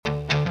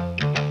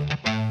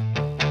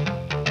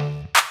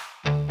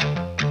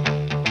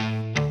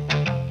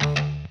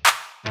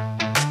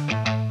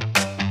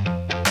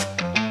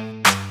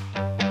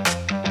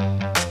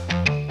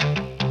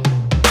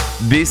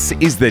This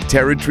is the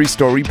Territory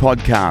Story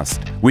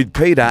Podcast with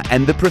Peter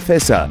and the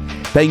Professor,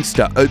 thanks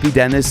to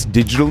Oppidanus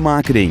Digital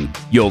Marketing,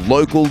 your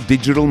local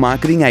digital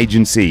marketing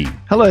agency.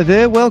 Hello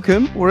there,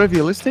 welcome wherever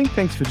you're listening.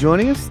 Thanks for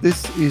joining us.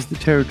 This is the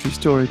Territory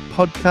Story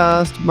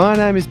Podcast. My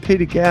name is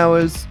Peter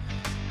Gowers.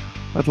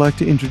 I'd like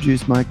to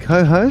introduce my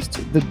co-host,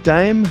 the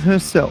dame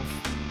herself,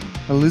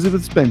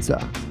 Elizabeth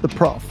Spencer, the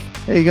prof.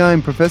 How you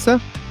going,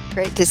 Professor?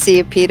 Great to see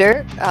you,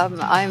 Peter.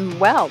 I'm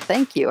well,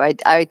 thank you.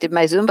 I did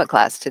my Zumba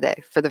class today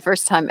for the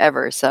first time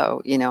ever.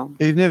 So,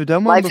 You've never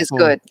done one life before?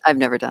 is good. I've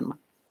never done one.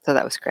 So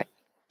that was great.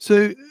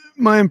 So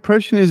my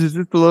impression is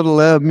just a lot of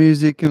loud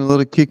music and a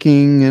lot of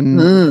kicking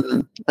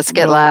and Let's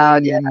get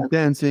loud. Yeah. and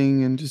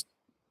dancing and just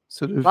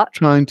sort of What?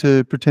 trying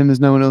to pretend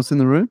there's no one else in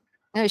the room.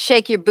 No,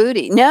 shake your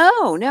booty.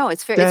 No,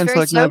 it's very Dance it's very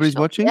like nobody's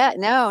social. watching? Yeah,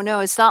 no,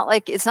 it's not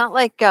like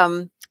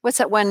what's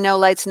that one? No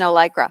lights, no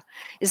lycra.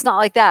 It's not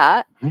like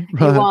that.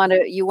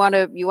 Right. You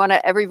want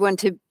everyone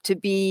to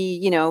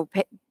be,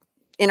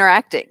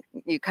 interacting.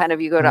 You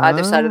go to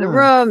either side of the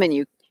room and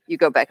you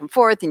go back and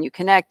forth and you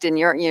connect and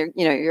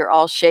you're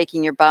all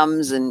shaking your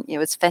bums and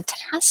it's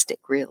fantastic,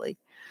 really.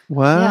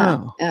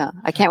 Wow. Yeah.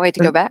 I can't wait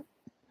to go back.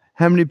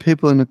 How many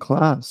people in the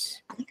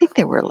class? I think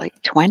there were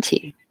like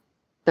 20,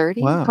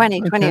 30, Wow,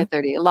 20 okay. or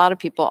 30. A lot of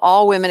people,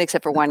 all women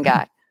except for one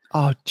guy.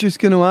 Oh, just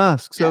going to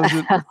ask. So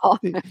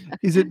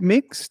is it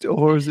mixed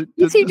or is it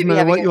You seem to doesn't be matter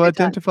having what a you good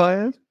time.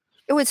 identify as?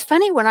 It was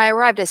funny when I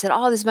arrived. I said,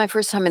 "Oh, this is my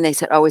first time," and they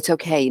said, "Oh, it's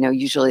okay.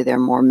 Usually there are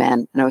more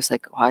men." And I was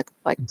like, "What?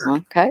 Like,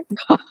 okay,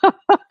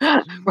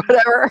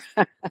 whatever."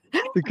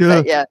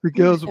 The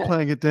girls were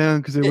playing it down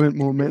because there weren't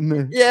more men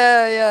there.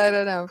 Yeah. I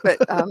don't know,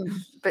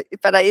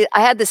 but I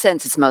had the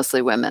sense it's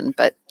mostly women.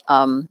 But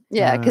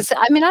because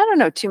I don't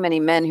know too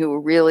many men who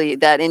were really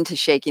that into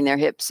shaking their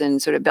hips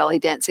and sort of belly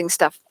dancing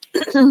stuff.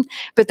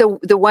 But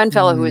the one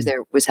fellow who was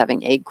there was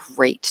having a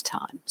great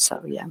time.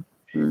 So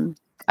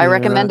I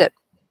recommend it.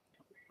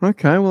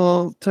 Okay, well,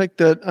 I'll take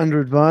that under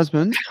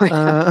advisement.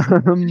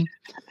 I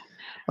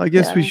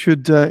guess we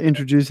should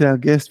introduce our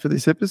guest for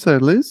this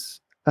episode, Liz.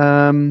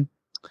 A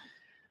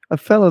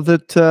fella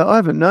that I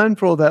haven't known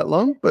for all that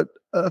long, but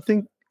I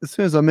think as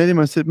soon as I met him,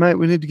 I said, mate,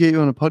 we need to get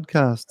you on a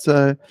podcast.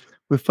 So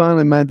we've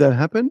finally made that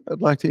happen.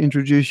 I'd like to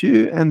introduce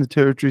you and the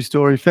Territory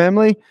Story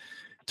family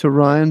to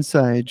Ryan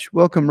Sage.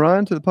 Welcome,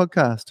 Ryan, to the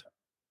podcast.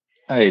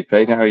 Hey,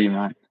 Pete, how are you,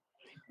 mate?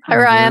 Hi,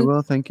 Ryan. Very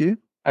well, thank you.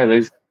 Hey,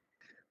 Liz.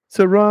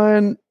 So,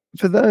 Ryan,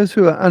 for those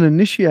who are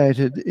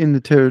uninitiated in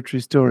the Territory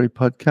Story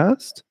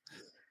podcast,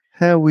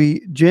 how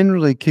we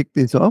generally kick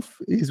this off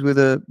is with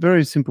a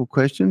very simple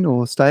question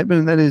or statement,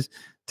 and that is,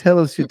 tell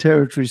us your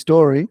territory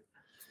story.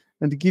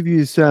 And to give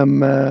you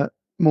some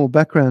more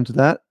background to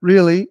that,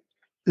 really,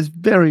 there's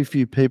very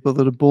few people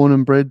that are born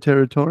and bred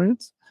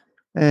Territorians,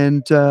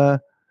 and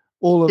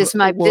This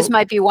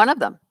might be one of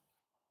them.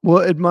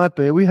 Well, it might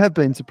be. We have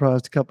been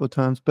surprised a couple of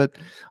times, but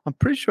I'm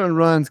pretty sure in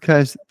Ryan's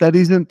case, that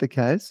isn't the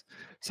case.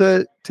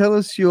 So tell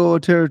us your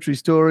territory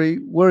story.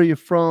 Where are you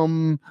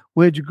from?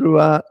 Where'd you grow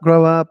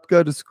up,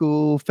 go to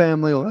school,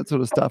 family, all that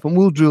sort of stuff. And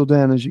we'll drill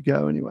down as you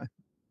go anyway.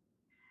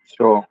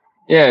 Sure.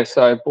 Yeah,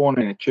 so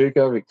born in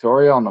Echuca,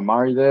 Victoria, on the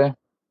Murray there.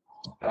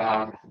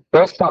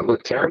 First started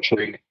with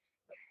Territory,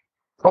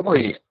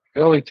 probably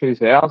early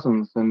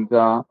 2000s.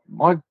 And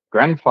my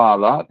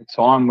grandfather at the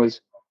time was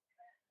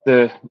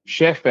the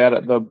chef out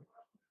at the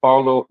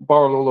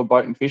Borroloola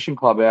Boat and Fishing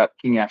Club out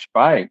King Ash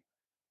Bay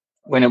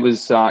when it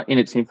was in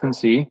its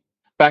infancy,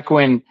 back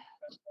when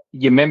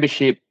your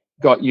membership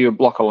got you a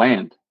block of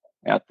land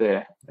out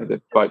there at the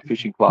boat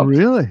fishing club.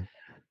 Really?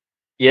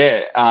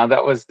 Yeah,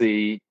 that was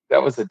the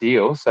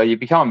deal. So you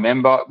become a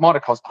member. It might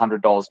have cost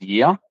 $100 a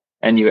year,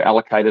 and you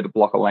allocated a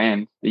block of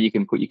land that you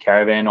can put your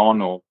caravan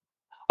on, or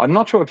I'm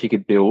not sure if you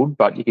could build,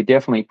 but you could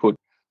definitely put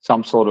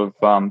some sort of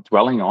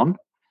dwelling on.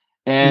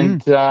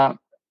 And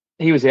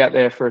he was out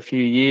there for a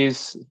few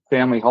years.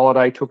 Family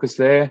holiday took us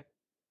there.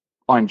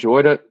 I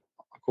enjoyed it.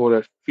 I caught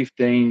a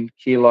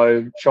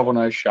 15-kilo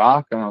shovel-nosed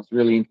shark, and I was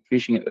really into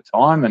fishing at the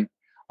time. And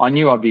I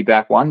knew I'd be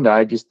back one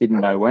day, just didn't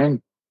know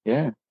when.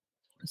 Yeah.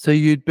 So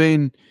you'd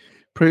been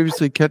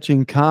previously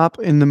catching carp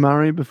in the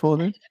Murray before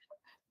then?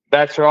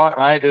 That's right,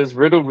 mate. It was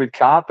riddled with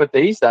carp, but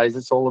these days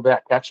it's all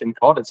about catching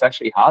cod. It's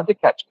actually hard to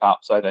catch carp,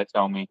 so they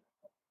tell me. Is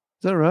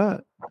that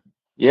right?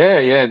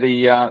 Yeah.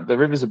 The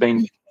rivers have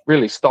been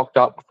really stocked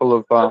up full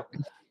of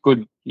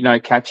good,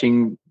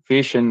 catching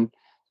fish, and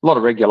a lot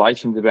of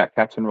regulations about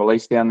catch and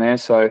release down there,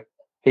 so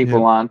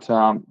people aren't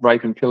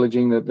rape and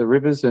pillaging the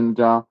rivers, and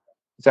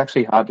it's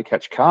actually hard to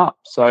catch carp.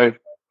 So,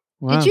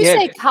 Wow. Did you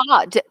say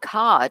cod?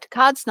 Cod.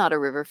 Cod's not a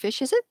river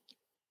fish, is it?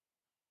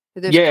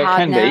 There's it cod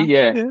can now? be,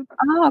 yeah.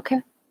 Oh,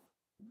 okay.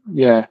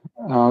 Yeah,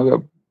 we've got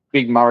a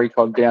big Murray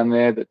cod down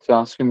there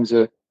that swims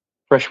the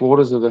fresh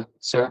waters of the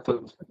south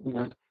of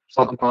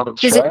southern part of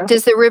Australia.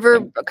 Does the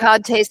river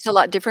cod taste a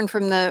lot different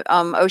from the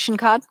ocean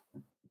cod?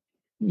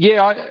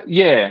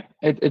 Yeah,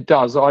 it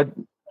does. I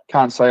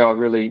can't say I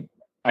really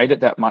ate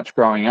it that much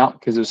growing up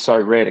because it was so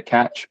rare to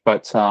catch.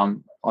 But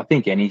I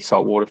think any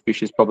saltwater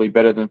fish is probably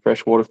better than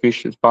freshwater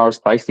fish as far as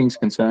tasting's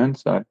concerned.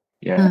 So,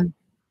 yeah.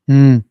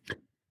 Mm.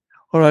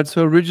 All right.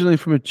 So originally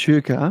from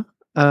Echuca,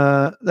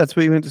 that's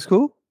where you went to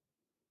school?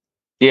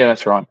 Yeah,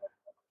 that's right.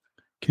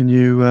 Can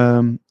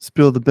you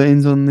spill the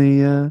beans on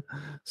the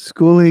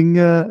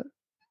schooling,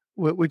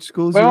 which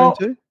schools you went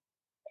to?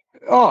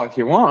 Oh, if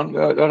you want.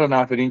 I don't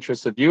know if it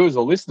interests the viewers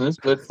or listeners,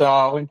 but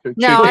I went to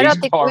No, I don't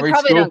East think we Primary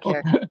probably School.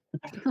 don't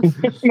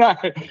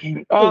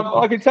care. No,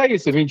 I can tell you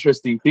some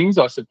interesting things,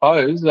 I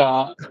suppose.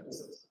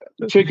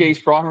 Echuca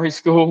East Primary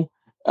School,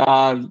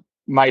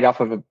 made up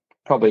of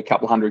probably a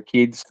couple hundred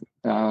kids.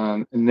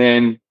 And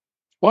then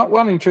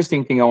one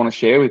interesting thing I want to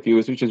share with you,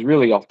 which is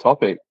really off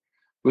topic,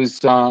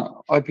 was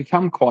I'd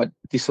become quite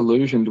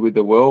disillusioned with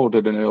the world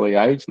at an early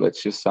age,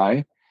 let's just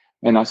say,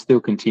 and I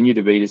still continue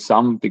to be to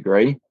some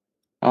degree.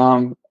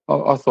 I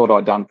thought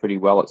I'd done pretty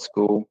well at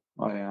school.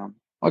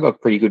 I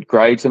got pretty good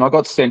grades, and I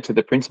got sent to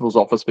the principal's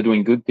office for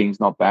doing good things,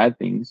 not bad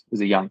things,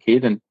 as a young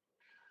kid, and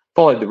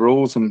followed the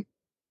rules. And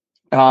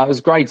it was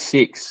grade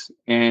 6,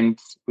 and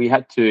we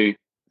had to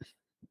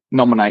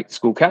nominate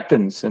school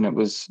captains, and it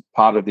was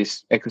part of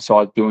this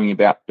exercise doing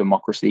about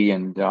democracy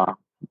and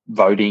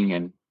voting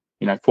and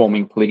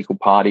forming political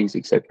parties,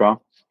 etc.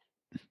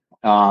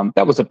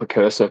 That was a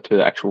precursor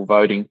to actual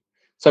voting.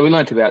 So we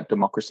learnt about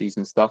democracies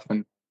and stuff,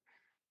 and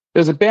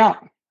there's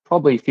about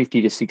probably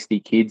 50 to 60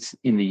 kids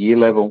in the year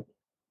level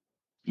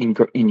in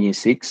year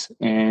 6,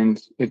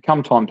 and it'd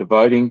come time to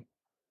voting,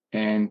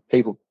 and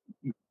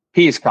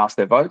peers cast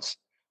their votes.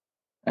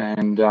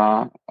 And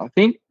I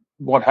think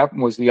what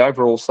happened was the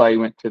overall say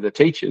went to the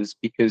teachers,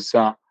 because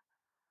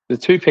the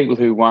two people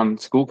who won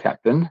school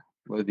captain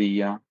were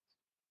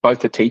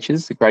both the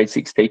teachers, the grade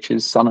 6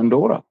 teachers, son and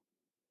daughter,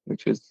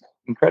 which was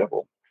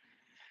incredible.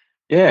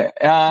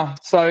 Yeah.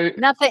 So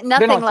nothing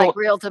like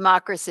real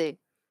democracy.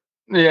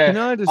 Yeah. Can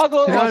I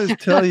just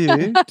tell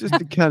you, just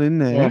to cut in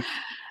there, yeah.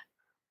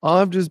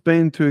 I've just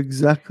been through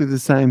exactly the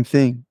same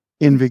thing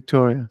in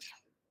Victoria,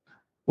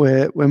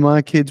 where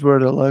my kids were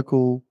at a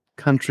local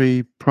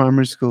country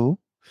primary school,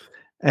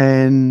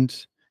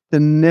 and the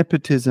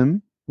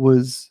nepotism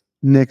was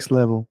next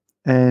level.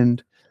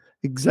 And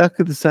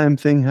exactly the same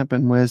thing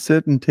happened, where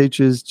certain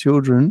teachers'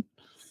 children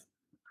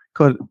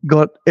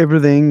got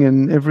everything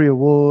and every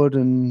award,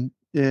 and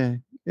yeah,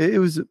 it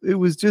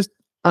was just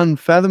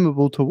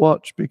unfathomable to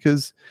watch,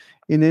 because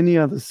in any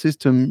other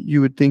system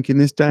you would think in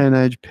this day and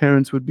age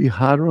parents would be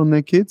harder on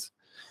their kids,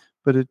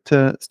 but it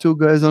still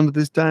goes on to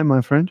this day, my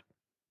friend.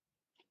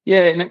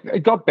 Yeah, and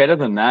it got better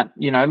than that.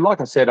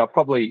 Like I said, I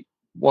probably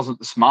wasn't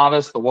the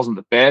smartest, I wasn't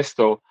the best,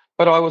 but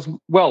I was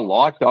well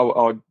liked,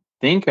 I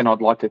think, and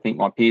I'd like to think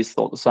my peers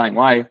thought the same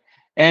way.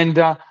 And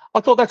I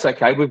thought, that's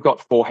okay. We've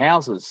got 4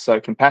 houses, so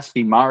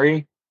Campaspe,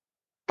 Murray,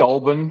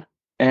 Goulburn,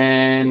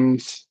 and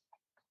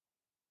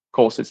of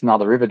course it's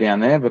another river down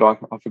there, but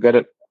I forget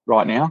it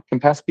right now.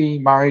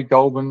 Campaspe, Murray,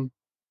 Goulburn,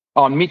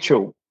 and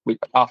Mitchell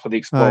after the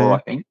Explorer, I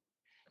think.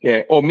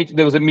 Yeah, or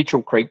there was a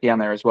Mitchell Creek down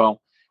there as well.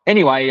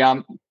 Anyway,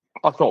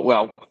 I thought,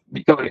 well,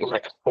 you've got to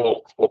elect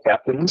 4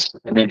 captains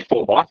and then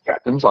 4 vice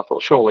captains. I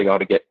thought, surely I ought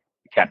to get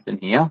captain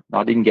here.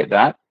 I didn't get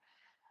that.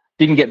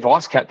 Didn't get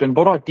vice captain.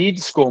 What I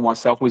did score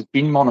myself was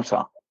bin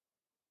monitor.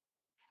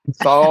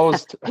 So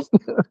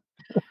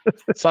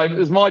so it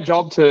was my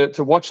job to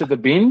watch at the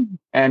bin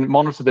and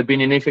monitor the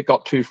bin, and if it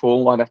got too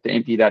full, I'd have to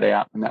empty that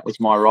out, and that was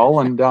my role.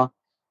 And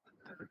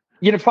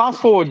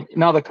fast forward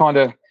another kind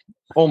of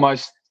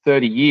almost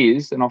 30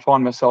 years, and I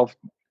find myself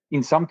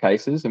in some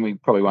cases, and we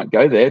probably won't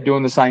go there,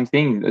 doing the same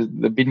thing,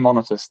 the bin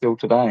monitor still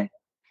today.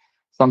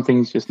 Some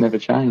things just never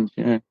change.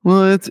 Yeah.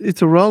 Well,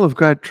 it's a role of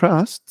great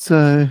trust,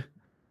 so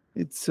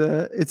it's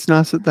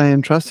nice that they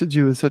entrusted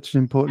you with such an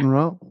important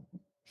role.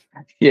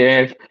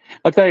 Yeah,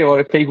 I'll tell you what,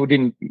 if people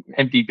didn't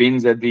empty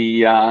bins, there'd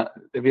be a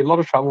lot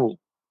of trouble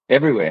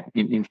everywhere,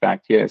 in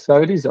fact, yeah.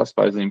 So it is, I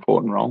suppose, an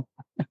important role.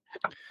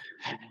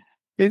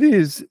 It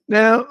is.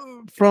 Now,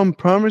 from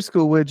primary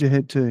school, where'd you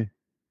head to?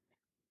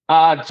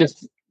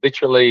 Just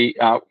literally,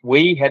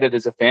 we headed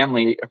as a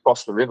family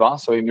across the river,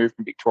 so we moved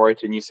from Victoria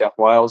to New South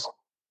Wales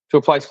to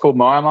a place called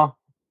Moama,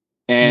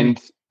 and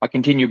I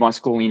continued my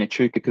school in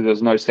Echuca because there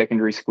was no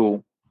secondary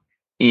school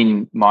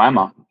in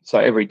Moama. So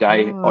every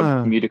day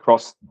I'd commute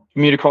across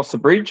the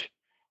bridge.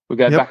 We'd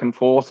go back and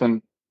forth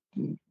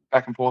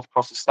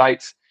across the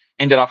states.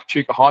 Ended up at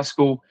Echuca High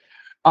School.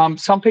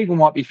 Some people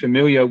might be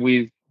familiar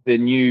with the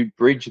new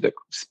bridge that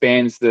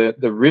spans the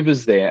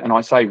rivers there, and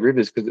I say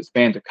rivers because it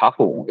spans a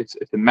couple. It's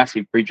a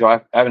massive bridge.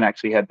 I haven't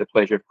actually had the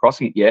pleasure of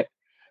crossing it yet,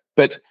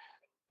 but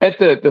at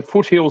the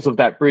foothills of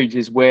that bridge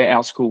is where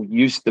our school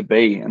used to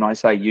be, and I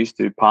say used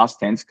to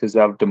past tense because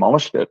they've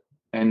demolished it.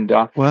 And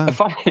a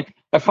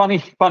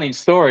funny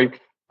story.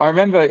 I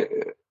remember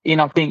in,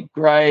 I think,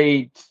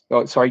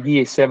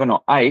 year 7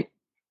 or 8,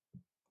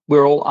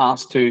 we're all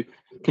asked to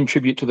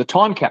contribute to the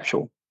time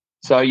capsule.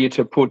 So you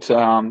to put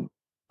a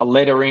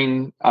letter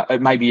in,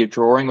 maybe a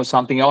drawing or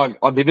something.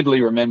 I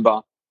vividly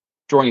remember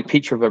drawing a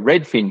picture of a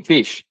redfin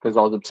fish because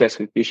I was obsessed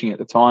with fishing at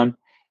the time,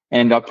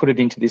 and I put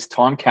it into this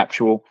time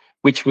capsule,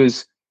 which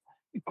was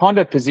kind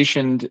of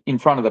positioned in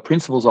front of the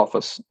principal's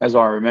office, as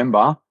I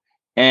remember.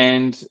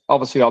 And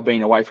obviously I've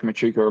been away from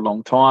Echuca a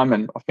long time,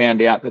 and I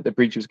found out that the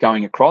bridge was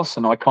going across,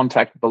 and I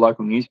contacted the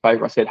local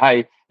newspaper. I said,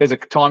 hey, there's a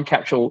time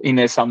capsule in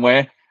there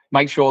somewhere.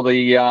 Make sure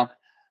the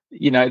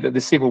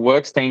civil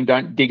works team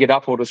don't dig it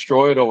up or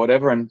destroy it or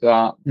whatever. And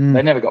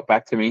they never got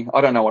back to me.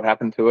 I don't know what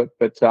happened to it,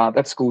 but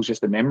that school's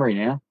just a memory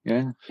now.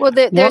 Yeah. Well,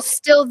 there's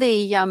still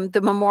the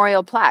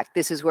memorial plaque.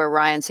 This is where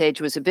Ryan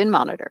Sage was a bin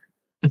monitor.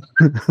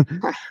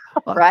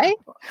 Right?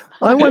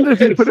 I wonder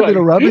if you put a bit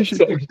of rubbish.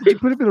 Did you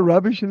put a bit of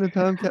rubbish in the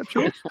time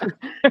capsule?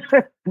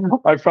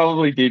 I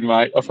probably did,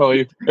 mate.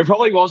 It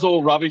probably was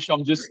all rubbish.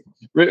 I'm just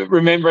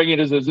remembering it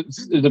as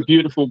a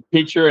beautiful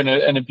picture and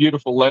a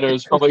beautiful letter.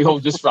 It's probably all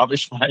just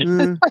rubbish,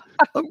 mate.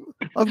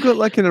 I've got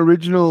like an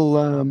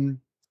original. You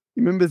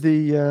remember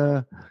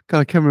the? God,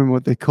 I can't remember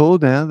what they're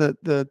called now.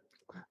 The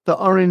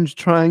orange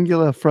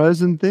triangular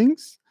frozen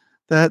things.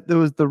 That there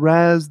was the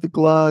Raz, the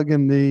Glug,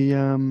 and the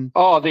I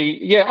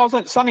was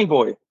at Sunny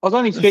Boy. I was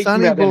only speaking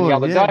about them the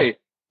other day.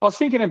 I was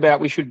thinking about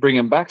we should bring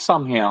them back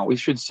somehow. We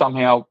should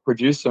somehow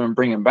produce them and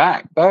bring them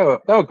back. They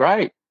were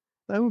great.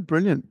 They were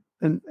brilliant,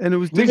 and it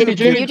was.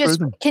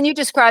 Can you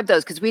describe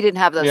those, because we didn't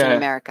have those in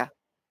America?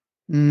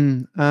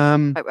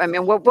 I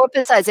mean, what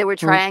besides they were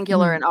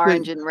triangular and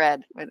orange and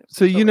red?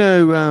 So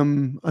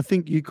I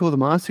think you call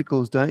them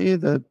icicles, don't you?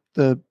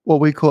 The what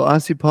we call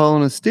icy pole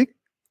on a stick.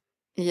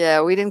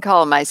 Yeah, we didn't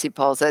call them icy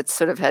poles. That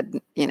sort of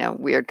had,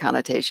 weird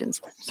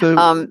connotations. So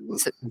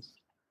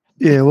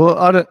yeah,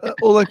 well,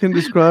 all I can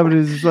describe it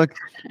is like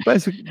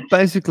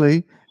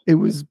basically it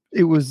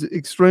was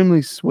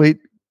extremely sweet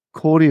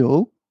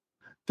cordial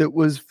that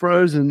was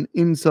frozen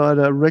inside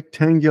a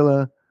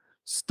rectangular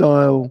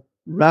style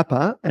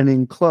wrapper and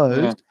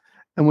enclosed. Yeah.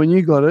 And when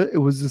you got it, it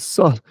was a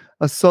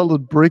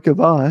solid brick of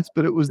ice,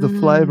 but it was the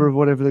flavor of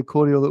whatever the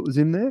cordial that was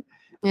in there.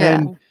 Yeah.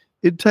 And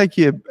it'd take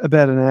you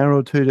about an hour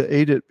or two to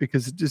eat it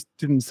because it just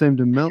didn't seem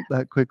to melt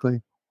that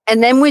quickly.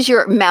 And then was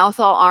your mouth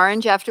all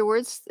orange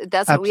afterwards?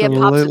 That's what we have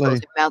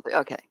popsicles. Mouth,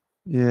 okay.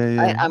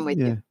 Yeah. I'm with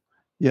you.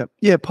 Yeah,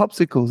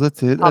 popsicles.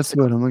 That's it. That's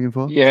what I'm looking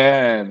for.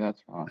 Yeah,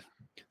 that's right.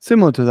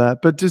 Similar to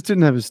that, but just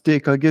didn't have a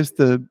stick. I guess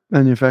the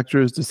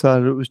manufacturers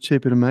decided it was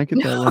cheaper to make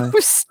it that way. No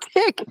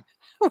stick.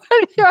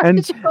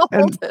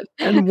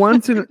 And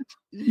once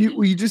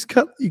you just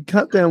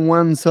cut down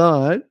one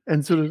side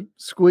and sort of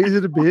squeeze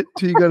it a bit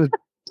till you got a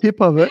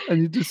tip of it,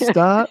 and you just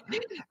start,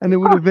 and it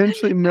would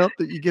eventually melt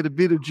that you get a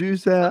bit of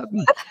juice out.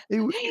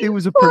 It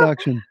was a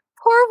production.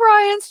 Poor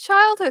Ryan's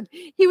childhood.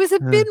 He was a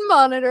bin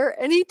monitor,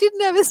 and he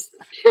didn't have a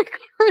stick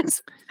for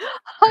his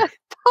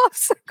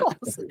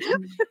popsicles.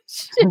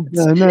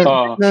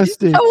 No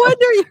stick. No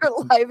wonder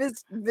your life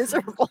is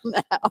miserable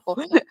now.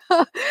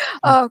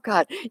 Oh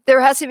God, there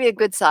has to be a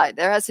good side.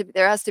 There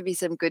has to be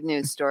some good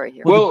news story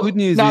here. Well, the good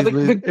news is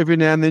Liz, every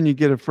now and then you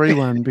get a free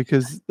one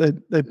because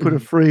they put a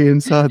free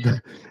inside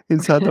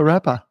the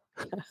wrapper.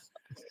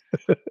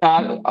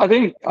 I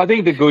think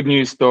the good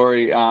news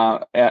story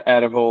out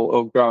of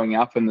all growing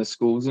up in the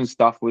schools and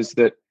stuff was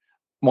that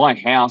my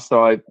house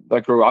that I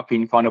grew up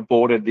in kind of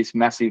bordered this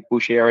massive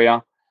bush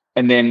area,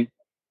 and then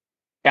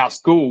our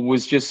school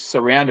was just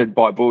surrounded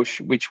by bush,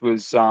 which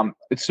was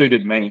it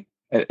suited me.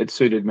 It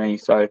suited me.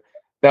 So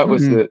that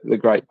was the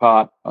great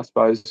part, I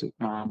suppose.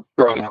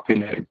 Growing up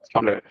in it,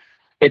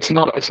 it's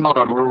not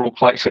a rural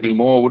place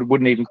anymore. We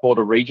wouldn't even call it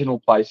a regional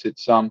place.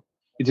 It's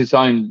its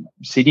own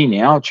city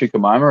now,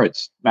 Chukamoma.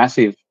 It's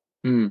massive.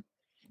 And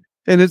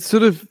it's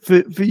sort of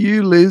for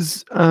you,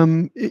 Liz.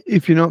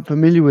 If you're not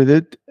familiar with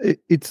it,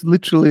 it's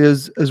literally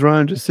as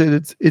Ryan just said.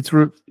 It's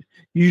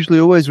usually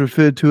always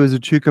referred to as a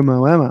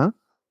Chukamoama,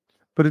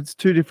 but it's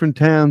two different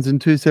towns in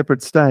two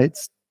separate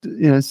states.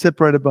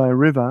 Separated by a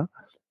river,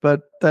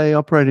 but they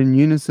operate in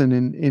unison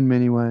in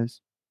many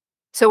ways.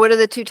 So, what are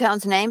the two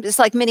towns' names? It's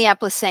like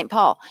Minneapolis, St.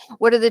 Paul.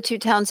 What are the two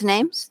towns'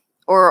 names?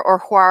 Or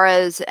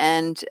Juarez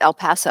and El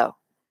Paso?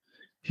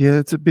 Yeah,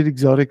 it's a bit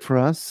exotic for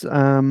us.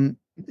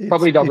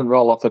 Probably doesn't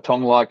roll off the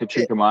tongue like a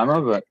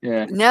Chukamoma, but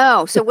yeah.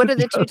 No. So what are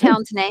the two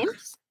towns'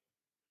 names?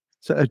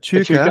 So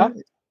Echuca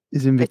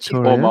is in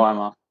Victoria. Or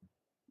Moama.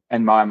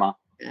 And Moama.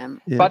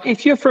 Yeah. But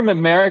if you're from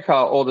America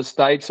or the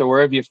States or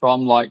wherever you're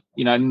from, like,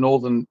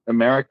 Northern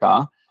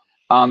America,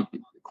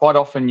 quite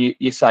often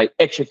you say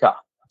Echuca.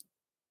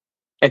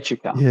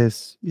 Echuca.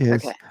 Yes.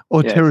 Okay.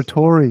 Or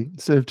territory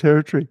instead of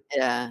territory.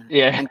 Yeah.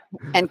 Yeah.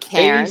 And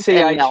Cairns.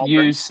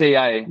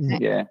 ECHUCA.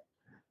 Yeah.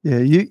 Yeah.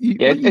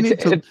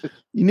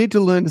 You need to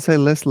learn to say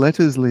less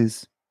letters,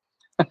 Liz.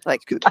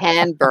 Like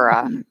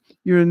Canberra.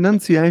 Your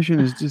enunciation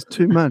is just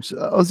too much.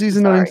 Aussies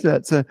are not into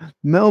that. So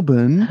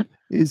Melbourne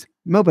is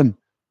Melbourne.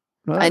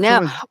 Right? I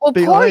know. Well,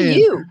 poor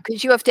you,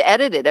 because you have to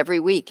edit it every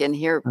week and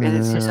hear, and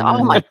it's just,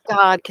 oh my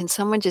God, can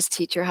someone just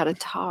teach her how to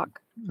talk?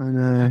 I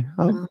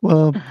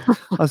know.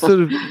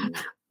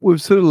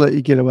 We've sort of let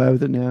you get away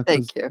with it now.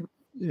 Thank you.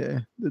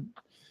 Yeah.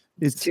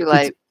 It's too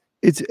late.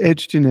 It's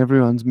etched in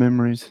everyone's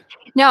memories.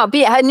 No,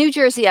 a New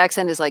Jersey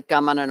accent is like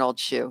gum on an old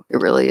shoe. It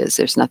really is.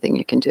 There's nothing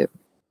you can do.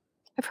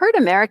 I've heard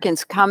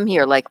Americans come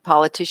here, like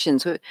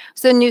politicians.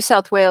 It's the New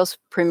South Wales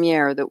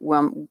premier, the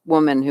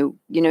woman who,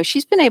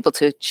 she's been able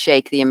to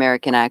shake the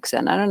American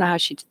accent. I don't know how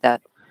she did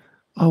that.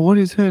 what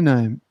is her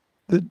name?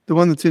 The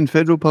one that's in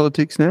federal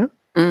politics now?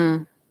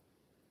 Mm.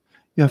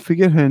 Yeah, I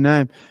forget her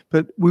name.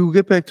 But we will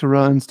get back to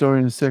Ryan's story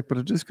in a sec. But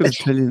I've just got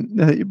to tell you,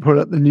 now that you brought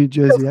up the New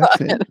Jersey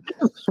accent,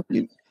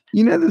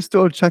 you know the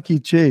store Chuck E.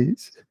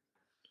 Cheese?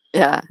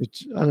 Yeah.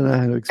 Which I don't know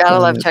how to explain.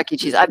 Gotta love it. Chuck E.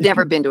 Cheese. I've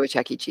never been to a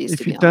Chuck E. Cheese.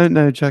 If you don't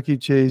know Chuck E.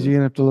 Cheese, you're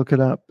going to have to look it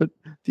up. But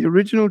the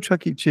original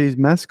Chuck E. Cheese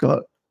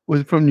mascot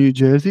was from New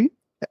Jersey.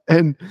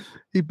 And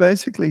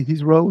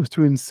his role was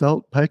to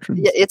insult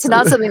patrons. Yeah, it's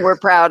not something we're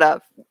proud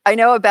of. I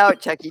know about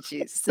Chuck E.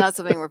 Cheese. It's not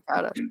something we're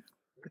proud of.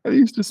 I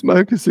used to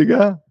smoke a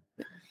cigar.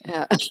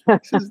 Yeah.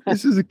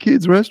 This is a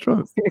kid's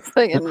restaurant. It's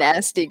like a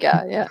nasty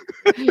guy. Yeah.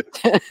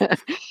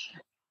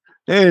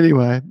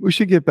 Anyway, we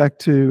should get back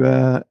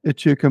to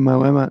Echuca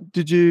Moama.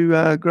 Did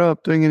you grow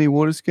up doing any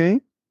water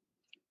skiing?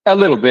 A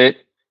little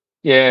bit.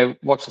 Yeah,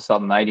 watched the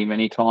Southern 80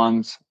 many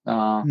times.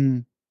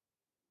 Owned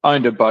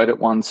a boat at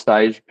one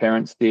stage,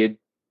 parents did.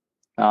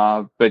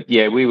 But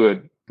yeah, we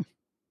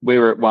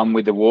were at one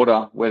with the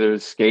water, whether it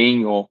was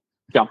skiing or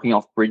jumping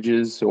off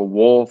bridges or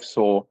wharfs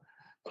or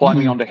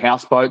climbing onto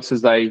houseboats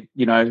as they,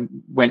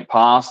 went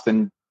past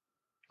and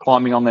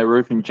climbing on their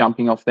roof and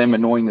jumping off them,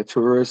 annoying the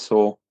tourists.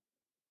 Or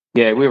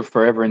yeah, we were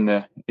forever in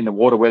the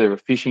water, whether we're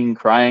fishing,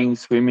 craying,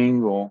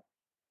 swimming, or.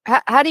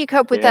 How do you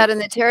cope with that in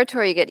the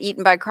territory? You get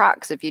eaten by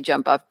crocs if you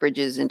jump off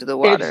bridges into the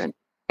water.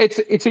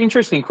 It's an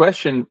interesting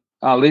question,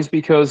 Liz,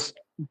 because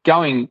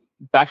going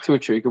back to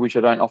Echuca, which I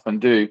don't often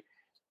do,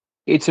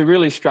 it's a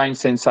really strange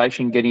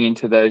sensation getting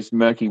into those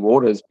murky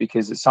waters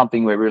because it's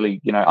something we're really,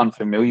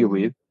 unfamiliar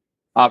with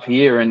up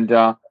here. And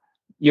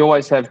you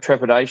always have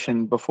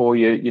trepidation before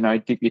you,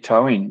 dip your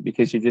toe in,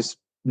 because you're just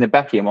in the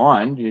back of your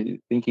mind, you're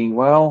thinking,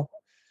 well,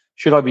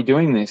 should I be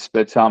doing this?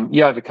 But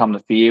you overcome the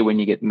fear when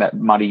you get in that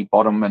muddy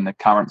bottom and the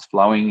current's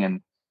flowing and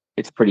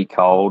it's pretty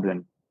cold,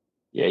 and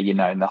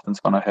nothing's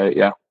going to hurt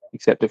you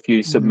except a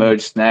few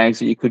submerged snags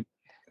that you could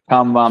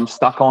come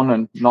stuck on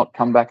and not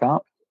come back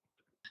up.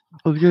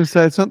 I was going to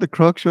say, it's not the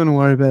crocs you want to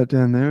worry about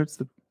down there. It's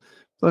the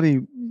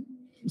bloody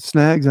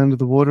snags under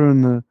the water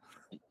and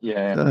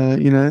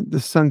the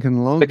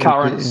sunken log. The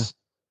currents.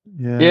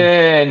 Yeah,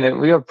 and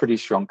we have pretty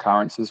strong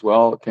currents as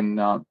well. It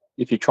can,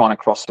 if you're trying to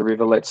cross the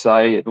river, let's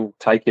say, it'll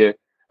take you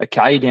a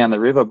K down the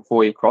river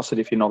before you cross it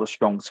if you're not a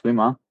strong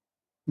swimmer.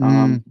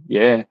 Queensland,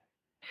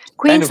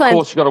 and of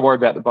course, you've got to worry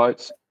about the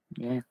boats.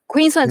 Yeah.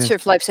 Queensland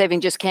Surf Life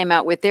Saving just came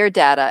out with their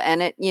data,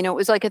 and it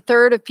was like a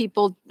third of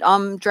people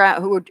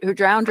who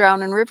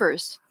drown in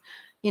rivers.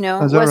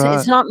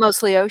 It's not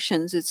mostly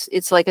oceans.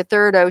 It's like a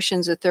third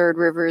oceans, a third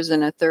rivers,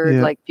 and a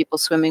third like people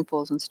swimming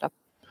pools and stuff.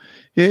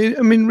 Yeah,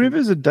 I mean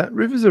rivers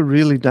are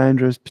really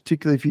dangerous,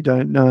 particularly if you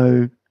don't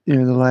know the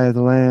lay of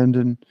the land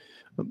and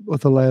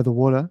the lay of the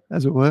water,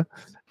 as it were.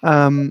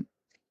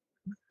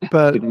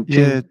 But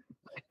yeah,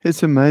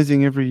 it's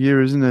amazing every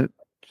year, isn't it?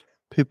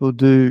 People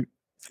do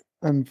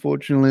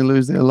unfortunately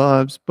lose their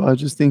lives by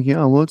just thinking,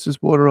 oh, well, it's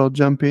just water, I'll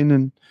jump in,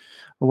 and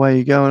away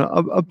you go.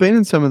 And I've been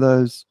in some of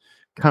those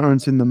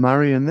currents in the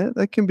Murray, and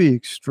that can be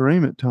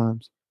extreme at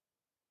times.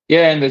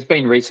 Yeah, and there's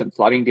been recent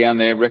flooding down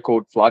there,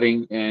 record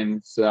flooding,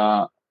 and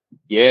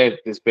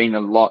there's been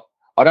a lot.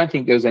 I don't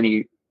think there's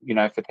any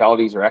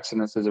fatalities or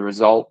accidents as a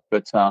result,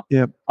 but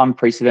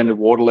unprecedented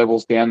water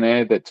levels down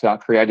there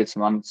that created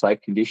some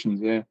unsafe conditions.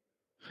 Yeah.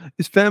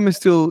 Is family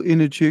still in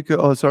Echuca?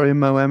 Oh, sorry,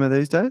 in Moama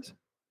these days?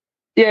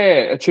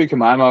 Yeah, Echuca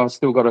Moama. I've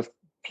still got a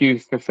few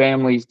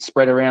families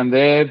spread around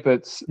there,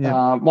 but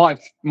my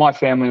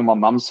family on my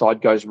mum's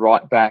side goes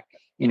right back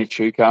in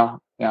Echuca.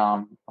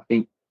 I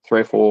think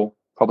 3 or 4,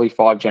 probably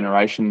 5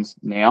 generations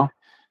now.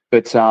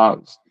 But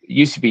it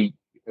used to be,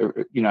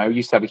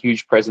 used to have a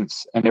huge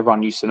presence, and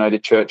everyone used to know the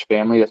Church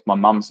family. That's my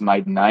mum's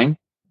maiden name.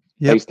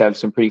 Yep. They used to have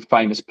some pretty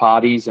famous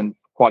parties and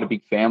quite a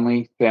big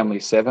family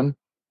of 7.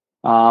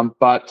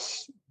 But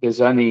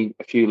there's only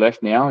a few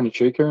left now in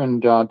Echuca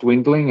and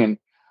dwindling, and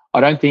I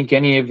don't think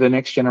any of the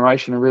next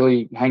generation are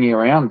really hanging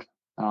around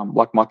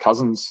like my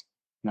cousin's,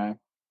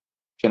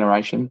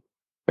 generation.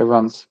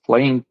 Everyone's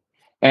fleeing,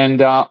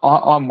 and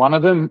I'm one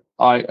of them.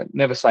 I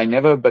never say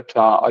never, but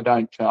I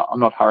don't. I'm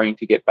not hurrying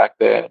to get back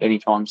there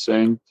anytime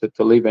soon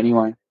to live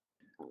anyway.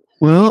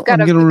 Well, you've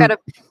got a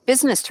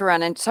business to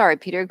run in. Sorry,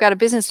 Peter, you've got a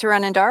business to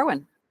run in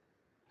Darwin.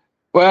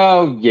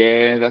 Well,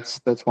 yeah,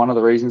 that's one of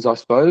the reasons, I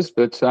suppose,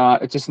 but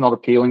it's just not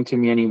appealing to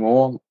me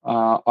anymore.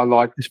 I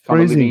like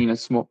kind of living in a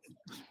small.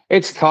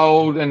 It's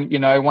cold, and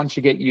once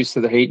you get used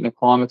to the heat and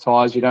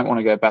acclimatise, you don't want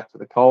to go back to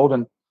the cold.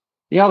 And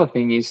the other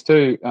thing is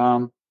too,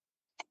 I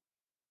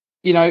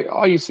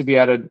used to be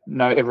able to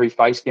know every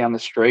face down the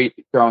street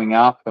growing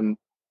up and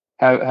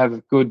have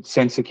a good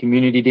sense of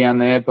community down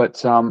there,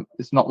 but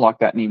it's not like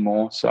that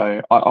anymore.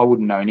 So I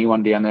wouldn't know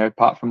anyone down there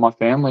apart from my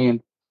family,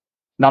 and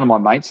none of my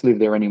mates live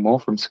there anymore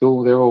from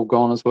school. They're all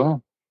gone as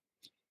well.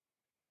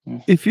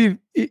 Yeah. If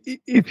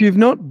you've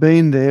not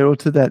been there or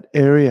to that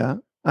area,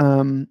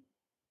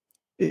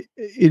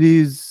 it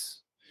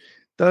is,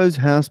 those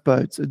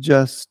houseboats are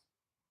just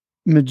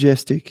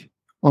majestic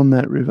on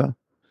that river.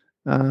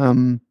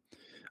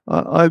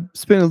 I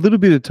spent a little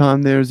bit of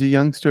time there as a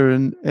youngster,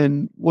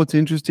 and what's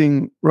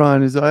interesting,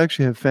 Ryan, is I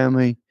actually have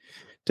family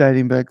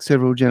dating back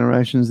several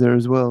generations there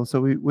as well.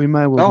 So we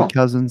may well be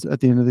cousins at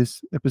the end of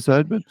this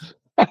episode. But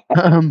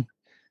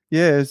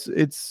yes,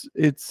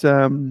 it's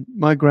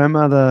my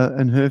grandmother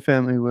and her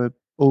family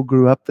all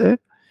grew up there,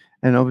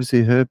 and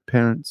obviously her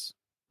parents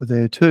were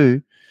there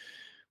too.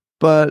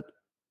 But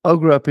I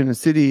grew up in a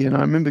city, and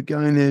I remember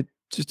going there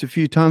just a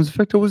few times. In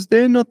fact, I was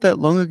there not that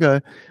long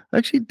ago. I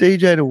actually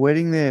DJ'd a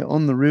wedding there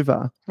on the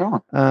river.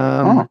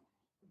 I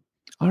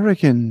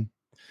reckon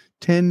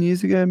 10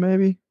 years ago,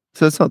 maybe.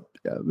 So it's not,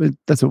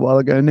 that's a while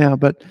ago now,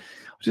 but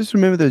I just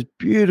remember those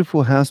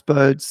beautiful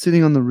houseboats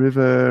sitting on the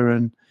river,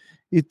 and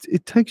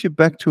it takes you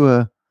back to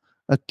a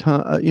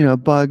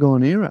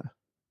bygone era.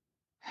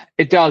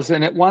 It does.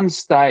 And at one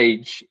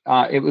stage,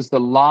 it was the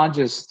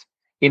largest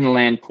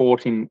inland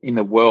port in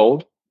the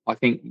world. I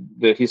think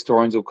the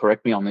historians will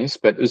correct me on this,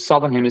 but it was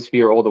Southern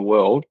Hemisphere or the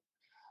world.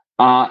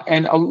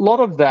 And a lot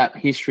of that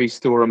history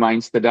still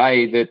remains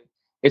today, that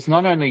it's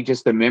not only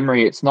just a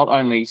memory, it's not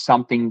only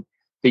something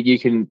that you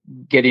can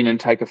get in and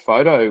take a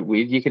photo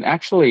with. You can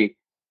actually,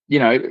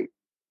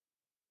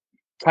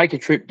 take a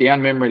trip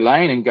down memory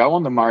lane and go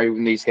on the Murray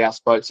in these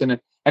houseboats. And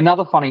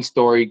another funny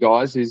story,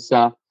 guys, is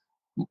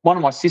one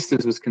of my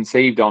sisters was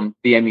conceived on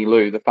the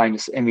Emmylou, the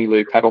famous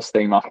Emmylou paddle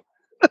steamer.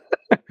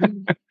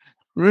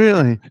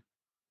 Really?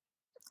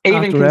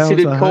 Even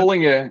considered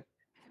calling her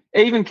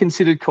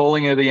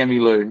the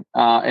Emmylou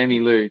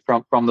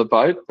from the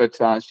boat,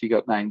 but she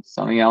got named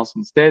something else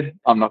instead.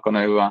 I'm not going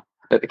to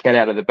let the cat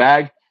out of the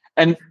bag.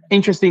 And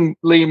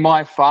interestingly,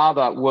 my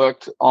father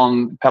worked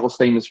on paddle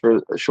steamers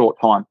for a short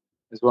time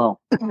as well.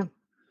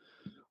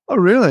 Oh,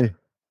 really?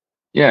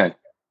 Yeah.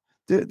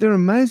 They're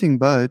amazing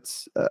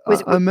boats.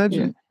 I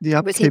imagine the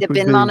upkeep. Was he the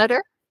bin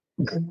monitor?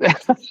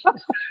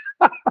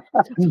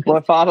 My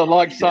father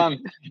like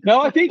son.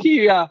 No, I think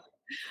he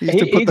used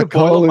to put the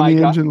coal in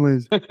the engine,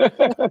 Liz.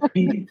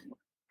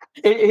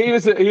 He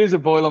was a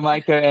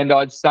boilermaker, and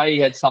I'd say he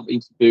had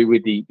something to do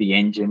with the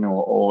engine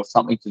or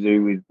something to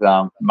do with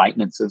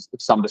maintenance of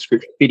some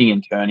description, fitting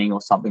and turning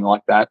or something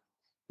like that.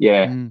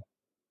 Yeah.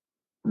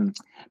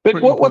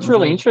 But what's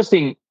really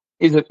interesting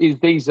is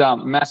these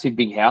massive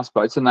big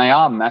houseboats, and they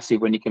are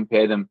massive when you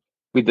compare them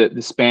with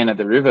the span of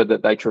the river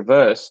that they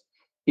traverse,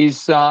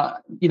 is,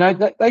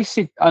 they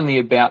sit only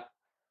about,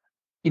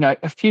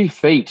 a few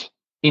feet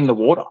in the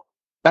water.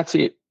 That's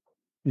it.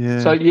 Yeah.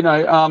 So,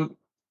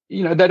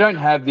 they don't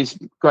have this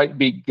great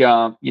big,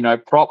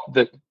 prop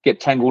that get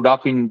tangled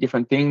up in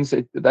different things.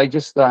 They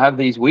just have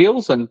these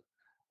wheels, and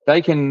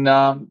they can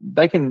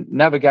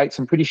navigate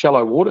some pretty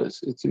shallow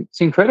waters. It's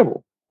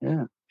incredible.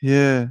 Yeah.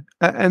 Yeah.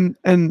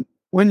 And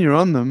when you're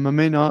on them, I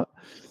mean, no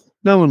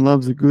one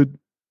loves a good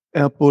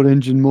outboard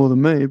engine more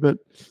than me, but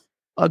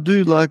I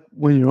do like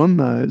when you're on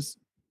those.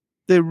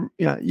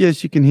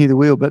 Yes, you can hear the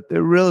wheel, but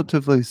they're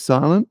relatively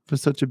silent for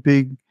such a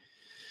big,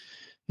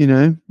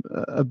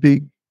 a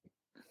big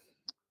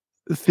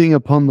thing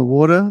upon the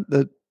water,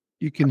 that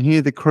you can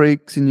hear the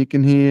creaks and you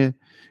can hear,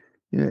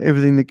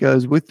 everything that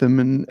goes with them,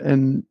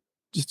 and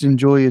just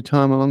enjoy your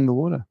time along the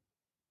water.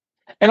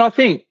 And I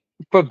think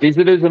for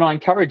visitors, and I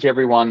encourage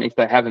everyone, if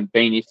they haven't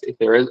been, if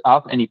there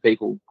are any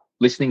people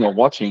listening or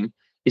watching,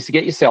 is to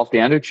get yourself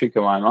down to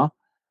Chukwuma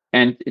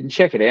and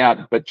check it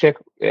out, but check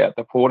out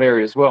the port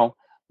area as well.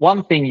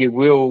 One thing you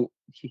will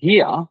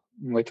hear, and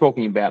we're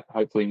talking about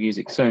hopefully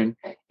music soon,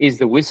 is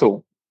the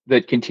whistle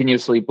that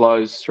continuously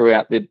blows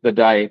throughout the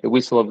day, the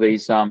whistle of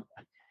these,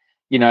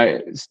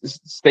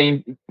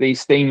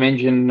 steam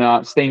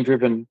engine,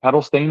 steam-driven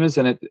paddle steamers,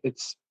 and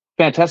it's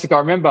fantastic. I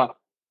remember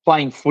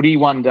playing footy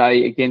one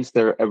day against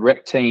a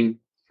rec team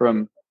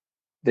from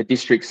the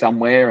district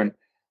somewhere, and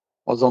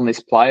I was on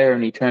this player,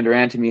 and he turned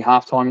around to me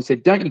halftime and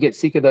said, "Don't you get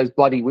sick of those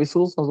bloody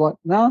whistles?" I was like,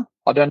 "No,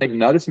 I don't even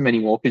notice them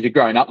anymore," because you're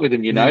growing up with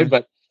them,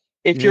 But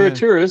if you're a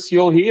tourist,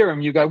 you'll hear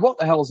them. You go, "What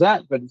the hell's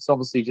that?" But it's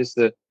obviously just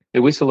the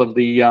whistle of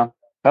the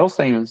paddle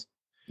steamers.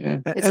 Yeah,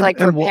 it's like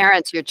for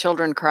parents, your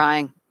children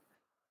crying.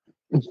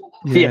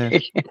 Yeah.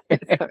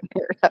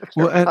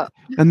 Well,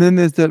 and then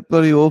there's that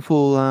bloody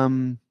awful,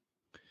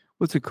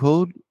 what's it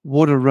called?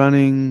 Water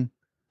running,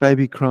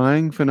 baby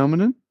crying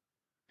phenomenon.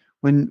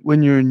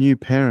 When you're a new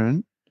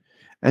parent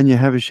and you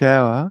have a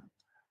shower,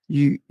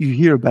 you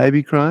hear a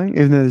baby crying,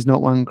 even though there's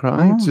not one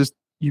crying. It's just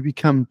you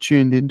become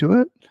tuned into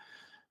it.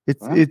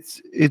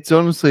 It's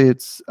honestly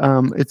it's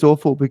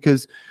awful,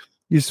 because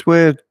you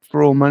swear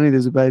for all money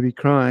there's a baby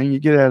crying. You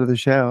get out of the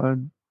shower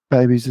and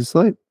baby's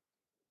asleep.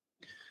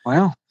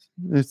 Wow.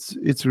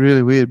 It's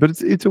really weird,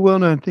 but it's a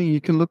well-known thing. You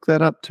can look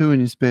that up too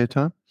in your spare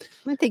time.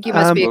 I think you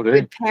must be a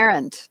good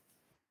parent.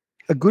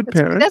 A good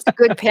parent? That's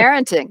good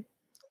parenting.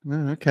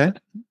 Oh, okay.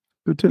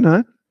 Good to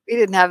know. We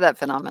didn't have that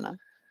phenomenon.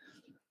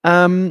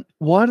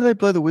 Why do they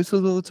blow the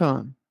whistles all the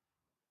time?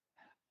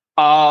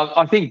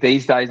 I think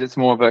these days it's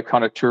more of a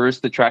kind of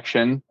tourist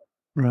attraction.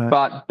 Right.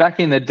 But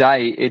back in the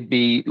day, it'd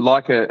be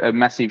like a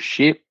massive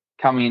ship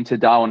coming into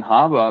Darwin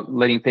Harbour,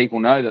 letting people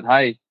know that,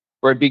 hey,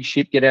 we're a big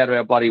ship, get out of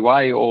our bloody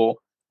way, or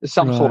there's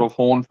some sort of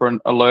horn for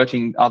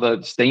alerting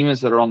other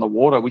steamers that are on the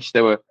water, which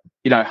there were,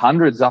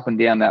 hundreds up and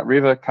down that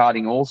river,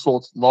 carting all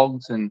sorts of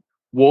logs and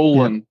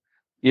wool and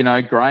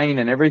grain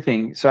and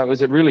everything. So it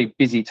was a really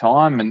busy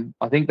time, and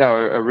I think they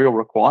were a real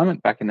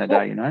requirement back in the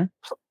day,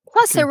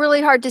 Plus, they're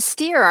really hard to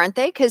steer, aren't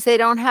they? Because they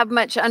don't have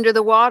much under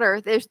the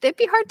water. They'd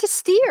be hard to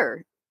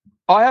steer.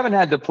 I haven't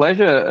had the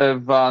pleasure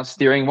of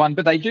steering one,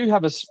 but they do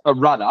have a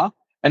rudder,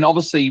 and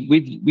obviously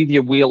with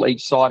your wheel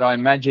each side, I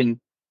imagine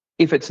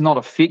if it's not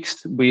a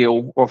fixed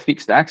wheel or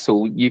fixed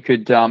axle, you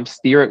could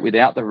steer it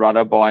without the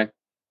rudder by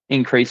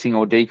increasing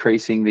or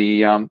decreasing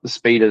the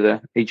speed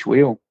of each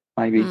wheel,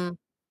 maybe.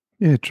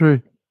 Yeah,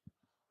 true.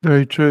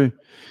 Very true.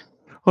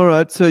 All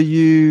right, so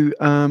you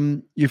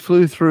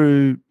flew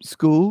through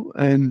school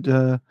and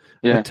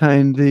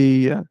attained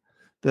the.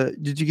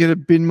 Did you get a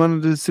bin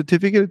monitor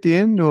certificate at the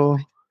end, or?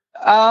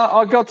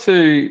 I got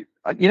to.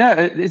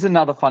 It's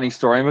another funny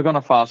story, and we're going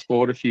to fast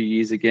forward a few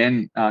years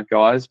again,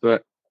 guys.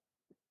 But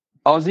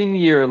I was in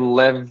year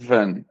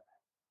 11,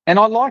 and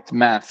I liked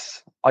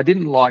maths. I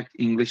didn't like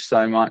English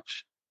so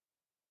much,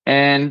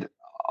 and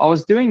I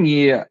was doing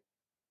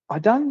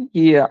I'd done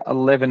year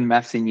 11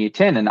 maths in year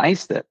 10 and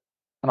aced it.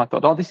 And I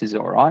thought, this is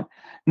all right.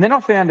 And then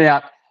I found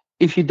out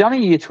if you'd done a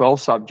year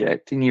 12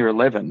 subject in year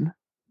 11,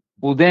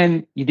 well,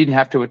 then you didn't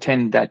have to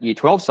attend that year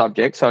 12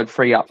 subject, so it'd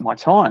free up my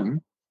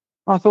time.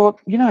 I thought,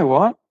 you know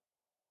what?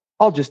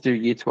 I'll just do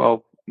year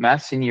 12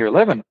 maths in year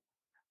 11.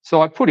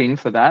 So I put in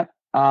for that,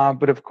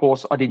 but of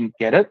course I didn't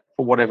get it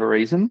for whatever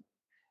reason.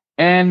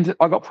 And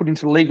I got put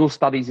into legal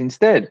studies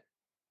instead.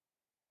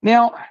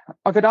 Now,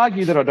 I could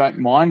argue that I don't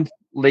mind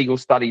legal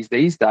studies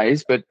these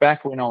days, but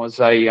back when I was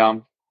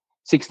a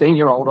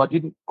 16-year-old, I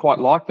didn't quite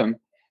like them.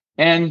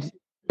 And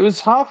it was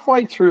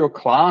halfway through a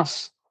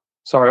class.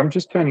 Sorry, I'm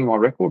just turning my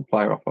record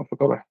player off. I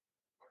forgot I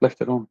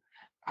left it on.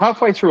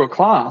 Halfway through a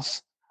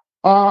class,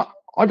 I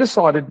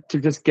decided to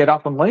just get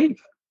up and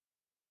leave.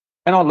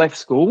 And I left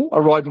school. I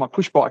rode my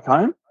push bike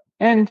home,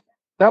 and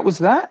that was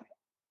that.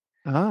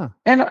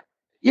 And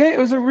it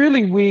was a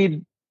really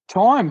weird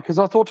time because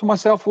I thought to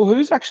myself, well,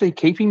 who's actually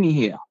keeping me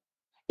here?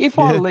 If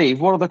I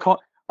leave, what are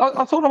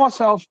I thought to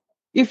myself,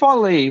 if I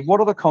leave, what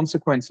are the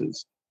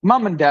consequences?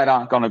 Mum and Dad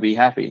aren't going to be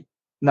happy,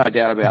 no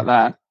doubt about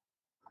that.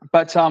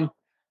 But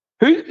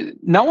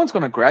no one's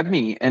going to grab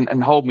me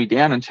and hold me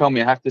down and tell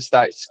me I have to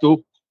stay at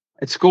school.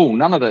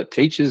 None of the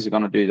teachers are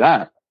going to do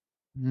that.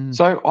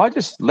 So I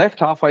just left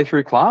halfway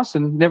through class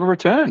and never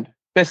returned.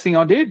 Best thing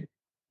I did.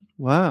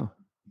 Wow.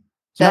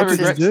 No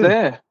regrets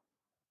there.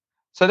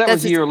 So that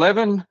was year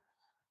 11.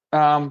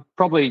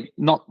 Probably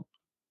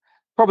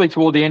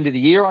toward the end of the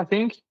year, I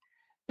think.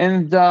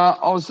 And I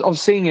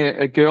was seeing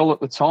a girl at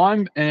the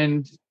time,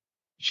 and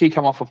she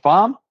come off a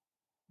farm.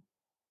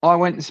 I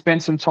went and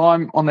spent some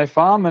time on their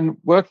farm and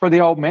worked for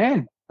the old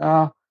man.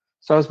 So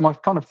it was my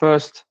kind of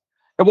first.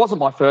 It wasn't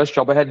my first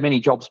job. I had many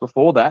jobs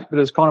before that, but it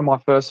was kind of my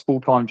first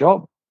full-time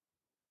job.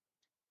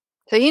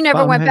 So you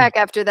never went back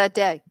after that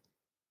day?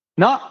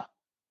 No.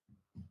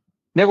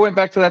 Never went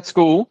back to that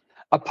school,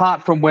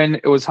 apart from when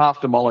it was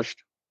half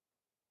demolished.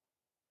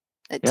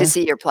 To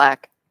see your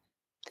plaque.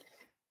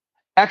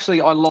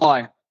 Actually, I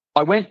lie.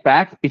 I went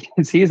back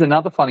because here's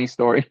another funny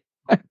story.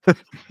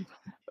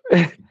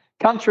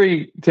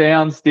 Country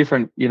towns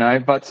different,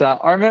 but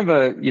I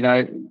remember,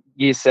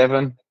 year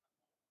 7,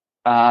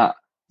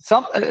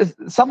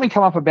 something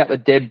come up about the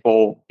Deb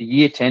ball, the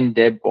year 10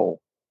 Deb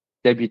ball,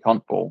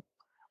 debutante ball.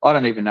 I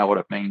don't even know what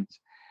it means.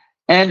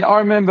 And I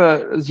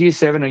remember it was year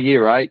 7 or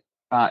year 8,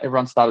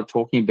 everyone started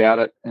talking about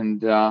it,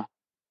 and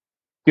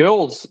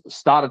girls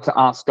started to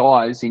ask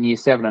guys in year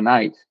 7 and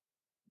 8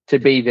 to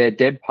be their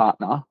Deb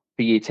partner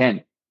for year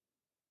 10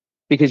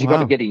 because you got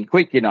to get in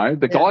quick,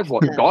 The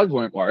guys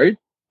weren't worried.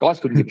 Guys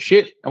couldn't give a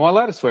shit. Am I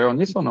allowed to swear on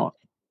this or not?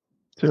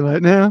 Too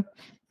late now.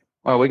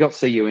 Well, we got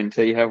CUNT,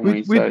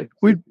 haven't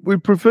we? We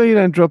prefer you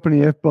don't drop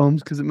any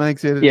F-bombs because it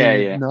makes editing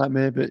a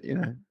nightmare, but,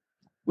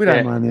 we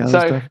don't mind the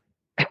other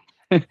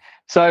stuff.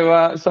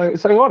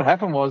 So what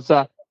happened was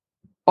I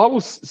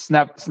was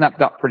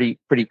snapped up pretty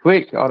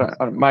quick. I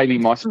don't maybe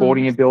my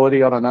sporting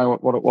ability. I don't know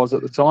what it was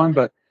at the time,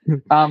 but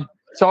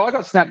so I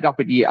got snapped up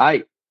at year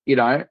 8.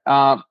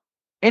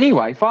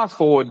 Anyway, fast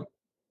forward.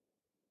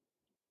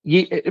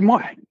 It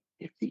might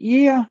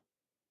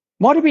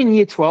have been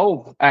year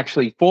 12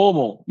 actually,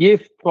 formal. Year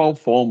 12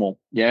 formal.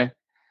 Yeah.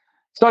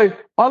 So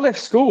I left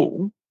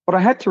school, but I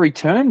had to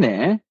return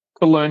there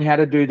to learn how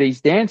to do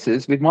these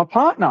dances with my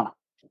partner.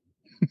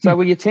 So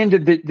we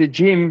attended the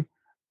gym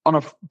on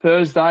a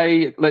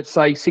Thursday, let's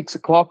say 6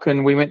 o'clock,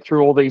 and we went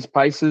through all these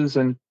paces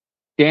and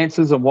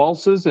dances and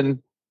waltzes,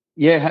 and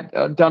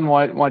had done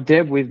my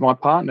Deb with my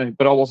partner,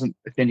 but I wasn't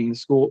attending the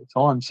school at the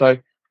time. So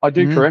I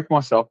do correct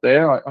myself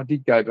there. I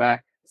did go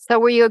back. So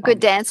were you a good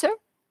dancer?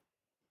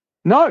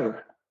 No.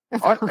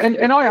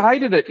 And I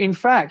hated it. In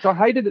fact, I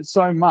hated it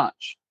so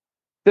much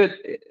that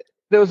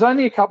there was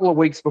only a couple of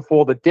weeks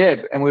before the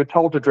Deb, and we were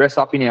told to dress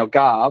up in our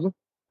garb,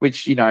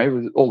 which,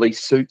 was all these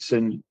suits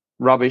and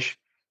rubbish,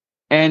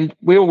 and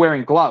we were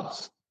wearing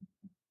gloves.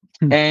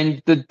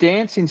 And the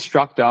dance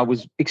instructor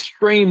was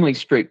extremely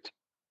strict.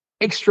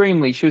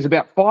 Extremely. She was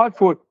about 5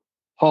 foot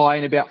high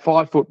and about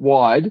 5 foot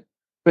wide,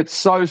 but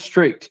so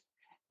strict.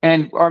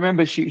 And I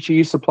remember she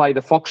used to play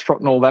the foxtrot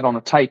and all that on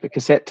a tape, a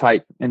cassette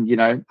tape, and, you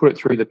know, put it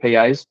through the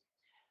PAs.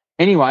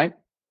 Anyway,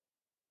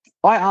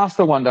 I asked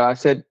her one day, I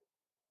said,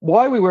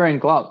 why are we wearing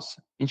gloves?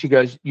 And she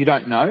goes, you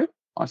don't know?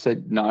 I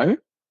said, no.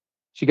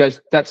 She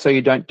goes, that's so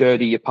you don't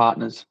dirty your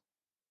partners.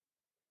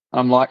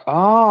 I'm like,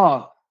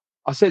 oh.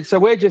 I said, so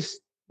we're just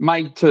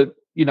made to,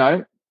 you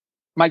know,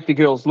 make the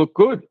girls look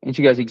good. And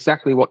she goes,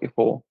 exactly what you're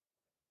for.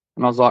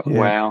 And I was like,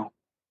 wow.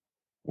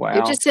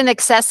 You're just an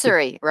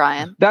accessory,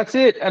 Ryan. That's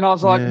it. And I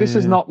was like, this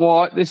is not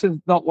what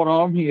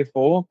I'm here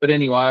for. But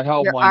anyway, I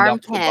held You're my arm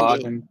up to the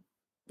bargain.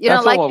 You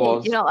don't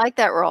like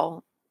that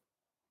role.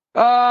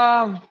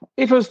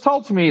 If it was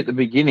told to me at the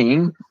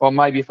beginning, or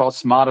maybe if I was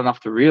smart enough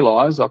to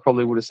realise, I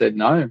probably would have said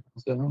no. I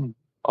said, I'm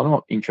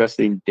not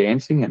interested in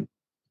dancing and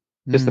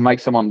just to make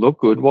someone look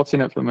good. What's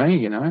in it for me,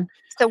 you know?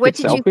 So what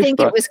did you think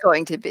it was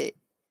going to be?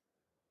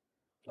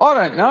 I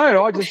don't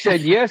know. I just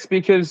said yes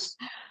because,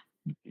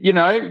 you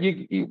know,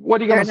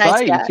 what are you going to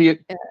say to you?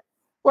 Yeah.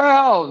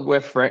 Well,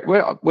 we're friends.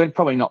 We're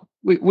probably not.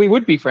 We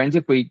would be friends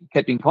if we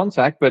kept in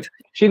contact. But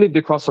she lived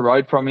across the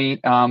road from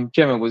me.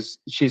 Gemma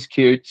she's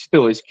cute.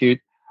 Still is cute.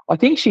 I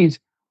think she's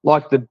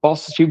like the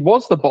boss. She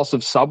was the boss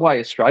of Subway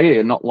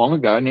Australia not long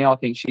ago. Now I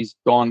think she's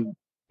gone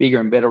bigger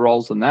and better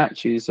roles than that.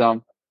 She's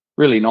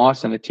really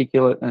nice and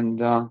articulate.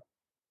 And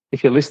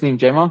if you're listening,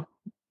 Gemma,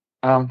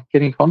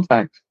 get in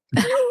contact.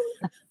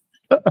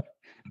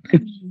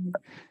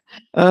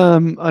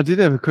 I did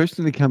have a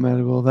question to come out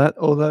of all that.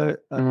 Although,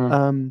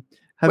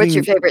 what's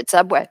your favorite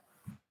Subway?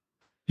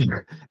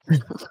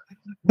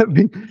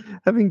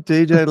 having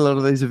DJ'd a lot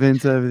of these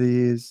events over the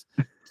years,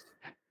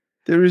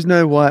 there is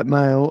no white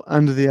male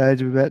under the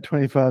age of about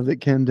 25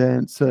 that can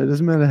dance. So it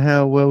doesn't matter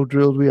how well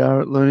drilled we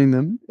are at learning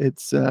them.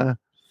 It's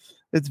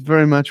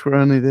very much we're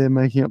only there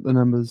making up the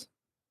numbers.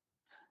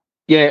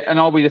 Yeah, and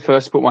I'll be the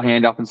first to put my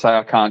hand up and say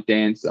I can't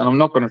dance, and I'm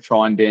not going to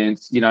try and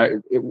dance. You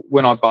know,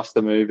 when I bust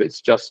a move,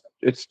 it's just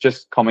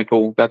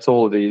comical. That's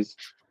all it is.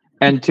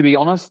 And to be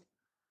honest,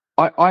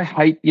 I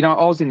hate. You know,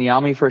 I was in the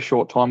army for a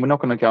short time. We're not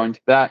going to go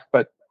into that,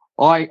 but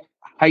I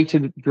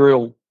hated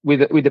drill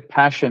with a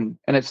passion,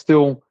 and it's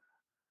still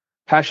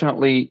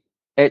passionately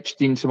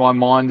etched into my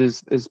mind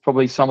as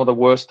probably some of the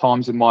worst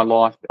times in my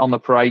life on the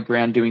parade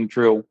ground doing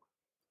drill.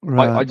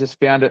 Right. I just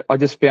found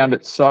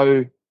it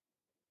so.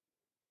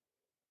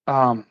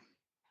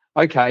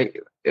 Okay,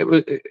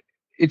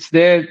 it's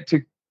there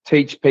to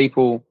teach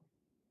people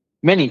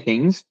many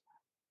things,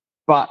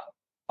 but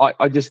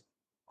I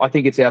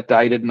think it's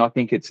outdated, and I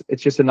think it's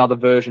just another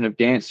version of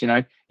dance. You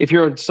know, if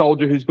you're a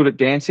soldier who's good at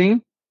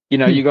dancing, you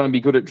know, you're going to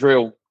be good at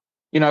drill.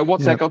 You know,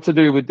 what's that got to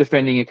do with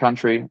defending your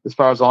country? As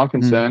far as I'm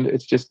concerned,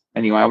 it's just,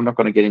 anyway, I'm not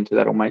going to get into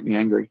that. It'll make me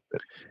angry.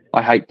 But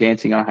I hate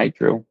dancing. I hate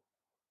drill.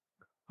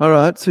 All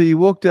right. So you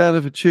walked out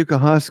of Echuca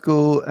High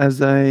School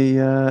as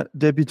a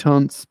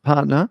debutante's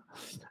partner,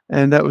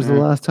 and that was the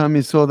last time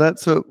you saw that.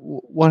 So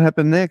what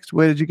happened next?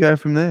 Where did you go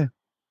from there?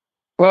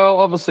 Well,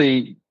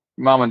 obviously,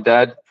 Mum and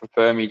Dad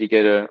prefer me to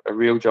get a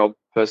real job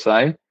per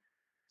se.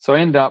 So I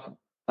ended up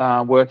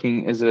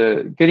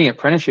getting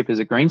apprenticeship as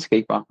a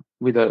greenskeeper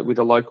with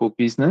a local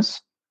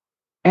business.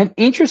 And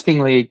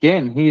interestingly,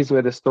 again, here's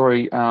where the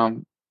story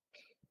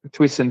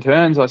twists and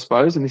turns, I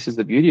suppose, and this is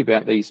the beauty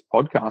about these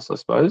podcasts, I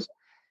suppose,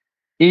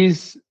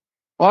 is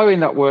I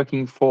ended up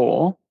working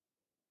for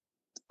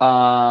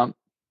the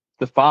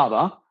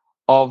father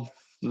of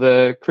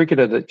the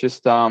cricketer that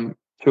just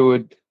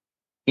toured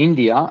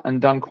India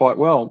and done quite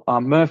well,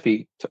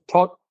 Murphy.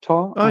 Todd.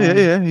 Oh,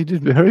 yeah, he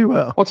did very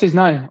well. What's his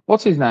name?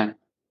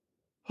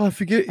 Oh, I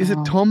forget. Is it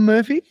Tom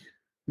Murphy?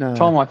 No.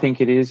 Tom, I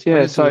think it is.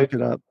 Yeah, so look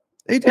it up.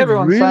 He did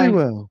really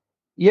well.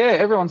 Yeah,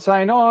 everyone's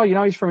saying, oh, you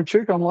know, he's from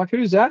Echuca. I'm like,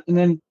 who's that? And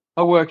then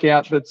I work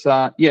out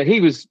that, he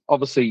was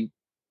obviously,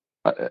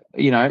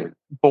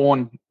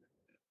 born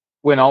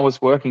when I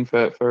was working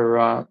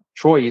for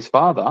Troy, his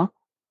father.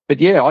 But,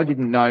 yeah, I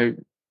didn't know,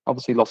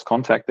 obviously lost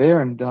contact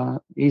there, and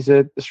he's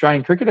an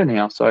Australian cricketer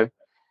now. So,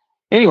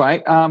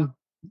 anyway,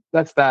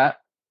 that's that.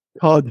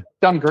 Todd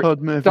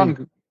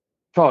Murphy.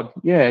 Todd,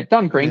 yeah,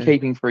 done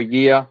greenkeeping for a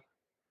year.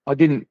 I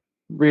didn't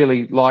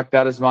really like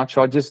that as much.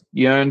 I just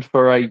yearned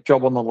for a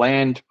job on the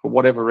land for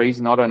whatever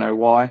reason. I don't know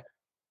why.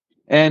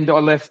 And I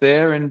left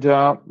there and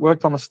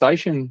worked on the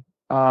station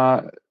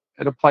at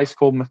a place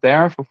called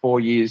Mathara for 4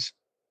 years.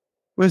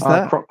 Where's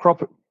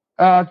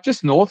that?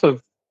 Just north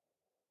of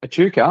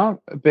Echuca,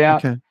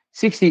 about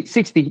 60.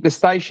 The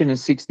station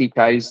is 60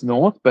 k's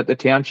north, but the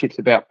township's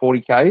about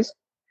 40 k's.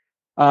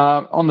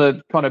 On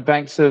the kind of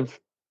banks of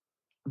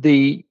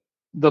the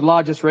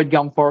largest red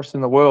gum forest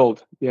in the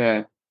world.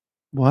 Yeah.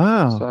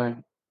 Wow.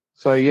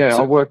 So yeah,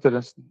 I worked at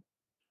a.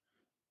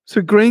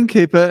 So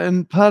greenkeeper,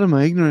 and pardon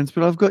my ignorance,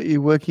 but I've got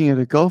you working at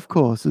a golf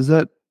course. Is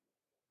that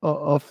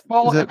off?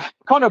 Well,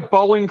 kind of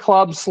bowling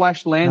club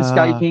 /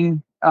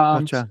 landscaping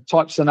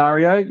type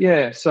scenario.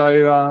 Yeah.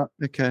 So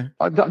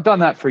I've done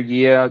that for a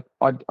year.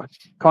 I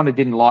kind of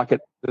didn't like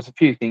it. There's a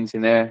few things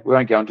in there. We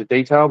won't go into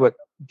detail, but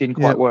didn't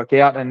quite work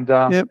out. And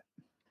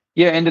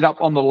ended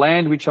up on the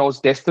land which I was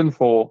destined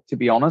for, to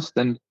be honest.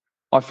 And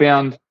I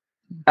found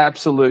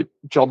absolute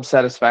job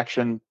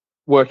satisfaction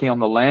working on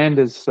the land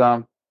as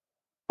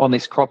on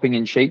this cropping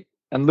and sheep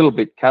and a little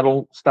bit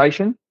cattle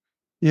station.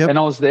 Yep. And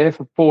I was there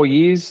for 4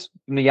 years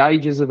from the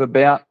ages of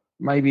about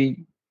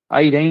maybe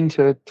 18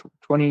 to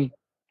 20,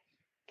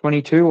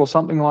 22 or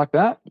something like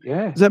that.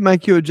 Yeah. Does that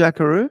make you a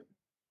jackaroo?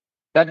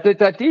 That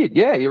did.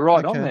 Yeah, you're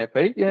right on Okay. there,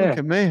 Pete. Yeah. Look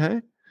at me,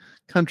 hey?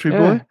 Country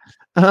Yeah.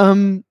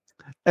 boy.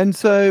 And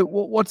so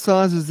what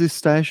size is this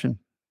station?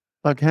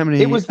 Like how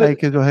many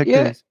acres or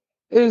hectares?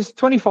 It was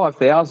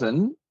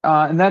 25,000,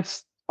 and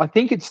I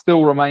think it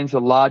still remains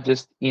the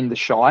largest in the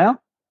Shire.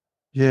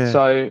 Yeah.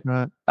 So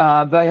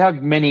right. they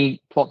have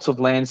many plots of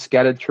land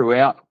scattered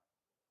throughout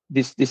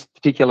this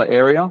particular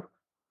area,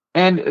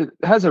 and it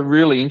has a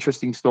really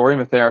interesting story.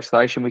 Mathara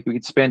Station, we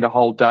could spend a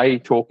whole day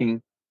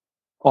talking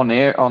on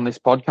air on this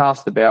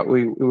podcast about.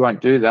 We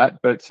won't do that,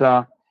 but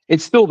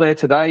it's still there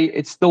today.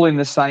 It's still in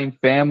the same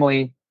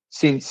family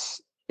since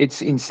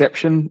its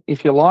inception,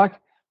 if you like,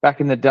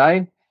 back in the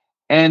day,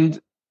 and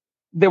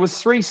there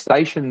was 3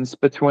 stations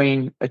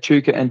between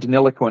Echuca and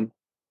Deniliquin.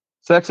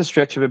 So that's a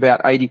stretch of about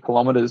 80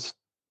 kilometres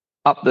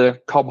up the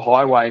Cobb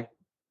Highway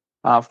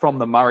from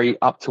the Murray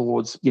up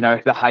towards,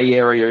 the Hay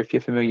area, if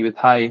you're familiar with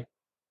Hay.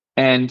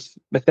 And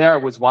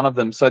Mathara was one of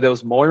them. So there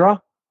was Moira,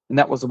 and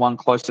that was the one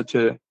closer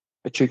to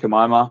Echuca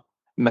Moma.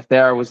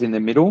 Mathara was in the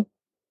middle.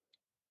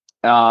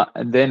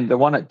 And then the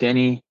one at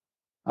Denny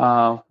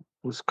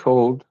was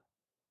called,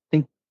 I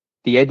think,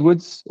 the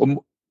Edwards,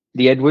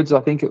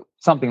 I think,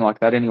 something like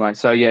that anyway.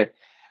 So, yeah,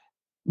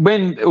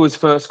 when it was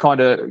first kind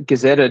of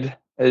gazetted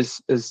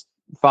as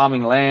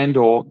farming land,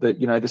 or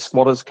the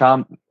squatters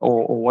come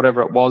or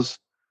whatever it was,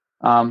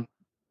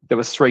 there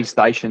was 3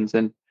 stations.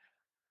 And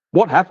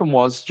what happened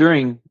was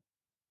during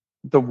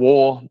the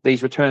war,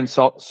 these returned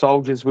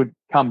soldiers would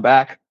come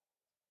back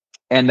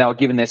and they were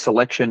given their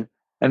selection.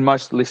 And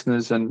most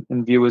listeners and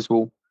viewers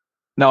will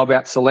know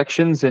about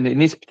selections. And in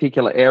this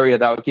particular area,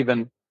 they were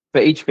given,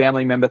 for each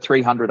family member,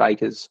 300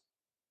 acres.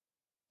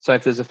 So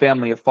if there's a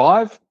family of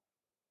 5,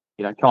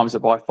 times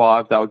it by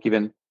 5, they were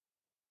given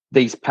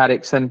these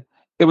paddocks. And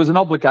it was an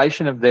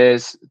obligation of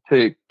theirs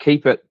to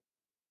keep it,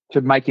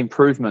 to make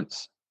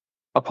improvements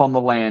upon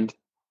the land.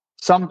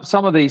 Some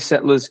of these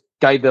settlers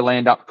gave their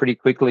land up pretty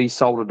quickly,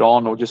 sold it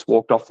on, or just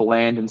walked off the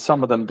land, and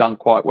some of them done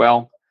quite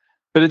well.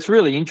 But it's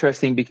really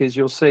interesting because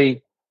you'll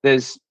see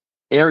there's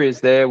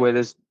areas there where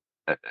there's,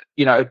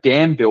 a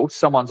dam built.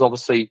 Someone's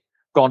obviously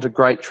gone to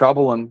great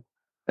trouble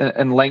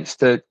and lengths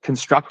to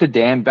construct a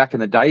dam back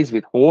in the days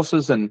with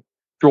horses and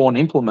drawn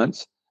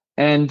implements.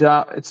 And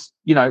it's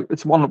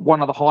one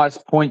of the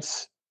highest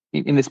points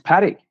in this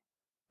paddock.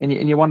 And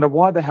you wonder,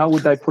 why the hell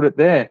would they put it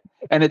there?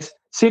 And it's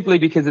simply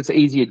because it's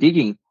easier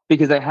digging,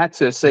 because they had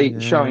to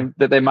showing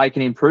that they're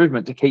making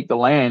improvement to keep the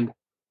land.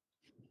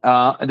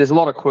 And there's a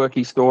lot of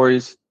quirky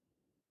stories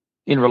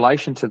in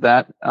relation to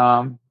that.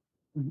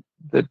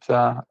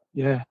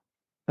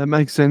 That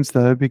makes sense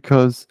though,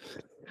 because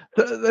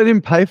they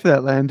didn't pay for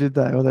that land, did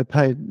they? Or they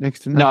paid next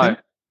to nothing?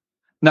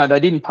 No, they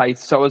didn't pay.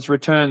 So as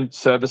returned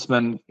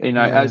servicemen,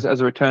 as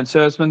a returned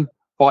serviceman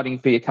fighting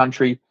for your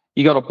country,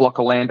 you got a block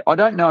of land. I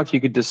don't know if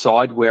you could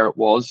decide where it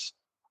was.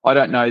 I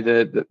don't know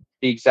the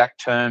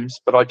exact terms,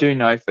 but I do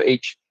know for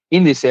each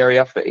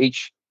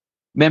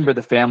member of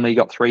the family, you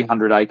got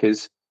 300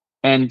 acres.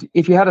 And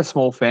if you had a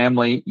small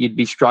family, you'd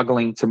be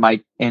struggling to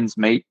make ends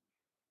meet,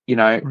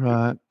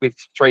 with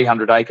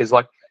 300 acres.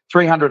 Like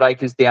 300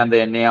 acres down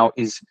there now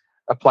is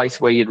a place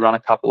where you'd run a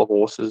couple of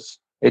horses.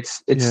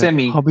 It's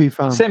hobby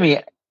farm.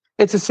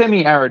 It's a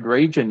semi-arid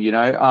region,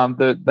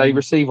 they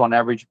receive on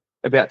average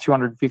about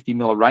 250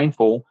 mil of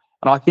rainfall.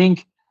 And I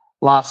think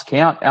last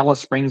count, Alice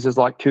Springs is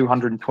like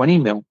 220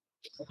 mil.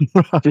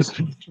 Do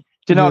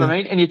you know what I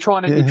mean? And you're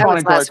trying to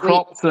grow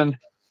crops and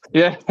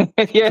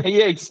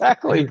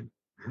exactly.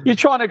 You're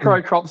trying to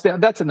grow crops down.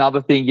 That's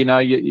another thing,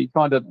 you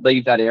kind of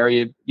leave that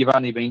area. You've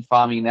only been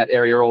farming in that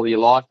area all your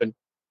life. And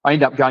I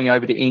end up going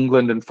over to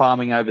England and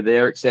farming over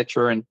there,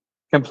 etc. And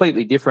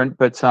completely different.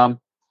 But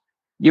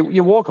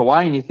you walk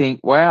away and you think,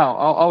 wow,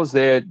 I was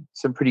there,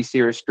 some pretty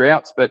serious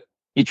droughts, but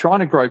you're trying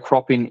to grow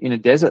crop in a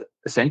desert,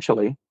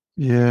 essentially.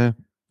 Yeah.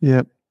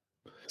 Yep.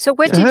 So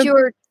what did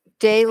your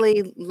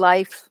daily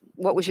life,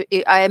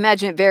 I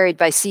imagine it varied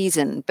by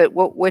season, but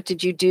what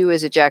did you do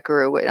as a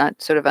jackaroo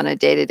sort of on a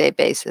day-to-day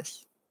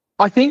basis?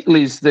 I think,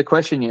 Liz, the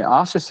question you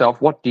ask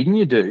yourself, what didn't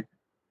you do?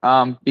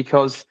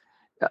 Because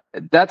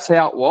that's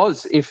how it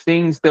was.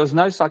 There was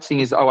no such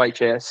thing as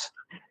OHS.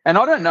 And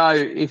I don't know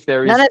if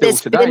there is none still of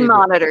this today. bin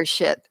monitor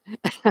shit.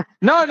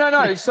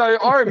 No. So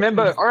I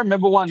remember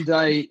one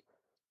day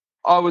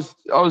I was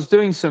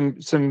doing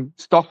some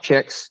stock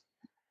checks,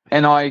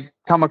 and I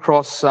come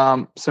across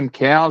some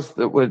cows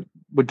that were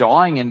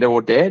dying and they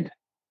were dead.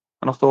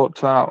 And I thought,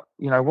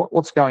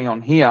 what's going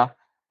on here?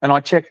 And I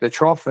checked the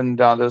trough, and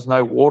there's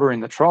no water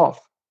in the trough.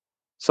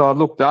 So I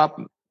looked up.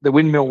 The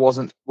windmill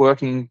wasn't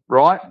working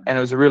right, and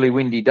it was a really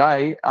windy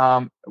day.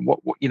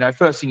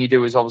 First thing you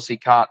do is obviously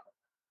cart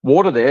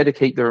water there to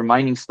keep the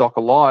remaining stock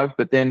alive.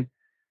 But then,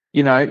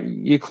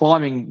 you're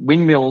climbing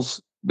windmills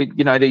with,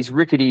 these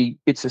rickety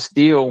bits of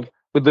steel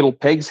with little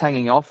pegs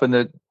hanging off and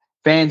the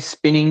fan's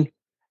spinning,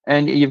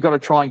 and you've got to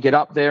try and get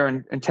up there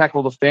and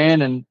tackle the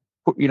fan and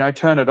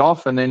turn it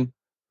off and then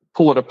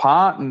pull it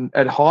apart. And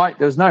at height,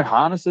 there's no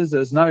harnesses,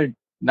 there's no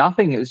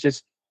nothing. It's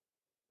just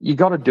you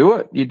got to do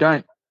it. You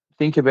don't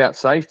think about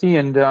safety,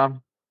 and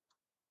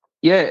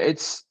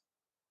it's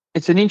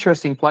an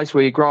interesting place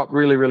where you grow up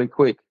really, really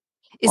quick.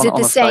 Is it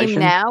the same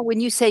now? When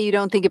you say you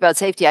don't think about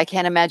safety, I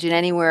can't imagine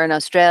anywhere in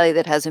Australia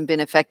that hasn't been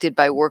affected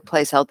by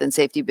workplace health and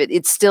safety, but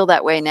it's still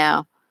that way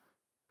now.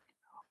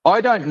 I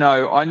don't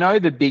know. I know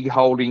the big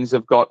holdings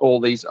have got all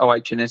these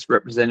OH&S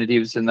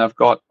representatives, and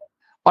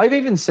I've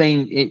even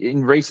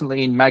seen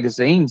recently in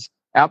magazines,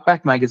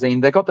 Outback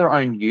magazine, they got their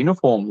own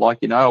uniform. Like,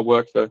 I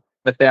work for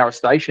Mathara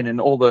Station, and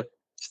all the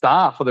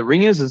staff or the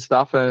ringers and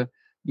stuff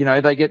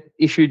they get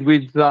issued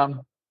with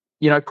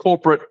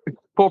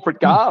corporate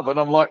garb, and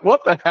I'm like,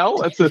 what the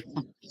hell? It's a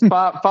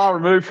far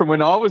removed from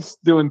when I was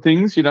doing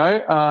things. It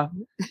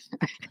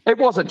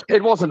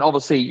wasn't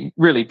obviously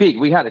really big.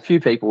 We had a few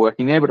people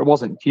working there, but it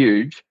wasn't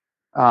huge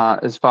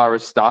as far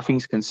as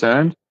staffing's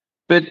concerned.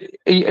 But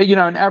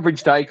an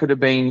average day could have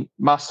been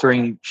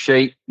mustering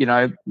sheep.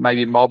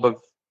 Maybe a mob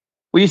of.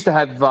 We used to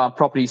have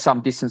properties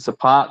some distance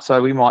apart,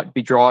 so we might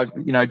be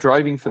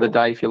droving for the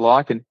day, if you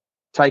like, and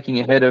taking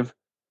a head of,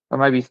 or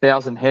maybe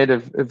 1,000 head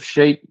of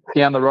sheep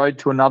down the road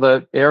to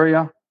another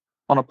area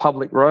on a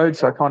public road.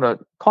 So kind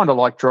of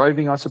like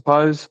droving, I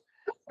suppose.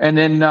 And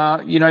then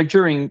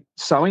during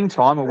sowing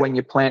time, or when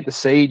you plant the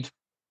seed,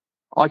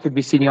 I could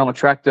be sitting on a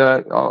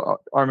tractor.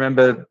 I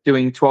remember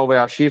doing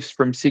 12-hour shifts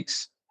from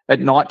 6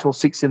 at night till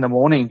 6 in the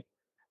morning,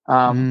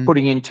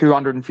 putting in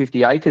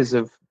 250 acres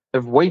of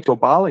wheat or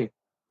barley.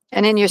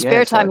 And in your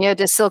spare time, you had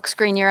to silk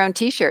screen your own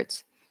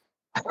T-shirts.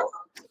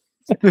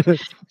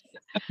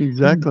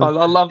 Exactly. I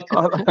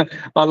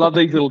love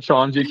these little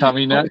chimes you come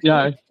in at.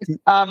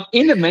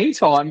 In the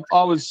meantime,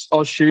 I was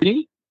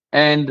shooting,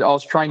 and I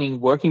was training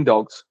working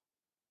dogs.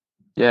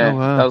 Yeah, oh,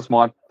 wow. That was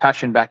my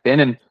passion back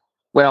then. And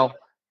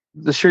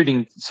the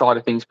shooting side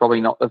of things probably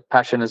not the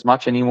passion as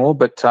much anymore,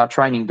 but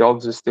training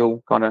dogs is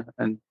still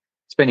and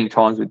spending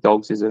time with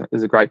dogs is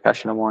a great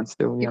passion of mine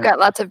still. You've got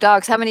lots of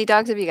dogs. How many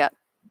dogs have you got?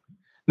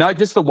 No,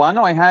 just the one.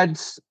 I had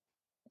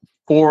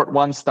 4 at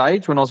one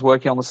stage when I was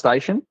working on the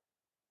station,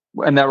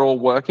 and they're all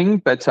working.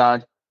 But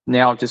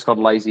now I've just got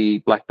a lazy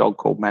black dog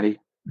called Maddie,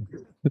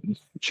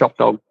 shop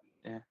dog.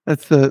 Yeah,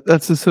 that's the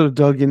sort of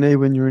dog you need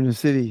when you're in a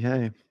city.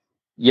 Hey.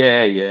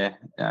 Yeah.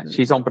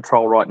 She's on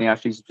patrol right now.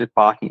 She's just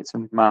barking at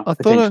some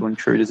potential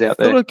intruders out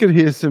there. I thought I could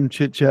hear some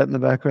chit chat in the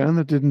background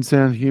that didn't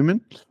sound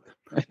human.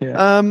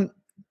 Yeah.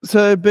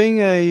 So being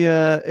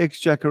a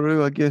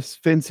ex-jackaroo, I guess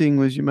fencing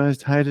was your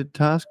most hated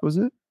task, was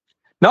it?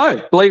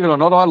 No, believe it or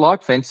not, I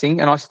like fencing,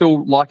 and I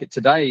still like it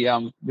today.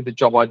 With the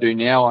job I do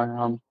now,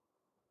 one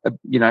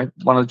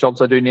of the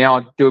jobs I do now,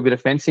 I do a bit of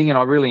fencing, and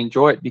I really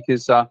enjoy it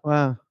because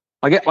wow,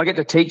 I get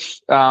to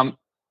teach a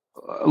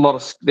lot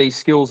of these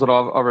skills that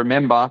I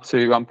remember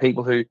to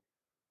people who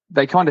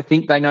they kind of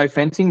think they know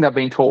fencing. They've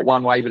been taught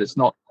one way, but it's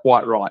not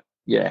quite right.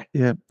 Yeah,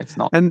 it's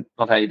not. And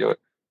not how you do it.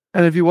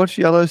 And have you watched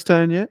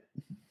Yellowstone yet?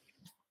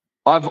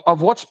 I've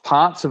watched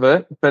parts of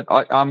it, but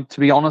to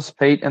be honest,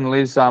 Pete and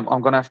Liz, I'm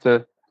going to have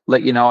to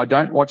let you know I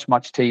don't watch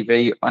much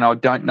TV, and I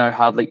don't know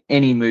hardly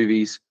any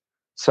movies.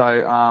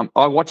 So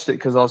I watched it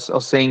because I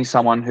was seeing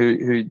someone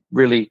who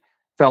really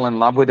fell in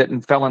love with it,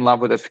 and fell in love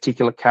with a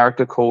particular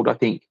character called, I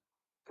think,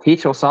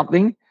 Hit or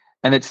something.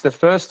 And it's the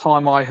first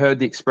time I heard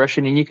the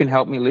expression, and you can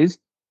help me, Liz,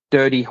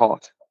 dirty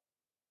hot.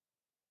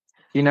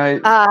 You know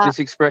this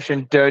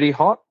expression, dirty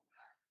hot?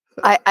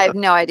 I have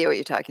no idea what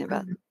you're talking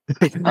about.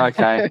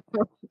 Okay.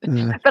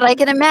 But I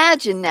can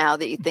imagine now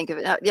that you think of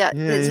it.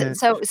 Yeah.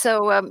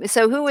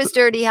 So who is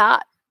Dirty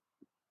Hot?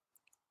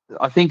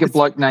 I think a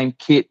bloke named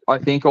Kit, or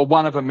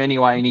one of them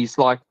anyway, and he's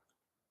like...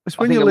 It's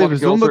when you leave a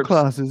Zumba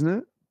class, isn't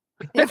it?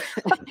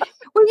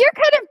 Well, you're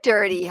kind of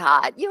dirty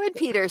hot. You and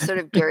Peter are sort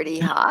of dirty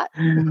hot.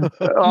 Right?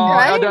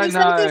 I don't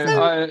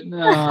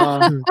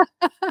know.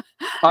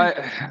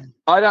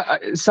 I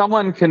don't.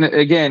 Someone can,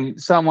 again,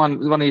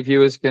 one of your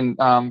viewers can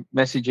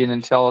message in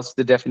and tell us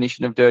the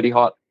definition of dirty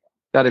hot.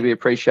 That'd be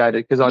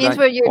appreciated, because I don't. Means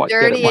when you're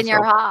dirty and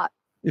you're hot.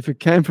 If it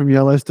came from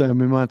Yellowstone,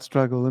 we might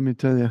struggle. Let me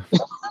tell you.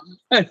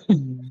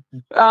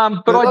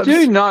 But I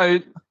do know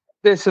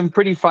there's some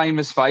pretty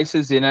famous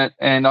faces in it,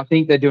 and I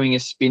think they're doing a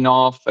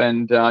spin-off,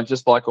 and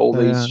just like all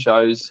these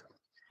shows,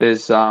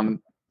 there's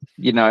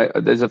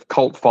there's a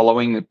cult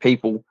following that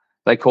people,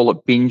 they call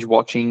it binge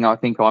watching. I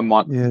think I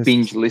might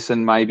binge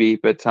listen maybe,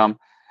 but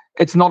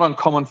it's not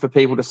uncommon for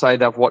people to say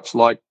they've watched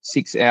like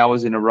 6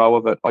 hours in a row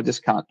of it. I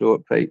just can't do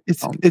it, Pete.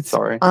 It's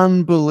sorry.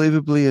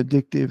 Unbelievably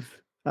addictive.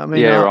 I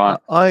mean,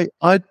 right.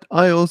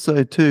 I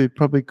also too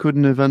probably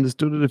couldn't have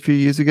understood it a few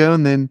years ago,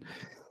 and then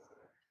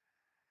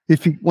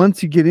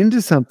once you get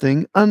into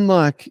something,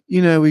 unlike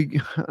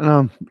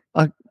I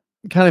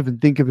can't even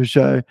think of a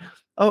show.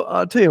 Oh,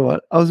 I'll tell you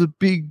what, I was a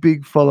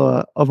big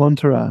follower of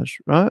Entourage,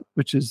 right?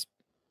 Which is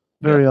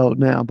very old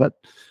now, but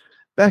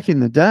back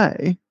in the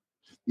day,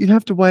 you'd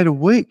have to wait a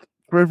week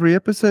for every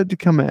episode to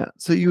come out,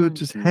 so you were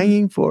just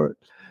hanging for it.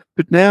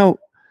 But now,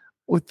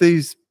 with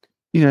these,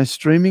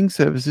 streaming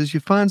services, you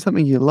find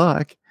something you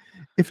like.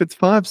 If it's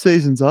 5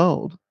 seasons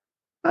old,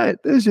 mate,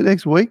 there's your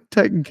next week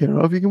taken care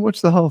of. You can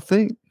watch the whole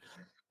thing.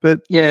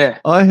 But Yeah.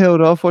 I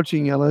held off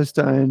watching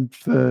Yellowstone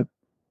for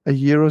a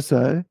year or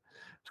so.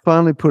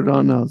 Finally put it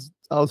on.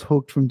 I was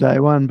hooked from day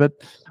one. But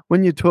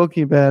when you're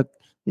talking about,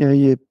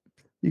 you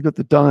got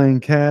the dying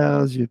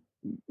cows, you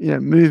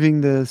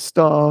moving the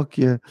stock,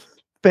 you're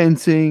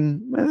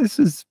fencing. Man, this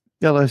is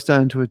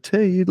Yellowstone to a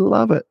T. You'd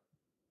love it.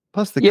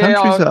 Plus the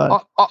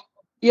countryside.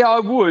 I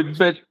would.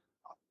 But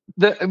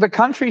the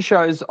country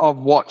shows I've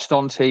watched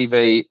on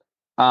TV,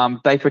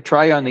 they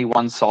portray only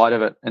one side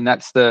of it, and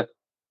that's the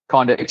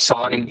kind of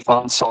exciting,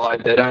 fun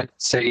side. They don't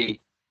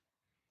see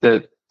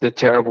the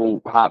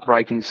terrible,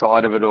 heartbreaking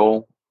side of it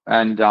all.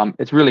 And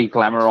it's really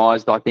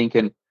glamorized, I think.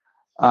 And,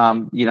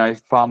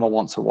 Farmer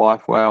Wants a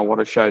Wife. Wow, what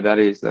a show that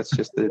is. That's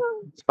just, as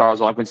far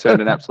as I'm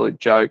concerned, an absolute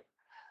joke.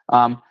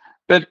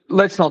 But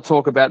let's not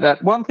talk about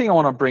that. One thing I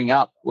want to bring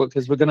up,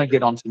 because we're going to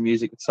get onto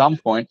music at some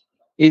point,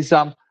 is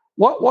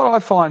what I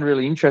find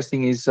really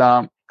interesting is,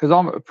 because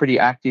I'm a pretty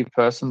active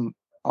person,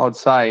 I would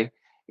say,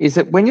 is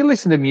that when you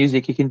listen to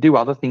music, you can do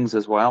other things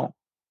as well.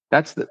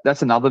 That's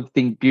another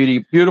thing,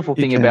 beautiful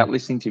thing about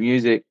listening to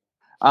music.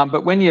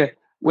 But when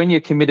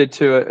you're committed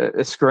to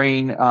a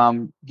screen,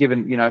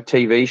 given a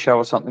TV show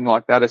or something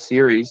like that, a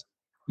series,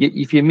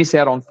 if you miss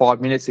out on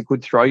 5 minutes, it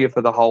could throw you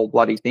for the whole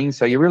bloody thing.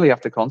 So you really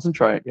have to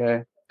concentrate.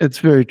 Yeah, it's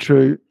very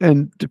true.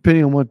 And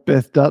depending on what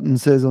Beth Dutton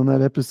says on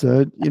that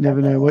episode, you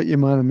never know what you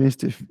might have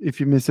missed if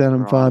you miss out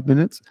on 5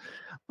 minutes.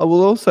 I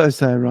will also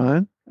say,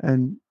 Ryan,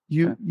 and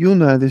you'll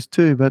know this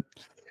too, but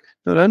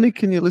not only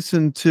can you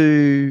listen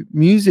to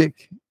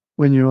music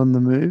when you're on the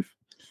move,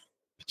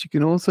 but you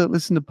can also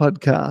listen to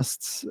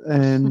podcasts.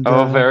 And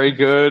very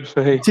good.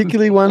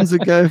 Particularly ones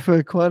that go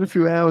for quite a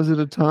few hours at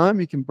a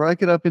time. You can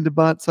break it up into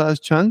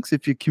bite-sized chunks.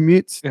 If your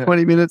commute's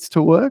 20 minutes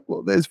to work,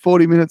 well, there's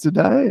 40 minutes a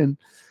day, and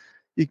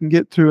you can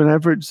get through an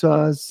average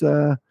size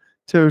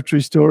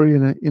territory story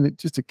in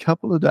just a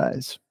couple of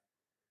days.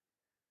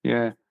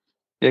 Yeah,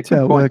 that's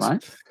how it works.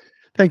 Mate.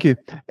 Thank you.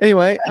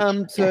 Anyway,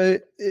 so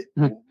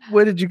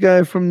where did you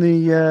go from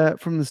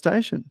the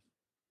station?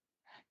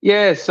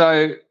 Yeah,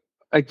 so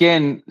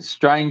again,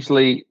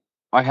 strangely,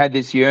 I had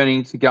this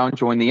yearning to go and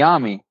join the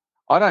army.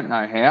 I don't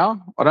know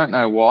how. I don't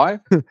know why.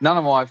 None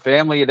of my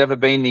family had ever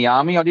been in the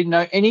army. I didn't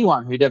know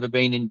anyone who'd ever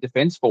been in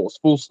Defence Force,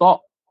 full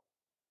stop.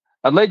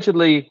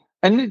 Allegedly,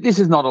 and this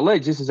is not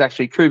alleged, this is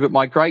actually true, but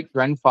my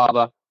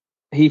great-grandfather,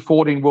 he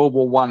fought in World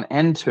War I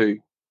and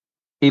II.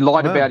 He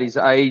lied about his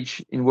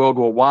age in World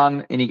War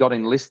I, and he got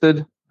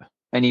enlisted,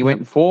 and he went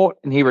and fought,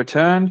 and he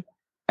returned,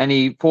 and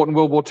he fought in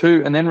World War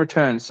II and then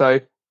returned.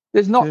 So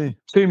there's not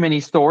too many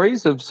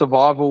stories of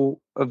survival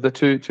of the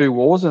two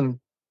wars and,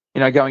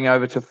 going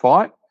over to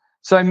fight.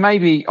 So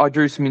maybe I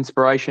drew some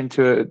inspiration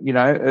to,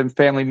 a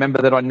family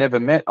member that I never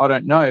met. I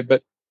don't know.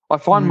 But I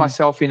find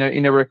myself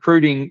in a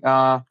recruiting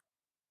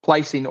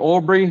place in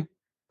Albury,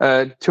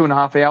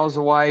 2.5 hours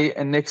away.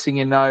 And next thing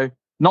you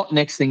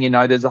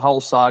know, there's a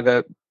whole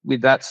saga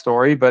with that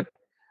story. But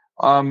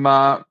I'm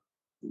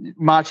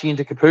marching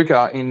into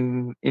Kapooka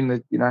in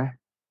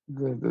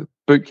the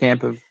boot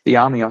camp of the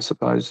army, I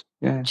suppose.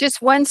 Yeah.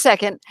 Just 1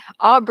 second.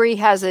 Aubrey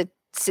has a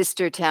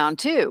sister town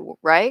too,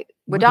 right?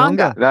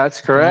 Wodonga.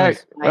 That's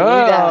correct. Nice. I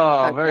knew that.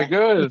 Okay. Very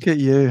good. Look at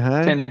you,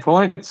 hey? 10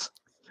 points.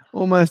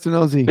 Almost an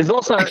Aussie. There's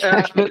also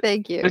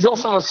thank you. There's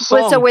also a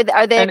song. So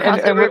are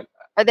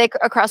they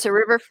across a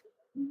river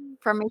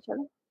from each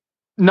other?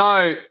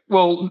 No.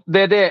 Well,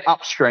 they're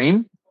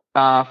upstream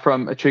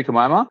from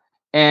Chukamoma,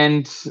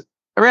 and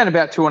around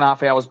about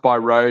 2.5 hours by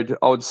road.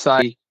 I would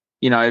say,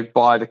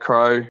 by the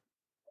Crow,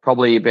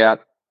 probably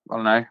about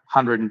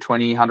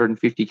 120,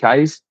 150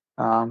 k's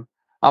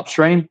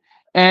upstream.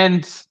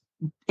 And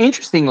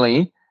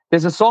interestingly,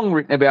 there's a song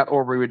written about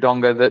Albury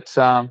Wodonga that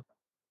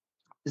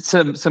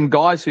some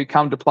guys who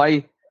come to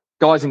play,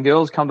 guys and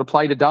girls come to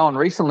play to Darwin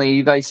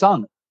recently, they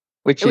sung,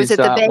 which is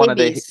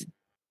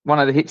one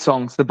of the hit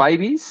songs, The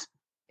Babies.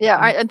 Yeah,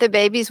 aren't the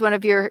Babies one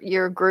of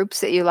your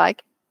groups that you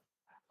like?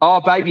 Oh,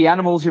 Baby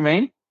Animals, you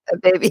mean?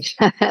 Baby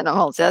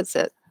Animals, that's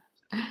it.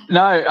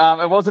 No,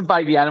 it wasn't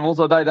Baby Animals,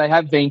 although they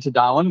have been to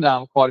Darwin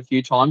quite a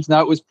few times. No,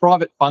 it was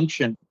Private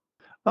Function.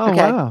 Oh,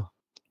 okay. Wow.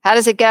 How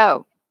does it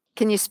go?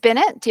 Can you spin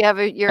it? Do you have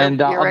your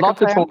And I'd love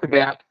to talk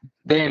about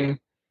them,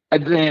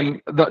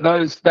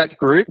 that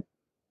group.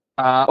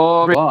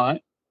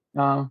 Right.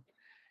 Do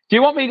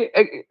you want me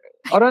to?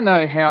 I don't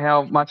know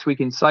how much we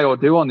can say or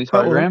do on this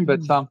program,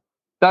 but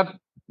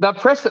they've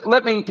pressed it.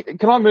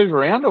 Can I move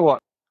around or what?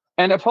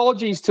 And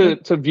apologies to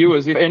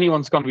viewers if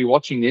anyone's going to be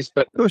watching this,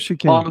 but of course you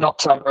can. I'm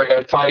not very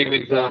okay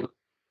with,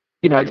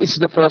 this is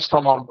the first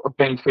time I've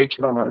been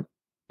featured on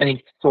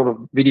any sort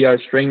of video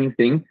streaming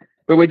thing.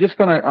 But we're just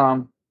going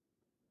to,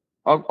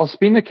 I'll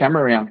spin the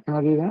camera around. Can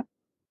I do that?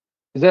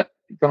 Is that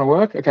going to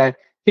work? Okay.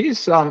 Here's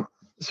some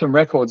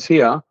records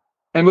here,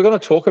 and we're going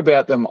to talk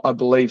about them, I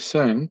believe,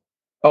 soon,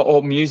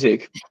 or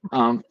music.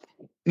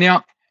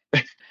 Now.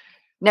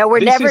 No, we're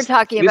never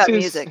talking about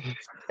music.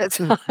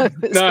 No,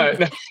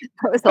 That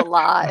was a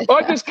lie.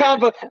 I just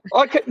can't.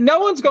 No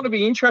one's going to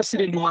be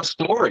interested in my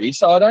story,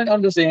 so I don't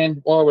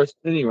understand why we're.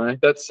 Anyway,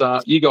 that's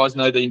you guys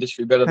know the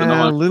industry better than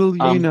How I. little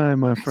you know,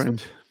 my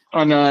friend.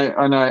 I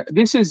know.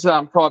 This is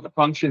Private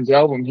Function's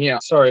album here.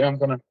 Sorry,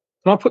 Can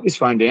I put this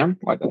phone down?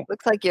 Like that?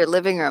 Looks like your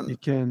living room. You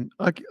can.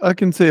 I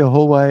can see a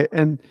hallway,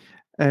 and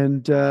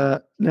now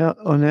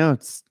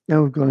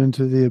we've gone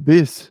into the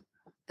abyss.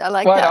 I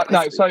like that.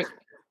 No,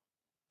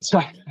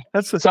 so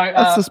that's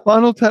the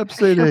Spinal Tap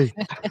CD.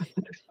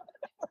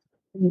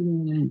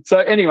 So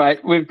anyway,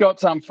 we've got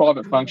some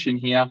Private Function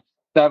here.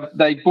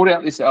 They put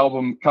out this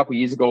album a couple of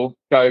years ago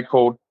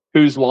called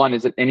 "Whose Line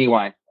Is It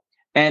Anyway?"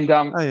 And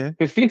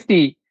for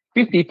 50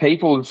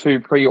 people who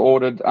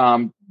pre-ordered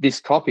this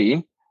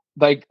copy,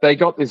 they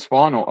got this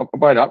vinyl.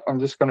 Wait up, I'm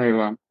just going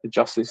to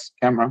adjust this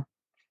camera.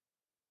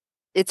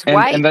 It's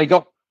white, and they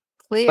got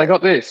clear. They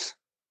got this.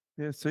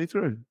 Yeah,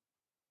 see-through.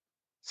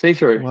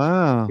 See-through.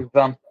 Wow.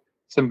 With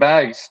some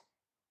bags.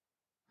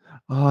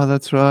 Oh,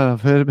 that's right.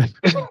 I've heard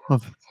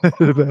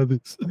about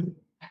this.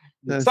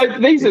 So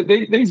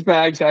these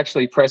bags are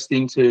actually pressed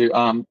into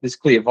this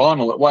clear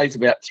vinyl. It weighs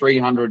about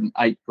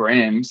 308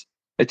 grams.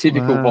 A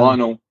typical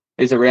vinyl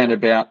is around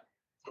about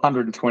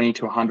 120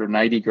 to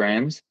 180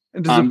 grams.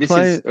 And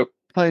does it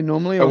play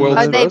normally?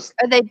 Are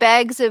they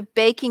bags of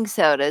baking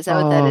soda? Is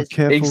that what that is?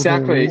 Careful,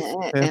 exactly.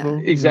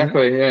 Careful.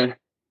 Exactly. Yeah.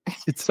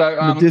 It's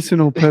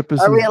medicinal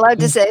purposes. Are we allowed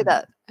to say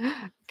that?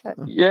 Okay.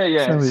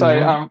 Yeah.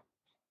 So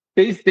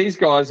these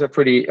guys are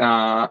pretty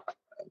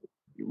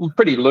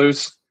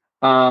loose.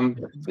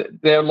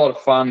 They're a lot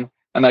of fun,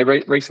 and they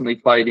recently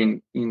played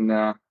in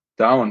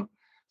Darwin.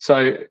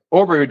 So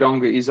Aubrey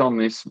Wodonga is on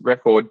this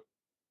record.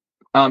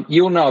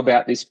 You'll know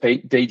about this,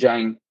 Pete,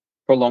 DJing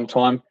for a long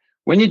time.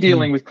 When you're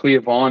dealing with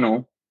clear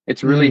vinyl,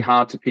 it's really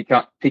hard to pick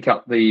up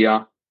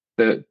the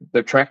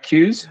track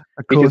cues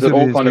because it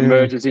all kind of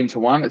merges into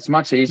one. It's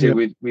much easier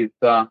with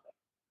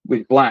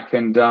black,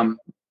 and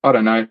I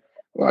don't know.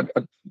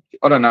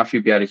 I don't know if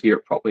you'll be able to hear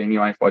it properly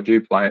anyway if I do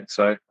play it.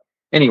 So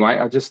anyway,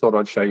 I just thought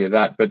I'd show you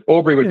that. But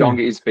Aubrey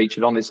Wodonga is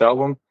featured on this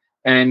album,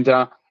 and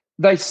it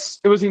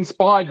was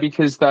inspired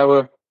because they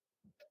were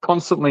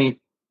constantly.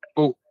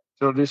 Oh,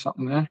 did I do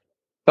something there?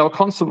 They were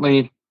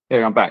constantly.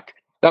 There, I'm back.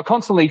 They were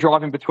constantly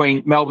driving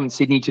between Melbourne and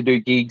Sydney to do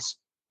gigs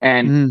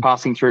and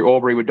passing through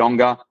Aubrey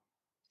Wodonga.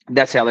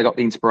 That's how they got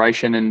the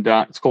inspiration, and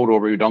it's called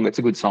Aubrey Wodonga. It's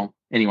a good song.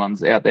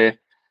 Anyone's out there,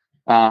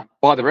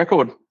 buy the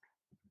record.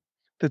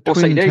 The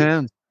Twin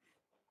Towns.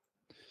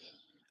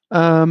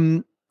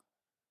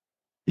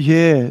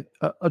 Yeah,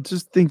 I'm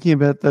just thinking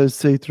about those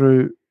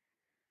see-through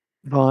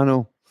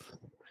vinyl.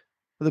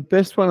 The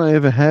best one I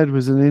ever had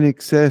was an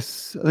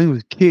INXS. I think it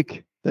was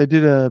Kick. They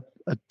did a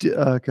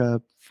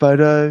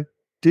photo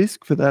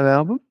disc for that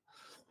album,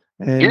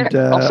 and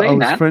I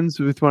was friends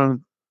with one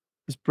of.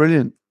 It's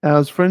brilliant. I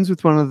was friends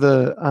with one of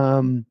the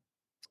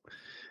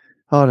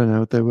I don't know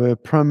what they were,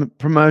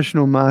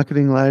 promotional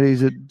marketing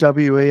ladies at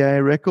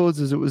WEA Records,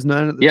 as it was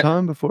known at the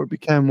time before it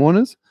became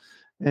Warner's,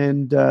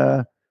 and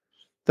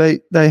they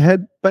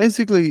had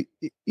basically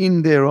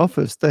in their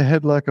office they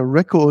had like a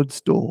record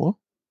store.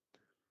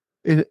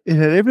 It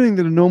had everything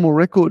that a normal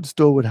record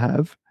store would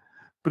have,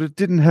 but it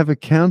didn't have a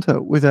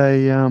counter with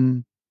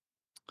a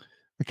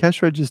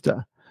cash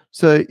register.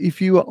 So if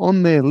you were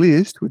on their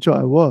list, which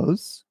I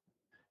was,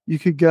 you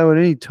could go at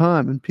any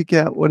time and pick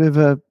out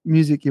whatever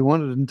music you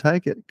wanted and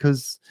take it,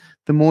 because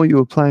the more you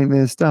were playing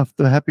their stuff,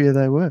 the happier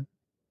they were.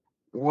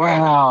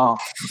 Wow.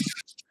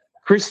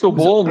 Crystal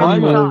ball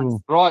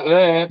moment right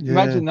there. Yeah.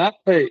 Imagine that,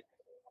 Pete.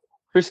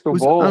 Crystal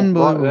ball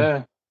right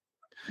there.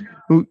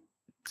 Well,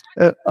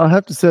 I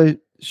have to say,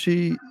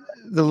 the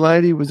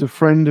lady was a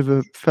friend of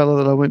a fellow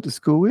that I went to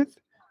school with,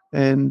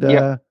 and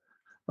I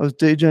was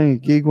DJing a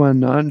gig one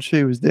night, and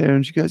she was there,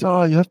 and she goes,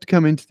 "Oh, you have to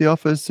come into the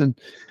office and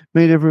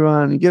meet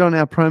everyone and get on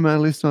our promo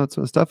list and all that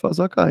sort of stuff." I was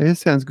like, "Oh, yeah,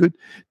 sounds good."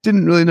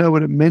 Didn't really know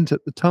what it meant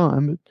at the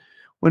time, but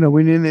when I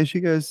went in there, she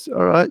goes,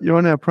 "All right, you're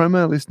on our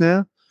promo list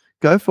now.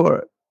 Go for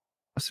it."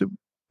 I said,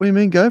 "What do you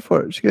mean go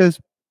for it?" She goes,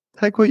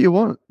 "Take what you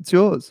want. It's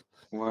yours."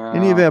 Wow.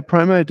 Any of our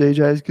promo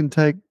DJs can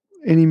take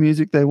any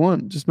music they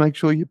want. Just make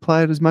sure you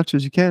play it as much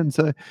as you can.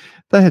 So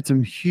they had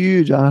some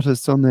huge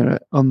artists on their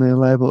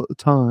label at the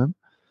time.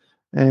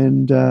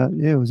 And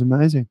it was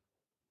amazing.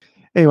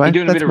 Anyway, you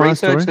doing a bit of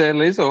research there,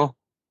 Liz, or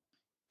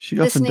she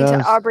listening often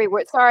does. To Aubrey.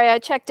 Sorry, I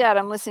checked out.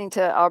 I'm listening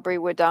to Aubrey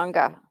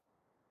Wodonga.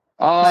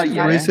 Oh,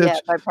 yeah. Research.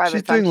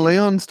 She's doing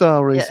Leon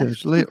style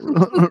research.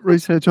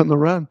 Research on the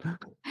run.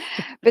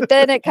 But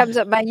then it comes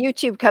up. My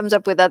YouTube comes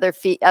up with other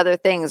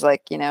things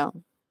like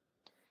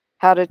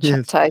how to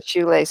tie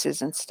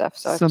shoelaces and stuff.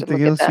 So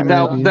something else you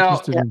may be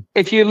interested in.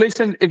 If you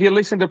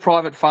listen to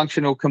Private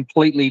Function, it'll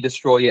completely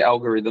destroy your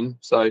algorithm.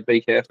 So be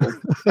careful.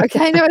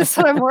 Okay, no, that's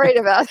what I'm worried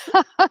about.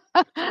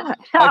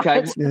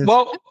 Okay. Yes.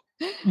 Well,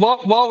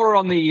 while we're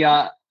on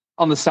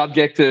the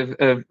subject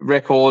of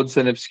records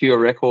and obscure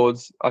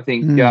records, I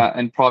think,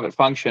 and Private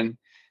Function,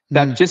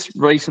 they've just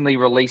recently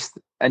released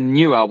a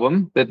new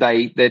album that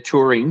they're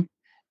touring,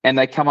 and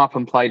they come up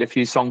and played a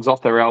few songs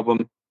off their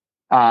album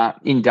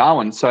in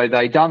Darwin. So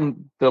they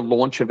done the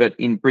launch of it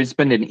in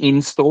Brisbane, an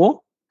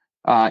in-store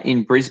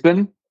in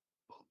Brisbane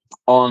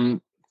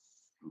on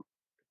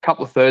a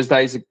couple of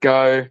Thursdays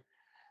ago.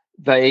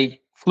 They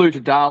flew to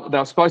Darwin. They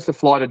were supposed to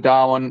fly to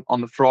Darwin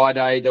on the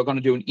Friday. They were going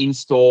to do an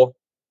in-store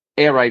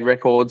Air Raid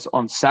Records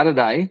on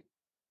Saturday,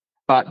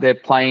 but their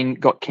plane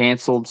got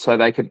cancelled so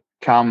they could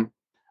come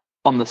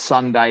on the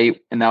Sunday,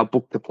 and they were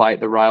booked to play at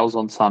the Rails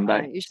on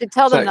Sunday. You should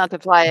tell them not to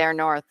fly Air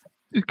North.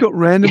 It got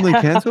randomly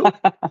cancelled?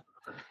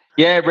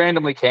 Yeah,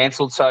 randomly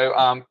cancelled.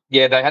 So,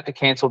 they had to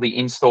cancel the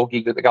in-store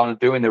gig that they're going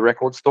to do in the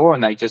record store,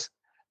 and they just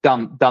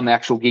done the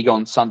actual gig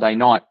on Sunday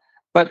night.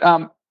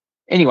 But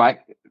anyway,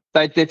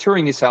 they're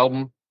touring this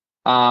album.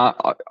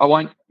 I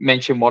won't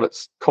mention what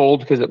it's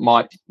called because it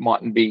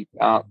mightn't be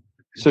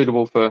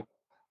suitable for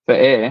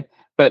air,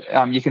 but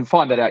you can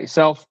find that out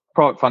yourself.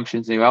 Private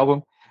Function's new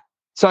album.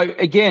 So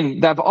again,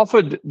 they've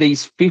offered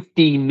these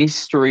 50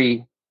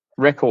 mystery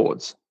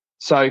records.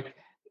 So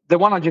the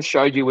one I just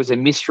showed you was a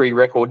mystery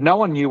record. No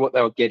one knew what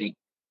they were getting.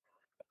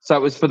 So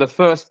it was for the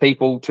first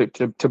people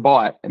to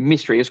buy it. A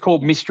mystery. It's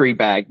called Mystery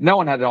Bag. No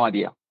one had an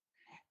idea.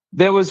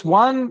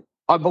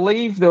 I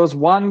believe there was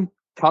one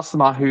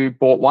customer who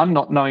bought one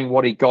not knowing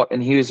what he got,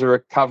 and he was a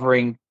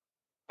recovering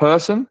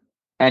person,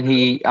 and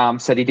he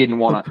said he didn't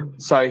want it.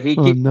 So he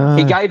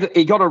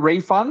got a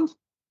refund.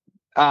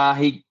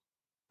 He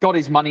got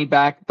his money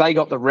back. They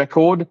got the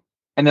record,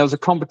 and there was a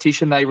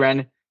competition they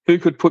ran who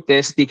could put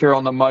their sticker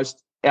on the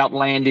most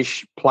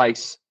outlandish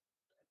place.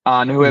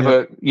 And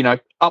whoever,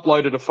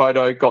 uploaded a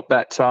photo got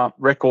that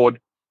record.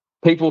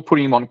 People put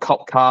him on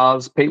cop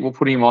cars. People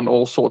put him on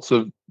all sorts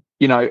of,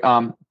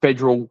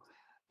 federal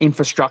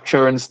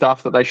infrastructure and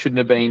stuff that they shouldn't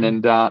have been.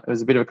 And it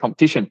was a bit of a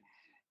competition.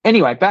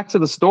 Anyway, back to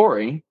the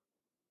story.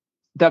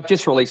 They've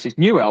just released this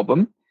new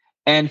album.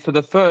 And for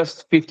the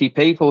first 50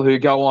 people who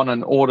go on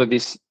and order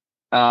this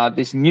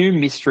new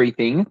mystery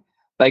thing,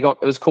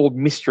 it was called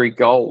Mystery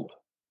Gold.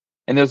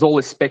 And there's all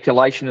this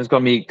speculation there's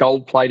going to be a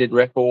gold-plated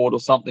record or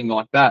something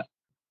like that.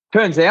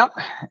 Turns out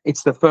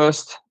it's the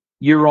first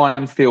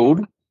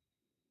urine-filled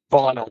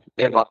vinyl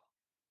ever.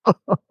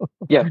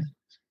 Yeah.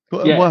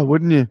 Why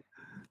wouldn't you?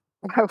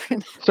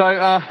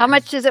 So, how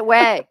much does it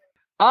weigh?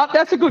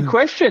 That's a good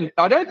question.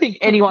 I don't think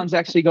anyone's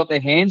actually got their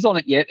hands on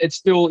it yet. It's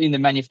still in the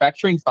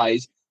manufacturing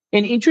phase.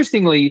 And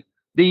interestingly,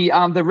 the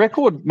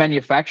record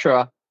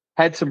manufacturer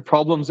had some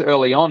problems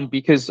early on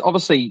because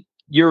obviously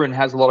urine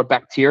has a lot of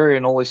bacteria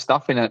and all this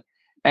stuff in it.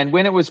 And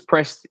when it was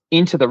pressed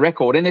into the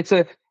record, and it's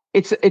a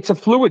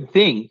fluid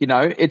thing,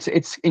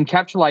 it's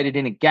encapsulated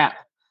in a gap.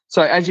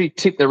 So as you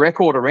tip the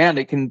record around,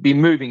 it can be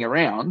moving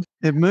around.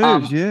 It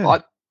moves,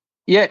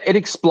 it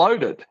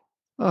exploded.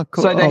 Oh,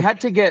 cool. So they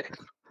had to get.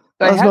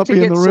 They had to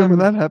be in the room when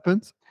that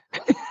happens.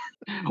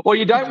 Well,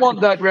 you don't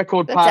want that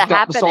record parked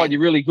up beside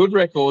your really good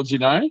records,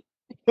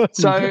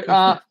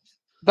 So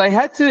they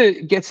had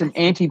to get some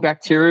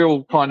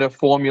antibacterial kind of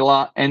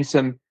formula and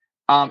some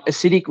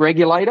acidic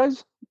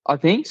regulators, I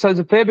think. So there's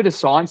a fair bit of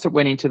science that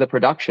went into the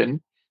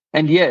production.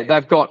 And,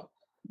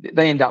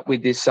 they end up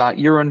with this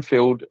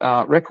urine-filled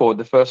record,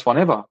 the first one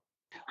ever.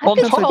 On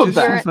top of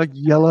that, it's like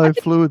yellow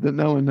fluid that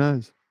no one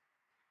knows.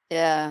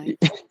 Yeah.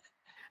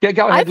 Yeah,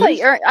 go ahead.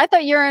 I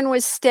thought urine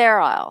was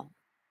sterile.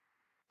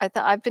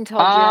 I've been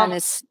told urine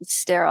is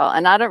sterile,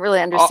 and I don't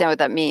really understand what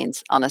that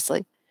means,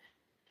 honestly.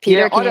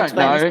 Peter, can you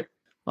explain this?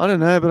 I don't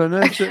know, but I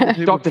know certain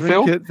people Dr.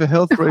 drink Phil? it for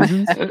health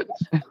reasons.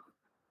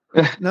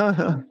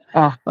 No,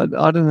 I don't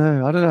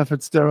know. I don't know if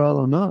it's sterile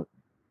or not.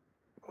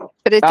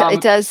 But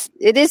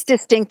it is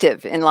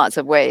distinctive in lots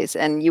of ways,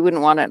 and you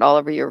wouldn't want it all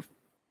over your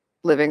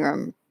living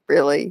room,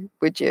 really,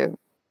 would you?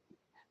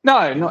 No,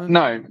 I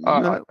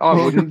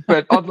wouldn't.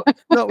 But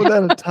not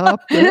without a top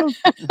down.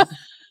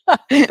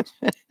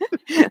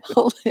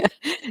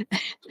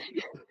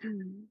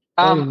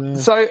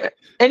 So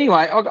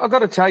anyway, I've got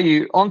to tell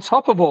you, on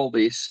top of all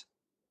this,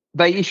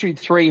 they issued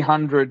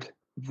 300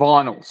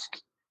 vinyls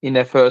in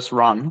their first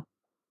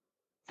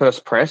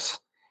press,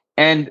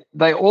 and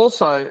they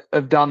also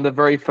have done the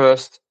very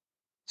first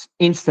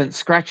instant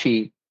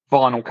scratchy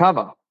vinyl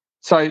cover.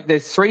 So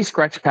there's 3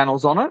 scratch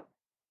panels on it.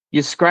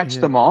 You scratch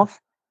them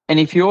off, and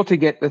if you're to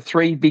get the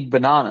 3 big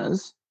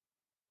bananas,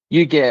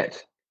 you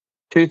get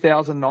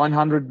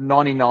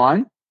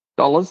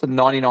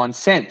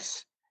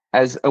 $2,999.99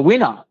 as a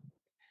winner.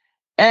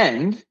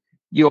 And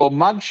your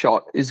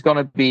mugshot is going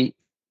to be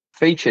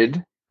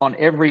featured on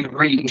every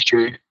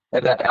reissue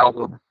of that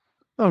album.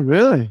 Oh,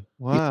 really?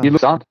 Wow. You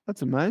look stunned.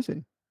 That's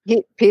amazing.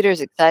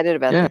 Peter's excited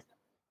about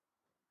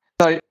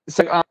this.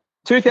 So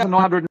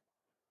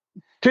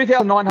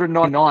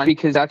 $2,999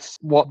 because that's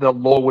what the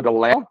law would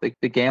allow,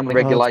 the gambling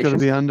regulations.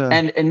 It's gotta be under.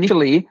 And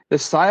initially, the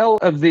sale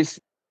of this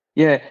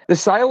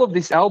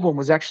album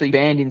was actually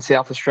banned in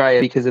South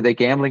Australia because of their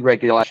gambling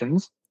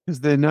regulations. Because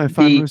there are no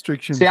fun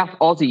restrictions. South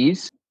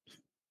Aussies.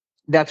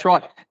 That's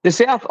right. The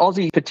South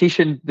Aussies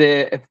petitioned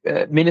their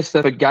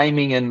Minister for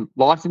Gaming and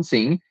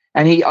Licensing,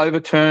 and he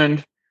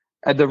overturned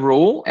the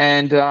rule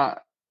and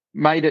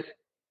made it,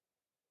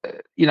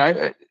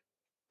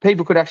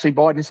 people could actually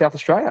buy it in South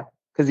Australia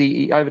because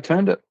he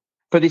overturned it.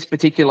 for this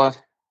particular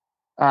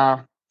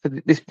album.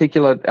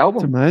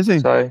 It's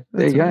amazing. So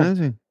there you go.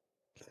 Amazing.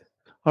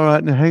 All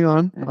right, now hang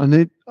on.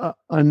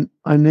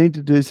 I need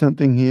to do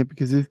something here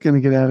because it's going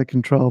to get out of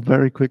control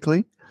very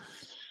quickly.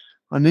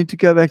 I need to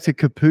go back to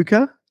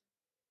Kapuka,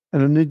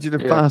 and I need you to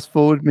fast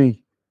forward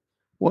me.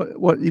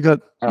 What you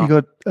got? You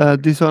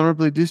got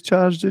dishonorably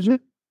discharged, did you?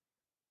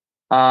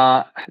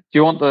 Do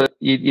you want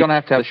you're gonna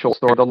have to have a short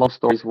story. The long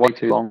story is way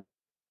too long.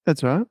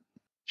 That's right.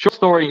 Short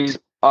story is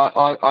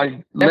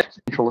I left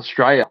Central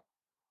Australia,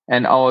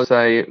 and I was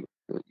a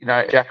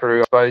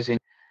jackaroo, I suppose,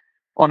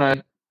 on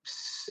a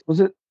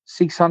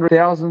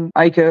 600,000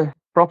 acre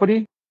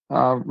property,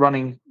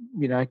 running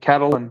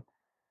cattle, and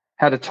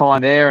had a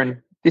time there.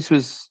 And this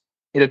was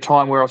at a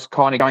time where I was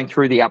kind of going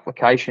through the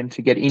application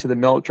to get into the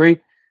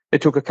military.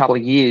 It took a couple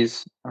of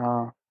years.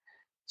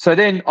 So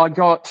then I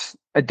got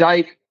a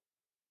date.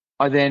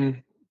 I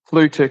then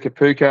flew to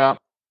Kapuka.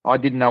 I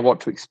didn't know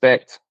what to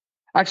expect.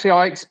 Actually,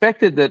 I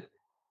expected that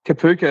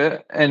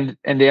Kapuka and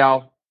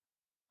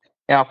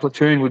our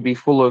platoon would be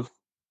full of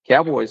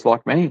cowboys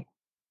like me.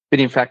 But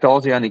in fact, I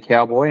was the only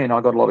cowboy, and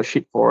I got a lot of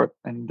shit for it.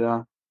 And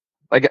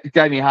they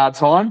gave me a hard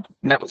time.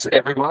 And that was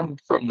everyone,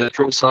 from the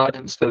drill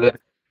sergeants to the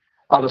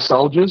other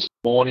soldiers.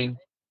 Morning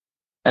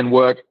and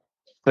work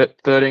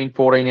 13,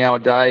 14-hour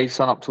days,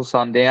 sun up till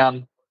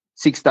sundown,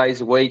 6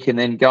 days a week, and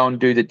then go and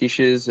do the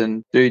dishes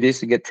and do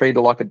this and get treated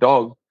like a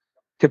dog.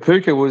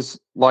 Kapuka was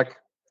like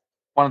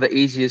one of the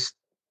easiest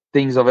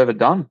things I've ever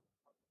done.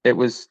 It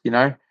was,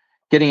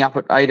 getting up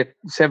at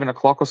 7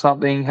 o'clock or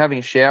something, having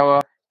a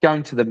shower,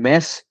 going to the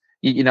mess.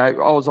 I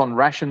was on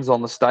rations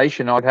on the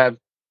station. I'd have,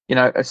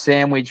 a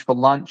sandwich for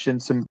lunch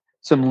and some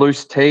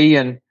loose tea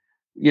and,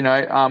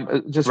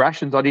 just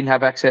rations. I didn't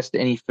have access to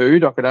any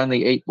food. I could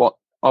only eat what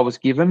I was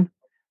given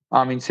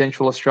in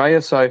Central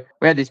Australia. So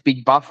we had this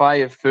big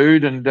buffet of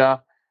food, and,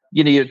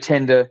 you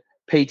attend a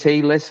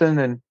PT lesson,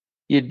 and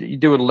you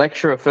do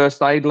a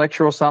first aid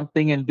lecture or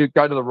something, and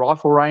go to the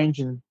rifle range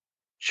and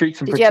shoot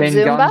some pretend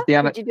guns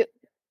down at... Did you do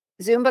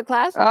Zumba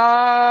class?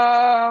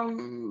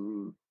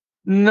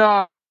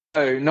 No,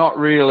 not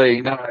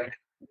really. No.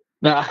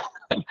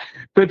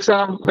 But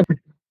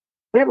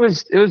it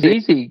was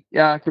easy.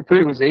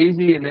 Kapuka was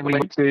easy, and then we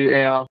went to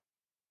our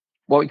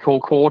what we call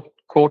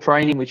core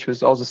training, which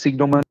was I was a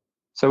signalman.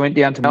 So I went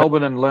down to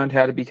Melbourne and learned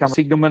how to become a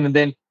signalman, and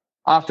then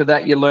after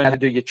that you learn how to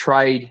do your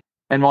trade.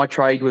 And my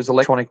trade was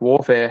electronic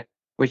warfare,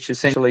 which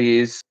essentially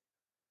is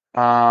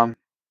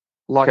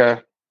like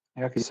a,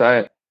 how can you say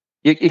it?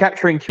 You're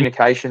capturing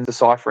communication,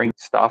 deciphering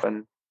stuff,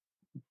 and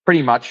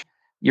pretty much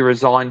you're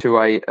assigned to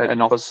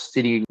an office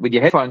sitting with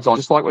your headphones on,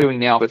 just like we're doing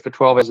now, but for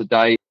 12 hours a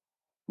day,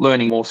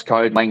 learning Morse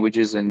code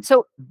languages and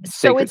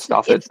secret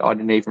stuff that I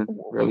didn't even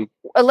really...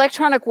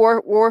 Electronic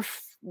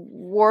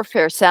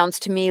warfare sounds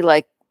to me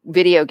like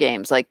video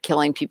games, like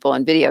killing people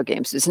in video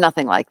games. There's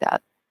nothing like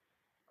that.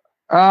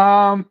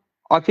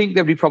 I think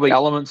there'd be probably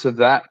elements of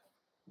that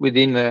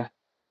within the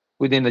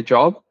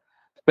job.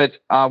 But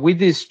with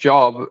this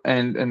job,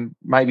 and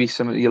maybe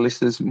some of your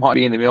listeners might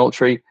be in the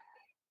military,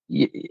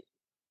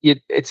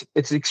 it's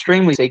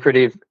extremely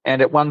secretive.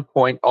 And at one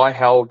point, I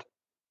held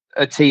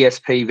a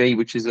TSPV,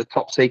 which is a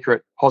top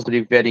secret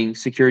positive vetting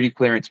security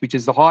clearance, which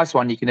is the highest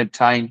one you can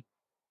obtain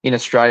in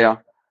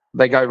Australia.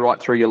 They go right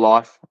through your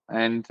life,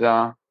 and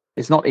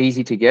it's not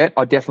easy to get.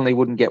 I definitely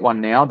wouldn't get one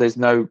now. There's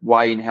no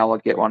way in hell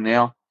I'd get one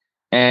now.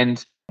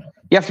 And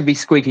you have to be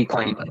squeaky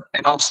clean.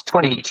 And I was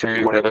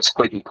 22, whatever,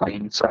 squeaky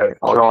clean. So,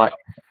 all right.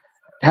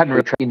 Hadn't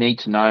really you need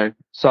to know.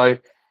 So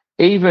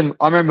even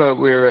I remember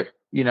we were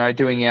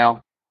doing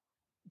our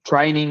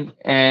training,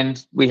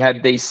 and we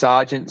had these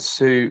sergeants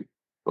who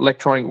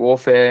electronic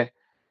warfare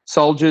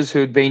soldiers who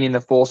had been in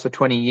the force for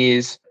 20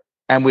 years,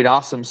 and we'd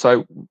ask them,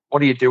 so what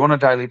do you do on a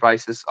daily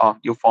basis? Oh,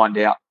 you'll find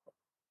out.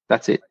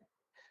 That's it.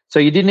 So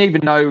you didn't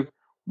even know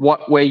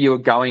where you were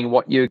going,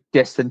 what you're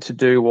destined to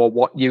do, or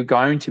what you're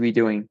going to be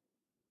doing.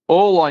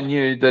 All I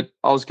knew that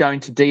I was going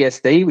to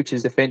DSD, which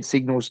is Defence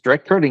Signals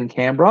Directorate in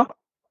Canberra.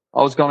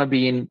 I was going to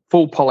be in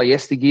full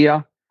polyester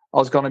gear. I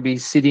was going to be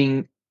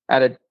sitting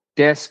at a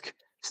desk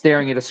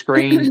staring at a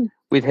screen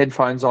with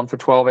headphones on for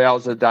 12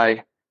 hours a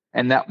day.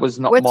 And that was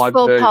not my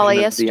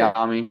version of the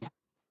army.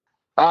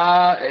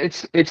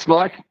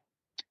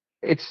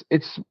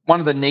 It's one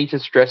of the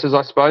neatest dresses,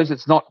 I suppose.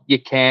 It's not your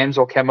cams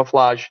or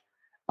camouflage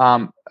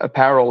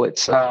apparel.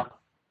 It's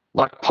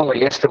like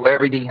polyester, where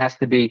everything has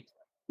to be,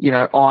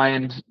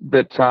 ironed,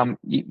 that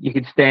you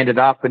could stand it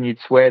up and you'd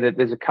swear that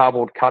there's a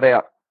cardboard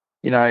cutout,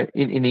 in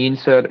the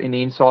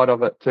inside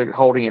of it to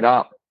holding it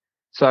up.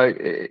 So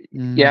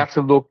you have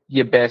to look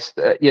your best.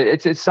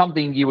 It's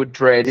something you would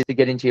dread to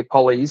get into your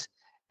polys,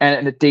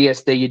 and at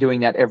DSD you're doing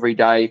that every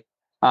day.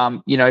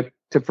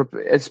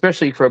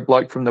 Especially for a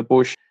bloke from the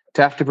bush,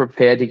 to have to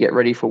prepare to get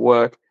ready for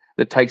work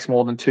that takes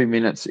more than 2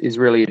 minutes is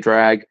really a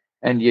drag.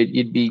 And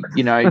you'd be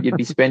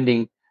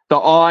spending the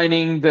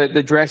ironing,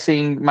 the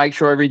dressing, make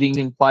sure everything's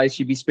in place.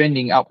 You'd be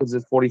spending upwards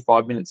of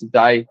 45 minutes a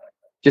day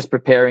just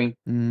preparing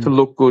to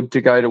look good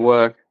to go to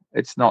work.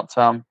 It's not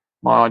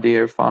my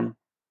idea of fun.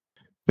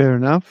 Fair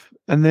enough.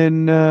 And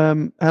then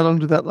how long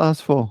did that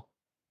last for?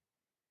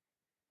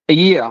 A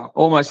year,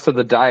 almost to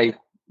the day.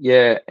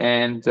 Yeah,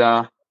 and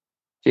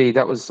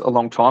that was a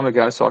long time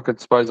ago, so I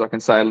can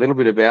say a little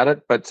bit about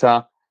it. But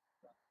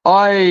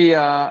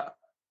I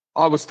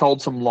was told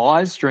some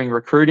lies during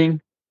recruiting.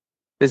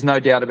 There's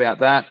no doubt about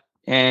that.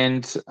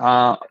 And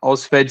I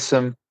was fed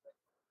some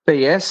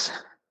BS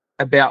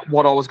about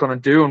what I was going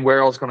to do and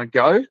where I was going to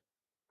go.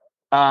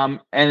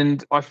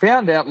 And I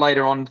found out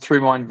later on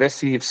through my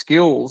investigative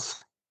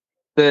skills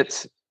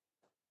that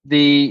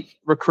the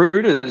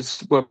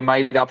recruiters were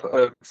made up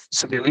of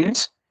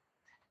civilians,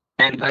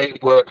 and they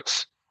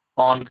worked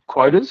on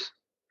quotas,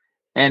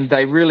 and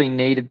they really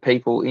needed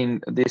people in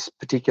this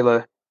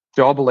particular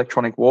job,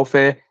 electronic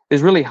warfare.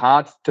 It's really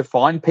hard to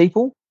find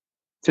people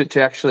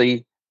to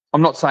actually,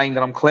 I'm not saying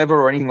that I'm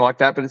clever or anything like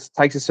that, but it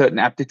takes a certain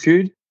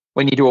aptitude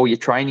when you do all your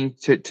training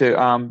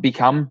to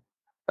become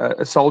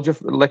a soldier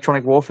for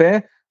electronic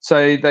warfare.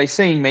 So they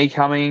seen me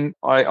coming,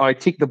 I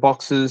tick the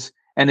boxes,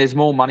 and there's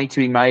more money to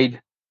be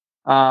made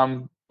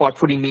by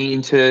putting me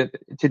into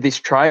this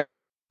trade,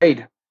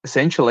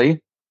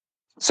 essentially.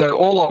 So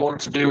all I wanted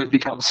to do was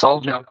become a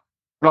soldier,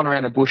 run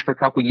around the bush for a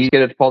couple of years,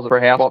 get a deposit for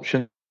a house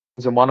options,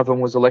 and one of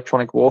them was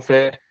electronic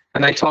warfare.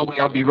 And they told me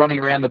I'd be running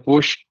around the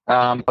bush,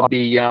 I'd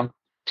be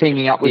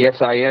teaming up with the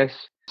SAS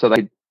so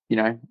they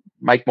could,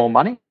 make more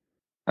money.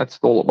 That's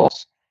all it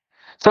was.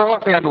 So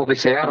I found all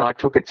this out, and I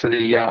took it to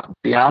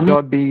the army.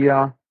 I'd be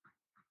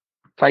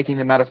taking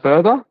the matter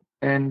further,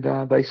 and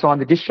they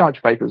signed the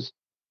discharge papers.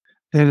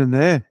 Then and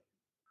there.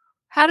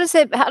 How does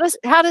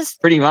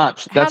pretty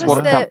much that's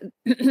what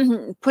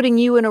putting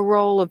you in a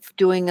role of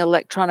doing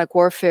electronic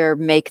warfare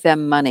make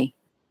them money?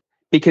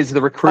 Because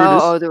the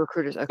recruiters, the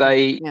recruiters,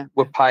 okay. They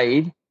were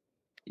paid.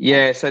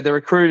 Yeah, so the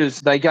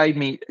recruiters, they gave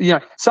me,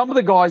 some of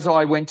the guys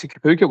I went to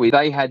Kapooka with,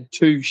 they had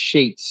 2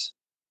 sheets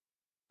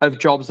of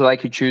jobs that they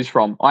could choose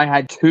from. I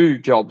had 2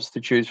 jobs to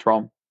choose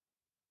from.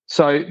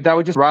 So they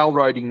were just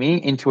railroading me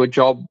into a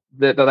job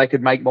that they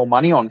could make more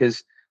money on,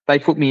 because they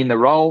put me in the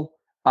role.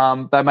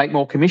 They make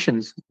more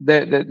commissions.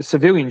 The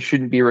civilians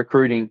shouldn't be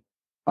recruiting,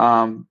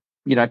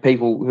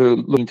 people who are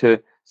looking to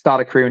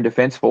start a career in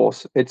Defence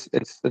Force. It's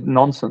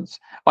nonsense.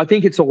 I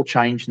think it's all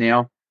changed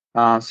now.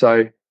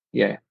 So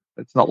yeah,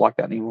 it's not like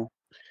that anymore.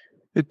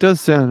 It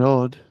does sound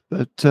odd,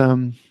 but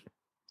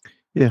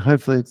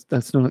hopefully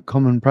that's not a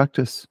common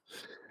practice.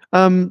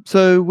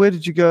 So where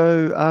did you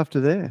go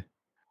after there?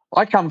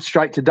 I come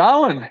straight to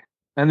Darwin,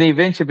 and the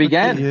adventure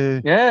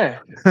began. Yeah.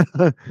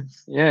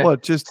 Yeah.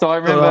 What? Just so I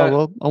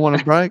remember. I want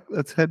a break.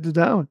 Let's head to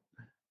Darwin.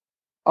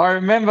 I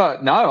remember.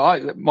 No,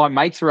 my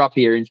mates are up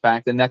here, in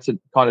fact, and that's a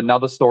kind of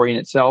another story in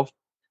itself.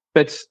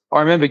 But I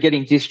remember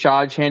getting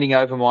discharged, handing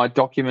over my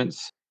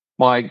documents,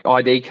 my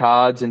ID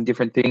cards, and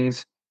different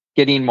things.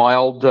 Getting in my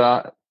old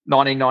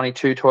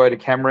 1992 Toyota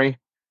Camry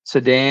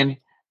sedan,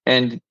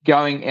 and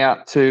going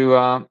out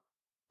to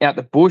out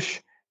the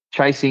bush,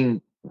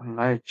 chasing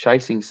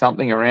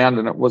something around,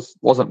 and it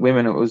wasn't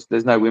women. It was,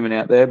 there's no women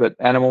out there, but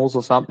animals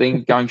or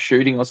something, going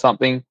shooting or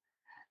something.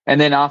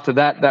 And then after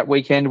that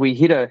weekend, we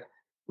hit a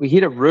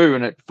roo,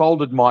 and it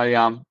folded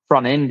my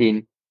front end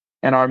in.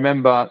 And I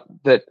remember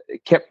that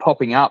it kept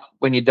popping up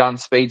when you're done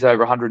speeds over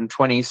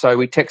 120. So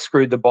we tech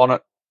screwed the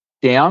bonnet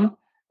down,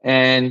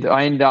 and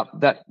I ended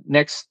up the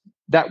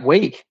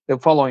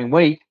following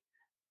week,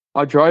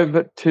 I drove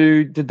it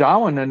to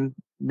Darwin and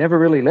never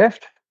really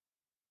left.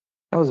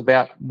 That was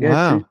about,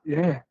 wow.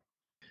 2000.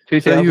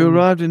 So you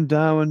arrived in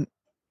Darwin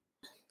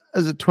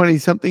as a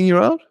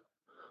 20-something-year-old?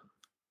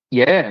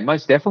 Yeah,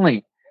 most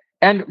definitely.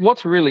 And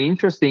what's really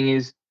interesting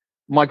is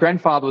my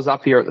grandfather was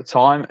up here at the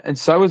time, and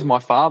so was my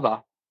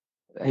father.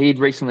 He'd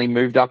recently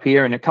moved up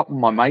here, and a couple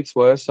of my mates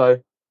were. So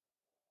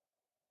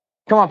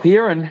come up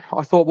here, and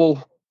I thought,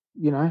 well,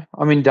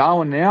 I'm in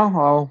Darwin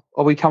now.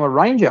 I'll become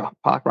a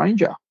park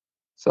ranger.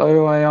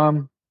 So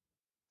I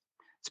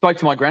spoke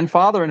to my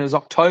grandfather, and it was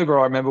October.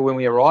 I remember when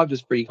we arrived, it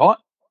was pretty hot.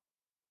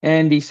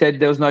 And he said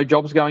there was no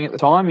jobs going at the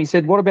time. He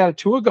said, what about a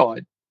tour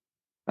guide?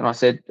 And I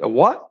said, a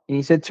what? And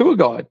he said, tour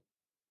guide.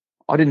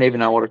 I didn't even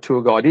know what a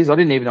tour guide is. I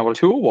didn't even know what a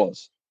tour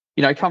was.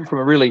 Come from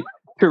a really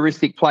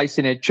touristic place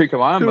in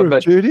Chukwuemba,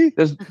 but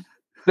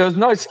there was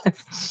no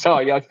sense.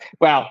 So,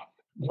 wow,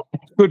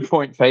 good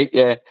point, Pete.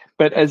 Yeah,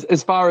 but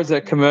as far as a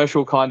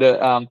commercial kind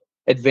of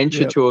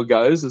adventure tour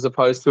goes, as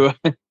opposed to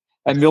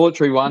a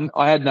military one,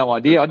 I had no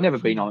idea. I'd never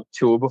been on a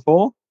tour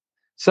before.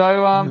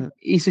 So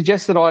he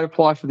suggested I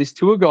apply for this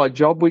tour guide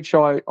job, which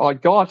I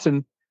got,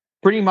 and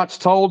pretty much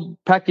told,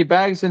 pack your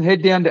bags and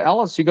head down to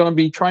Alice. You're going to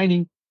be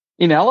training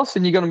in Alice,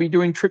 and you're going to be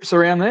doing trips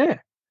around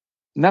there.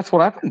 And that's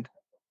what happened.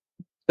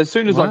 As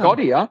soon as I got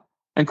here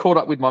and caught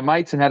up with my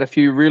mates and had a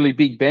few really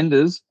big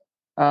benders,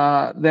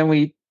 then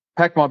we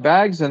packed my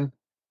bags and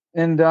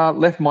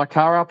left my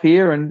car up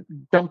here and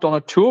jumped on a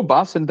tour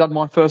bus and done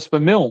my first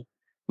mill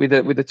with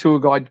a tour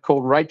guide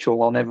called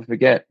Rachel. I'll never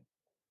forget.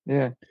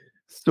 Yeah.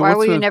 So why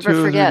will you never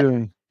forget?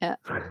 Yeah.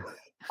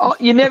 Oh,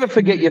 you never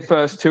forget your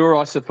first tour,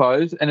 I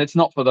suppose, and it's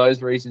not for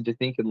those reasons you're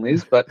thinking,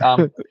 Liz. But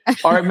I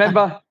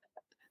remember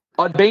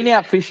I'd been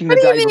out fishing the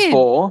day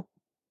before.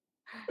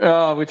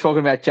 Oh, we're talking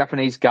about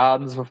Japanese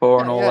gardens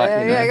before and all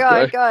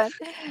that. Go on.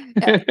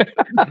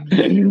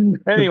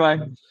 Anyway,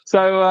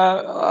 so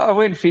I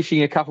went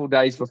fishing a couple of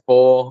days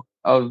before.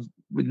 I was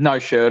with no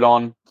shirt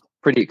on,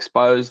 pretty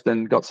exposed,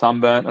 and got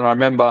sunburnt. And I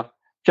remember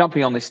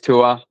jumping on this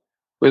tour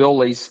with all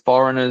these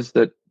foreigners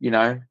that,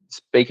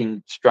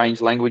 speaking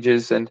strange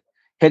languages, and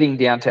heading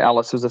down to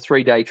Alice. It was a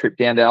 3-day trip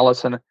down to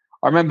Alice. And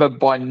I remember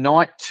by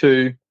night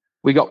 2,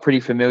 we got pretty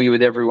familiar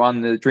with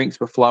everyone. The drinks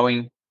were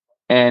flowing,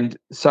 and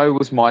so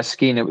was my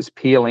skin. It was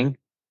peeling,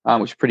 which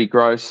was pretty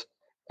gross.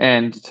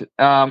 And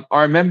I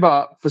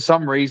remember for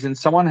some reason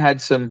someone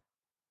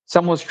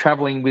was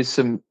traveling with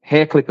some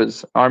hair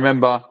clippers. I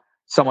remember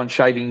someone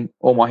shaving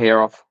all my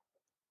hair off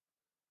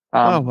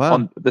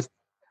on the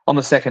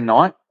second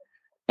night.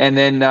 And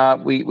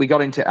then we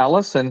got into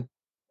Alice, and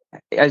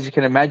as you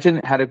can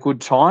imagine, had a good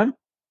time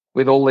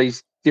with all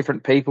these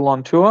different people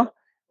on tour.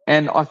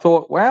 And I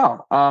thought,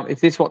 wow, if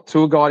this is what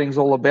tour guiding is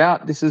all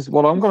about, this is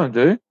what I'm going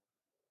to do.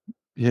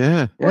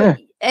 Yeah. Well,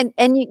 and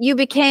you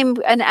became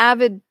an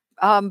avid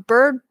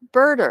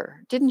birder,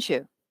 didn't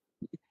you?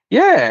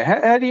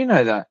 Yeah. How do you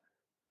know that?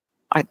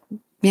 I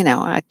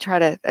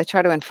try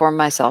to inform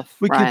myself.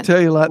 We Ryan. can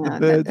tell you like the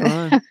birds,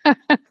 Ryan.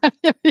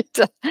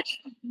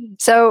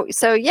 So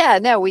yeah,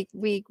 no,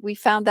 we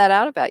found that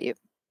out about you.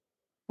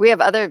 We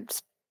have other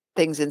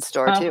things in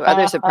store too,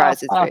 other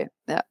surprises for you.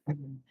 Yeah.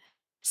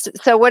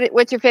 So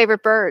what's your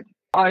favorite bird?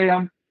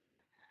 Well,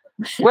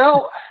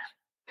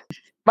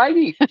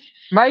 maybe.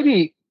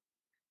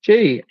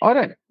 Gee,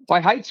 I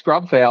hate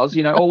scrub fowls.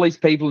 All these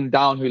people in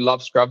Darwin who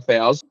love scrub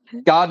fowls,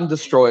 garden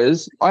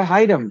destroyers. I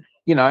hate them.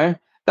 They've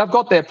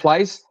got their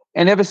place,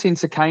 and ever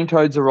since the cane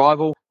toad's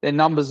arrival, their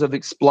numbers have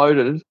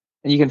exploded,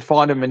 and you can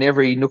find them in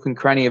every nook and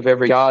cranny of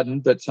every garden.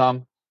 But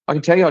I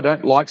can tell you, I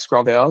don't like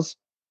scrub fowls.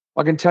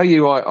 I can tell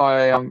you,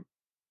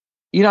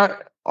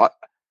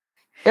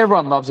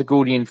 everyone loves a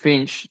Gouldian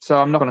finch, so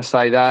I'm not going to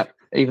say that,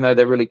 even though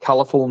they're really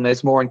colourful and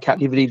there's more in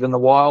captivity than the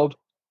wild.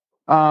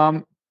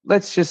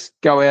 Let's just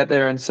go out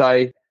there and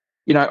say,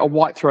 a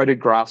white-throated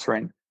grass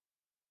wren.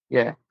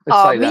 Yeah.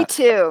 Oh, me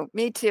too.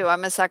 Me too.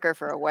 I'm a sucker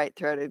for a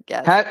white-throated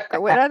guest.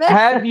 What are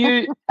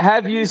they?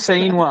 Have you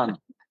seen one?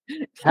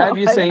 Have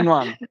you seen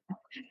one?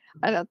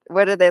 I don't.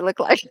 What do they look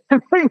like?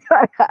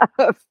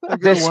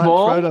 They're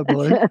small.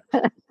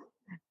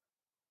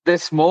 They're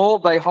small.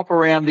 They hop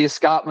around the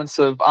escarpments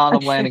of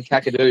Arnhem Land and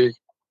Kakadu,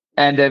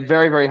 and they're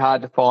very, very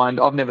hard to find.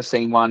 I've never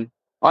seen one.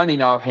 I only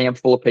know a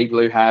handful of people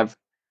who have,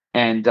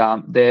 and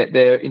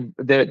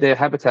their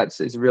habitats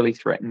is really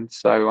threatened.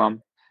 So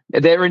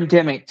they're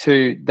endemic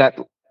to that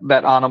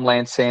Arnhem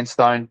Land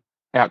sandstone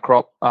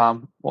outcrop,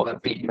 or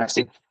that big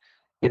massive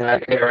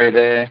area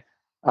there.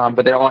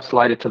 But they're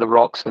isolated to the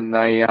rocks, and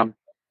they're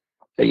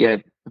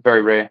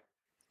very rare.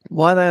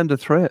 Why are they under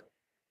threat?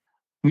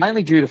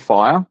 Mainly due to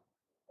fire.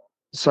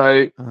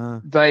 So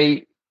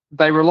they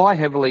rely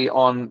heavily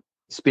on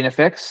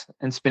spinifex,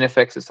 and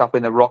spinifex is up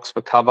in the rocks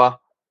for cover,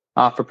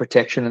 for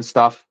protection and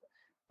stuff.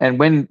 And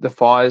when the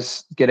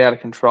fires get out of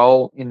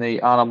control in the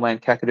Arnhem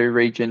Land Kakadu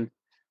region,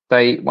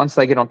 once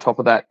they get on top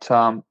of that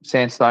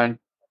sandstone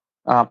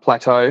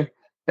plateau,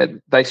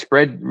 they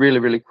spread really,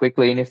 really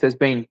quickly. And if there's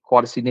been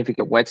quite a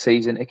significant wet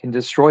season, it can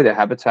destroy their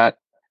habitat.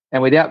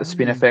 And without the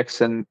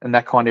spinifex and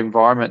that kind of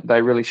environment,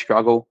 they really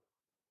struggle.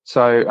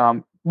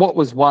 So what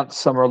was once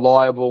some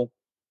reliable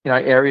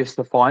areas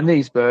to find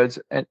these birds,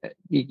 and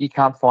you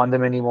can't find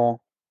them anymore.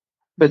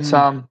 But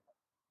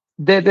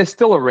they're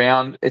still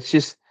around. It's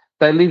just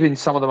they live in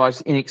some of the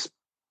most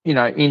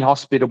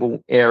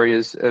inhospitable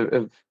areas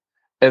of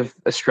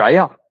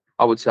Australia,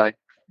 I would say.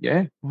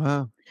 Yeah.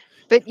 Wow.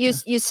 But you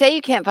say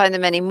you can't find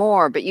them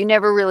anymore, but you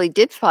never really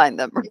did find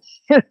them.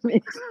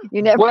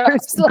 You never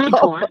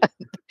saw.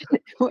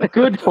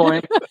 Good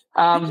point.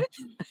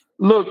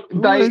 Look,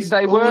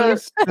 they were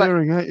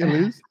staring at you,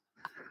 Liz.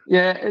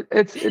 Yeah,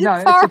 it's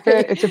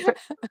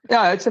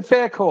a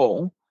fair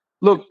call.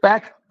 Look,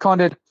 back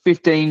kind of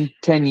 10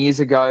 years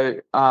ago,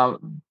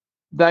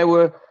 they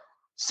were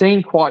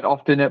seen quite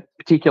often at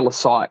particular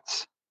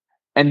sites,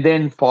 and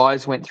then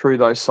fires went through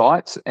those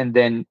sites, and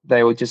then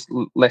they were just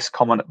less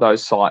common at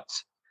those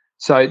sites.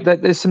 So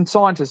there's some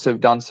scientists who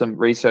have done some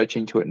research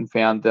into it and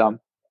found,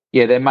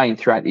 their main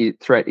threat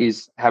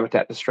is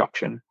habitat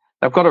destruction.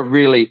 They've got a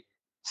really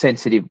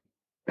sensitive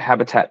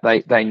habitat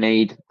they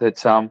need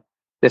that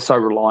they're so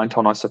reliant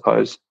on, I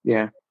suppose.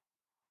 Yeah.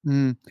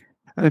 And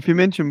if you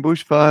mention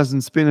bushfires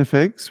and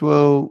spinifex,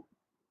 well,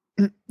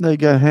 they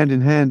go hand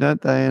in hand,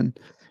 don't they? And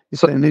if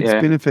they need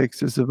spinifex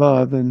to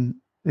survive, then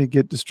they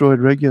get destroyed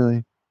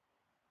regularly.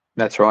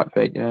 That's right,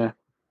 Pete. Yeah.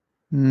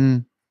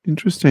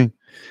 Interesting.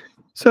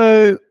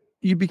 So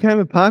you became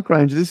a park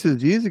ranger. This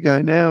is years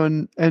ago now,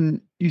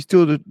 and you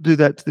still do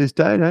that to this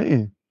day, don't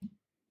you?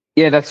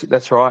 Yeah,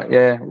 that's right.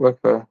 Yeah, work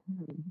for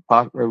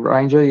park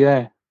ranger.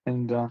 Yeah,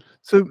 and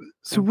so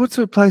what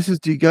sort of places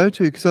do you go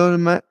to? Because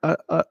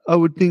I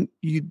would think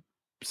you'd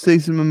see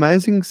some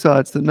amazing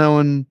sites that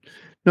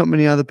not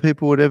many other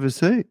people would ever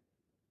see.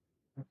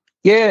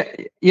 Yeah,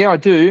 I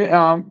do.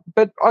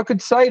 But I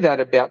could say that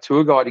about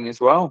tour guiding as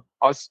well.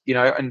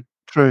 And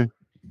true.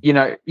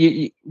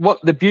 what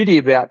the beauty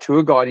about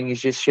tour guiding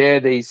is, just share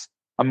these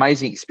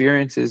amazing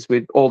experiences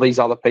with all these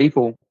other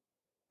people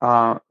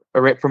from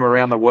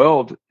around the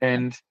world,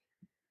 and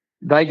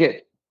they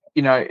get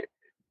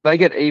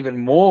even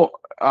more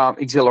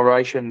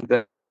exhilaration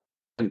than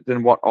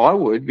what I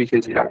would,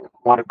 because I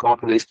might have gone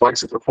to these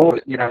places before.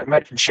 But,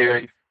 imagine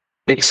sharing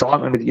the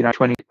excitement with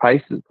 20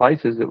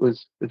 places. It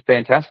was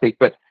fantastic.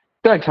 But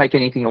don't take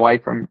anything away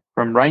from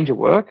ranger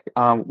work.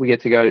 We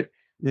get to go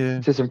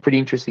to some pretty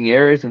interesting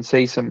areas and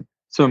see some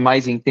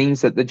amazing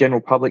things that the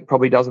general public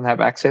probably doesn't have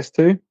access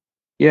to.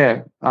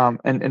 Yeah,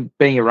 and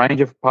being a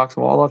ranger for Parks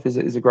and Wildlife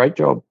is a great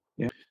job.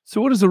 Yeah.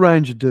 So what does a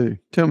ranger do?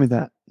 Tell me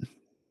that.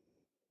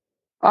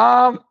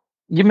 You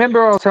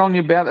remember I was telling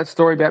you about that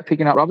story about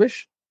picking up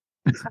rubbish?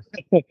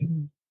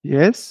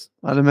 Yes,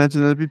 I'd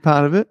imagine that'd be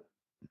part of it.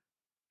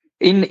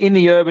 In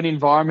the urban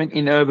environment,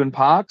 in urban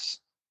parks,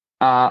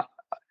 a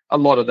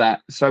lot of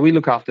that. So we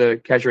look after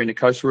Casuarina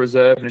Coastal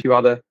Reserve and a few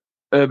other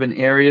urban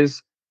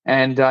areas,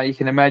 and you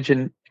can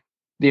imagine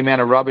the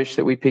amount of rubbish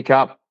that we pick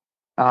up.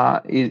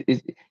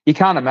 Is you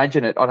can't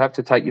imagine it. I'd have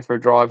to take you for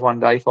a drive one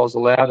day if I was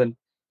allowed, and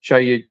show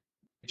you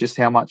just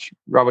how much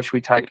rubbish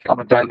we take on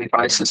a daily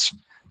basis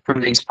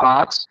from these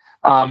parks.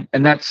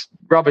 And that's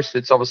rubbish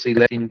that's obviously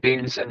left in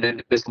bins, and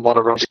then there's a lot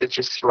of rubbish that's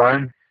just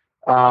thrown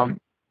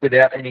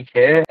without any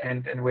care,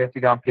 and we have to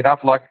go and pick it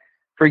up. Like,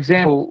 for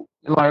example,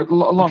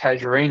 along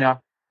Casuarina,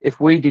 if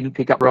we didn't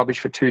pick up rubbish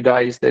for 2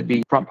 days, there'd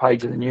be front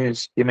page of the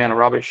news, the amount of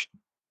rubbish.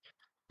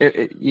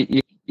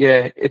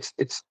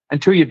 It's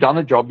until you've done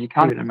the job, you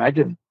can't even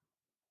imagine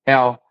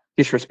how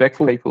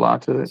disrespectful people are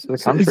to the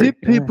country. Is it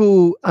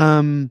people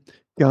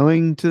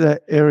going to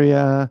that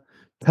area,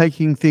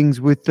 taking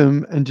things with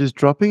them and just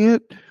dropping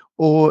it?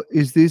 Or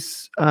is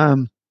this...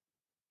 No.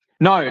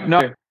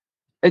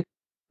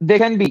 There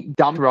can be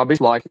dumped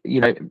rubbish, like,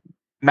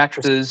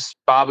 mattresses,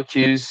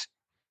 barbecues,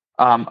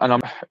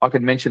 and I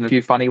could mention a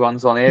few funny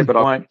ones on air, but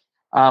I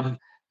won't.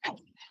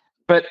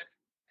 But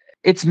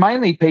it's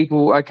mainly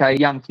people,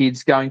 young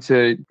kids going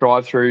to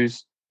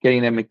drive-throughs,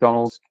 getting their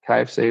McDonald's,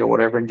 KFC or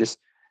whatever, and just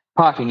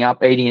parking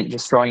up, eating it, and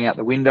just throwing out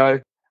the window.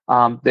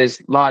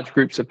 There's large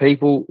groups of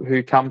people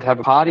who come to have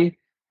a party,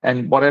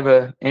 and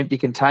whatever empty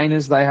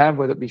containers they have,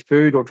 whether it be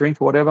food or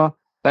drink or whatever,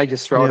 they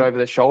just throw it over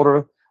their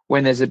shoulder.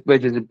 When there's a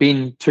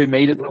bin 2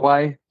 meters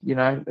away,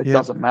 it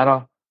doesn't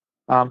matter.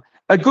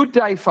 A good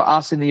day for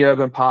us in the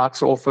urban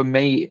parks, or for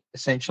me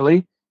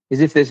essentially,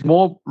 is if there's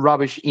more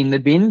rubbish in the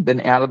bin than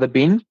out of the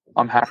bin,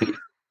 I'm happy.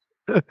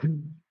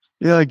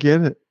 Yeah, I get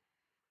it.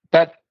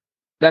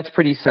 That's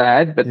pretty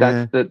sad, but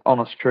that's the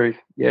honest truth.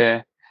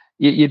 Yeah.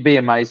 You'd be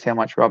amazed how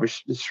much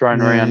rubbish is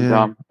thrown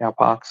around our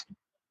parks.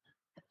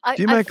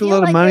 Do you make a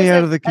lot of money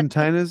out of the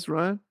containers,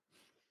 Ryan?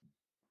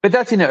 But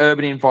that's in an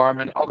urban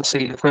environment.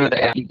 Obviously, the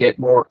further out you get,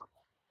 more.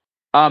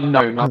 No,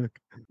 not.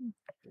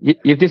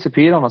 You've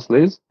disappeared on us,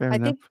 Liz. Fair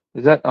enough.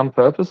 Is that on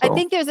purpose? I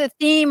think there's a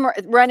theme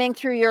running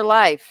through your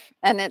life,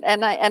 and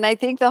I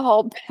think the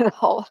whole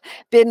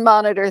bin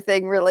monitor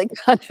thing really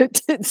kind of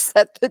did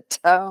set the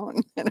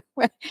tone.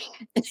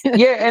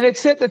 Yeah, and it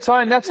set the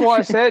tone. That's why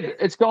I said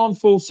it's gone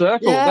full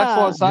circle. Yeah. That's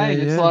what I'm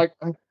saying. It's like,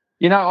 I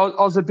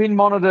was a bin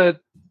monitor,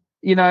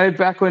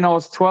 back when I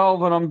was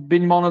 12, and I'm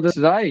bin monitor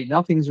today.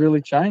 Nothing's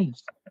really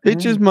changed. It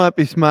just might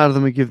be smarter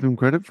than we give them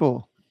credit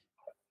for.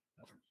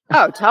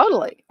 Oh,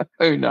 totally.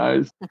 Who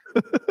knows?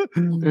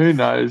 Who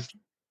knows?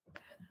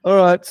 All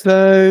right.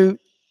 So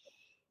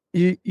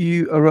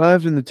you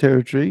arrived in the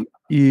Territory.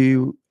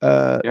 You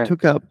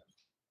took up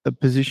a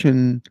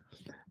position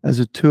as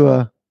a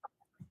tour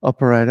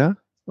operator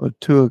or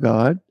tour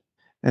guide,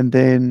 and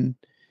then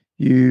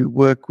you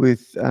work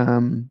with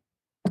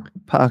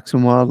Parks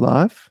and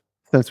Wildlife.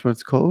 That's what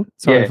it's called.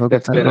 Sorry if I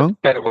got that wrong.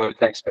 Better word.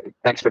 Thanks for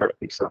it.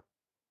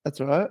 That's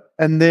all right.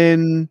 And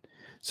then,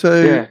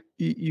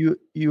 you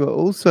are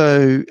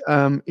also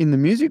in the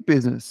music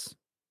business.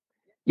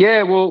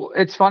 Yeah, well,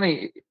 it's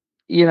funny.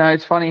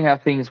 It's funny how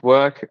things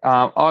work.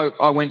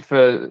 I went for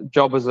a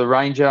job as a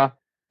ranger,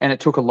 and it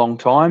took a long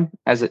time,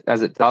 as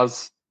it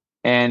does.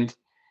 And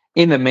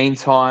in the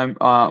meantime,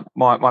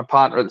 my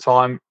partner at the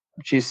time,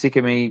 she's sick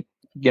of me,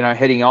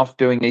 heading off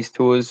doing these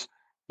tours,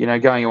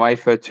 going away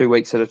for 2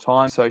 weeks at a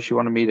time. So she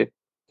wanted me to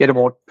get a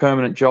more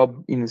permanent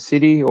job in the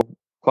city or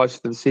close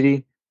to the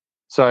city.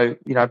 So,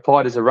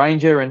 applied as a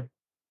ranger, and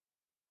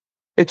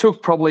it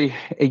took probably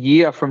a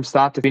year from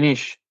start to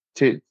finish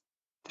to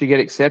get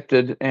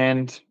accepted.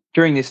 And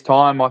during this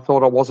time, I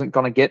thought I wasn't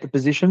going to get the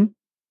position.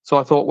 So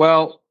I thought,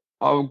 well,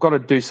 I've got to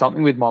do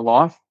something with my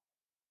life.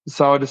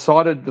 So I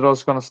decided that I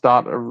was going to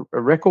start a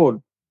record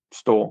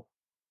store.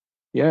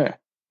 Yeah.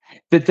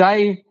 The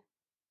day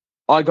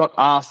I got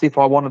asked if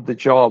I wanted the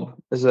job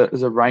as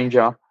a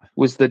ranger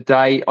was the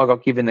day I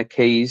got given the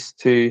keys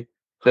to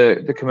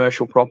the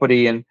commercial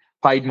property and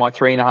paid my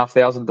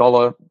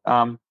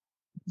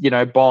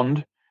 $3,500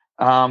 bond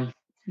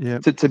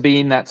to be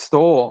in that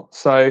store.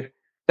 So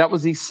that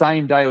was the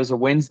same day. It was a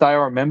Wednesday, I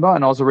remember,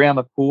 and I was around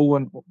the pool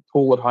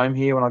at home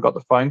here when I got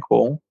the phone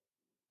call.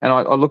 And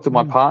I looked at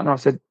my partner. I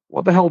said,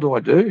 "What the hell do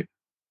I do?"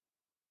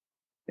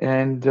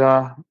 And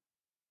I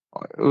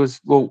it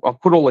was, well, I've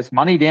put all this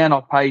money down.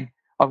 I've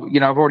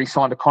already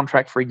signed a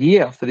contract for a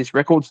year for this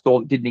record store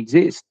that didn't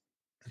exist.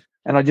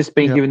 And I've just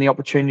been given the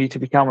opportunity to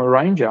become an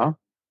arranger.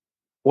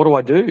 What do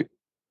I do?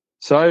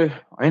 So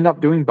I end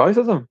up doing both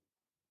of them.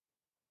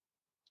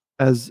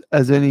 As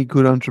any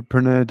good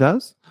entrepreneur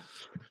does.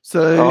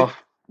 So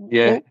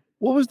what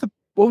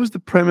was the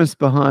premise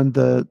behind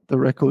the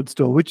record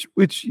store,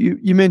 which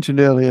you mentioned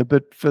earlier,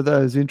 but for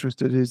those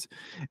interested, is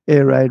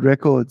Air Raid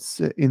Records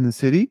in the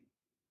city?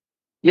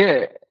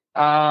 Yeah,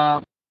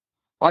 I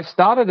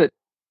started it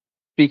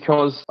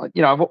because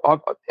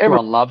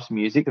everyone loves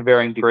music to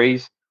varying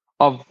degrees.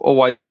 I've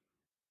always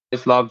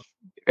loved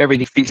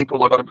everything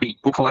physical. I've got a big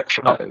book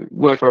collection. I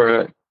worked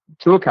for a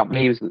tour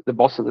company. He was the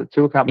boss of the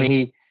tour company.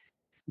 He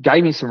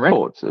gave me some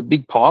records, a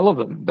big pile of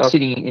them. They were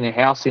sitting in a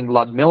house in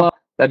Ludmilla.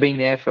 They've been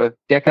there for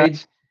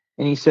decades.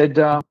 And he said,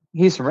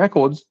 here's some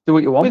records. Do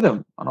what you want with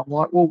them. And I'm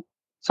like, well,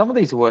 some of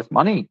these are worth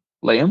money,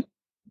 Liam.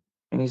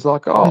 And he's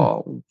like,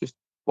 oh, just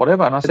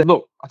whatever. And I said,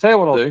 look, I'll tell you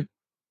what I'll do.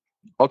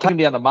 I'll take them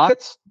down the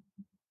markets.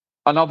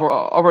 And I've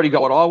already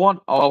got what I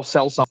want. I'll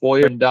sell some for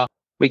you, and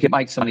we can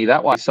make some money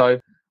that way. So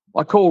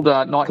I called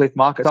Nightcliff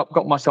Markets up,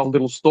 got myself a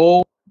little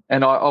store,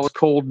 and I was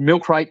called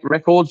Milk Crate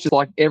Records, just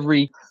like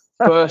every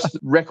first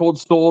record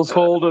stores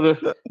called at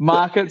the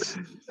markets.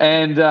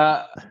 And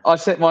I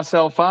set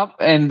myself up,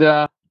 and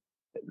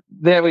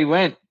there we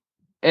went.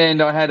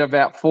 And I had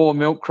about 4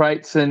 milk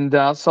crates and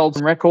sold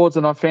some records.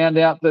 And I found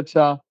out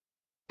that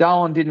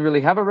Darwin didn't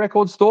really have a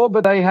record store,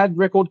 but they had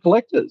record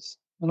collectors.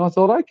 And I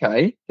thought,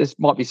 okay, this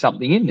might be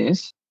something in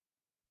this.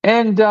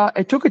 And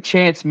it took a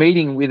chance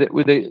meeting with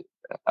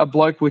a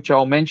bloke, which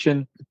I'll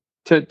mention,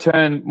 to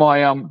turn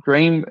my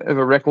dream of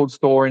a record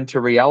store into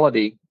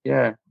reality.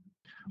 Yeah.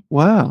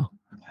 Wow.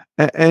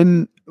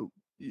 And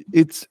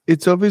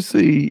it's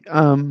obviously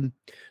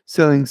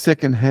selling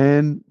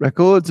secondhand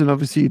records, and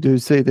obviously you do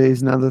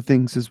CDs and other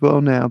things as well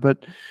now,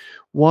 but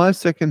why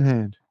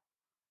secondhand?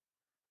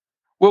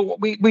 Well,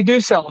 we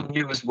do sell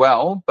new as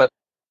well, but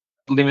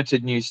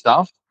limited new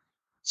stuff.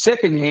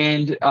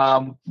 Secondhand,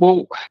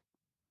 well,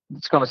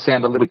 it's going to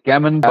sound a little bit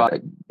gammon,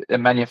 but a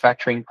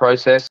manufacturing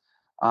process,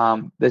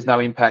 there's no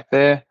impact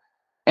there.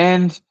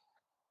 And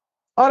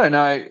I don't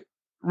know,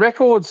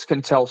 records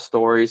can tell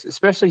stories,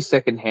 especially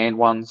secondhand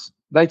ones.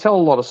 They tell a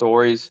lot of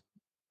stories.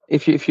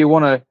 If you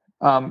want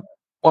to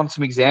want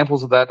some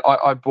examples of that,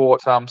 I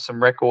bought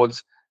some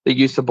records that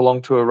used to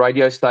belong to a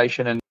radio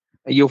station, and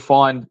you'll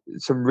find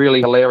some really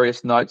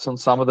hilarious notes on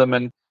some of them.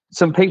 And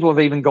some people have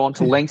even gone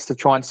to lengths to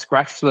try and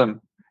scratch them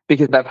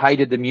because they've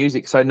hated the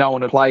music, so no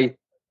one would play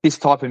this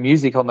type of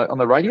music on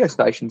the radio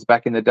stations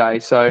back in the day.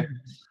 So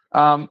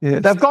yes.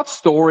 They've got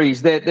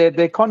stories.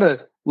 They're kind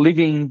of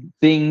living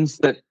things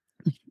that,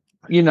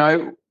 you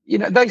know,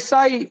 they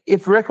say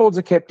if records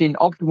are kept in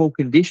optimal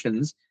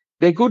conditions,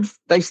 they're good.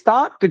 They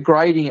start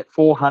degrading at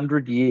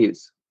 400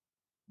 years.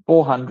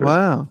 400.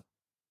 Wow.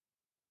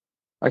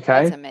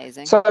 Okay. That's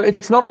amazing. So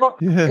it's not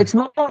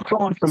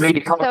common for me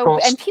to come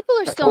across. And people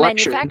are still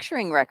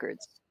manufacturing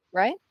records,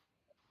 right?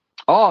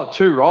 Oh,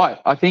 too right.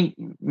 I think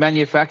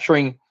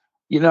manufacturing,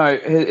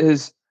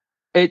 it's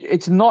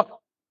not.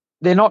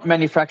 They're not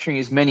manufacturing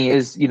as many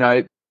as,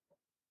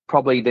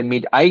 probably the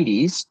mid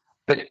 80s,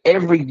 but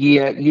every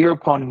year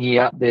upon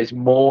year, there's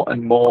more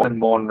and more and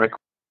more on record.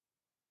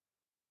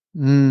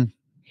 And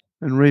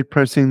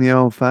repressing the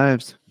old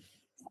faves.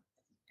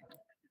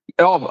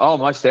 Oh,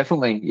 most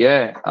definitely,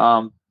 yeah.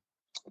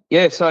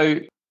 So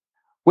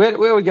where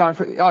are we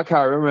going? I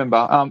can't remember.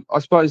 I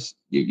suppose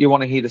you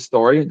want to hear the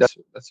story. That's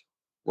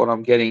what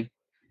I'm getting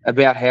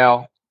about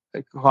how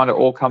it kind of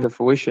all come to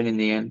fruition in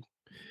the end.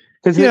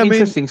 Because it's an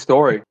interesting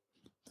story.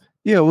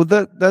 Yeah, well,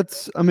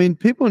 that's. I mean,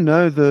 people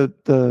know they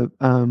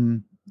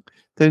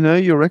know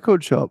your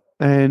record shop,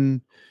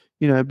 and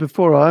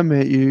before I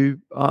met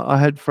you, I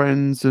had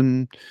friends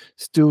and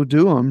still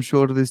do, I'm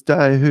sure to this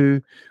day,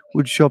 who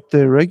would shop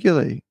there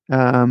regularly.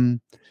 And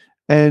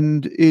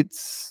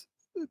it's,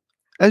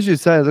 as you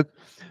say, look,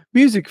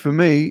 music for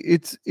me,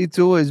 it's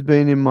always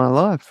been in my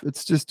life.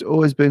 It's just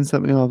always been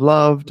something I've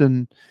loved,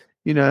 and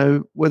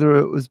whether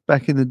it was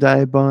back in the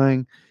day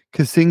buying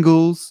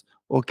singles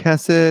or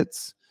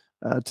cassettes.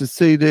 To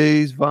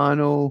CDs,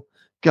 vinyl,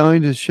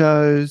 going to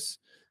shows,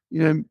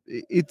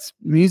 it's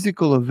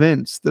musical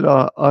events that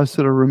I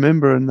sort of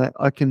remember, and that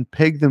I can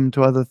peg them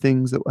to other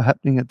things that were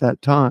happening at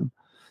that time.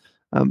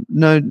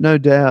 No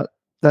doubt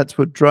that's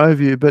what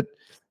drove you. But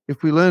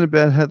if we learn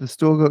about how the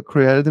store got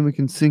created, then we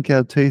can sink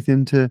our teeth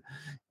into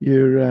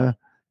your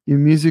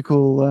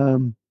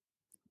musical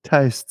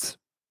tastes.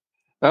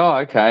 Oh,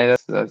 okay,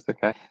 that's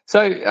okay.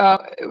 So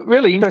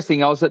really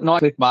interesting. I was at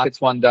Nightcliff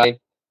Markets one day,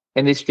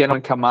 and this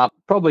gentleman come up,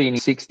 probably in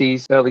his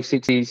 60s, early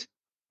 60s.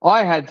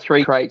 I had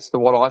 3 crates to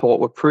what I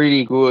thought were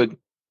pretty good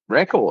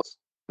records.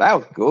 They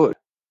were good.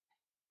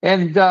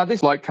 And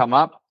this bloke come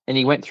up, and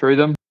he went through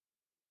them.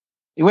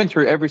 He went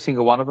through every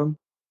single one of them.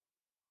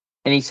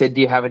 And he said,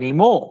 do you have any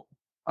more?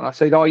 And I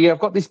said, oh, yeah, I've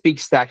got this big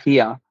stack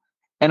here.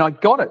 And I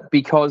got it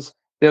because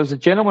there was a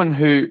gentleman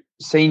who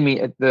seen me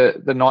at the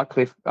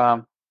Nightcliff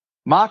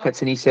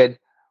Markets, and he said,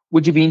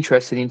 would you be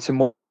interested in some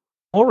more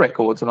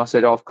records? And I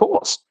said, oh, of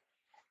course.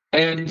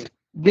 And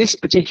this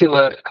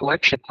particular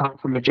collection came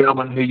from a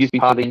gentleman who used to be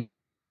part of the,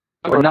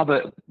 or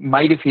another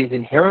mate of his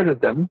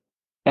inherited them,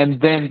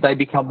 and then they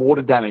become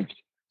water damaged.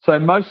 So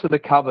most of the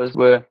covers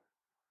were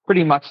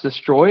pretty much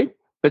destroyed,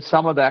 but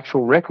some of the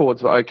actual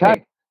records were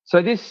okay.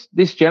 So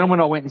this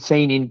gentleman I went and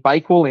seen in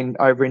Bakewell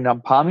over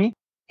in Palmy,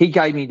 he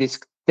gave me this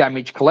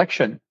damaged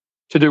collection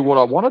to do what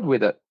I wanted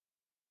with it.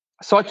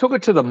 So I took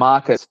it to the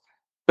market,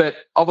 but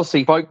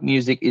obviously folk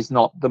music is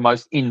not the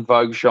most in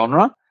vogue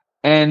genre,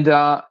 and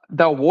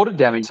they were water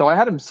damaged. So I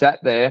had them sat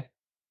there,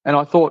 and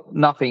I thought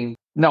no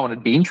one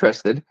would be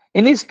interested.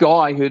 And this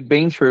guy who had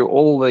been through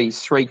all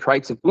these 3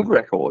 crates of good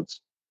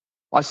records,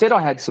 I said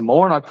I had some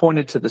more, and I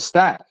pointed to the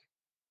stack,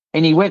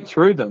 and he went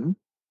through them,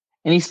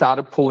 and he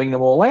started pulling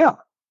them all out.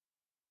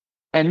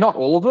 And not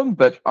all of them,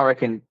 but I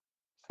reckon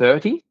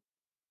 30.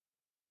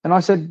 And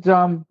I said,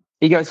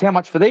 he goes, how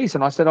much for these?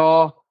 And I said,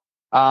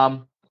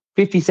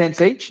 50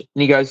 cents each.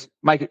 And he goes,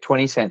 make it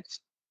 20 cents.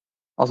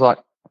 I was like,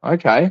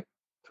 okay,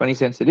 20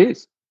 cents it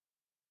is.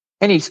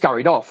 And he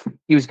scurried off.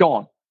 He was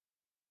gone.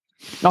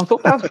 And I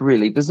thought, that's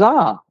really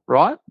bizarre,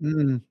 right?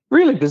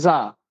 Really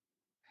bizarre.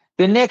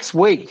 The next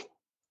week,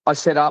 I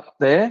set up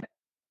there,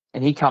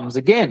 and he comes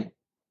again.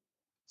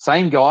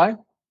 Same guy.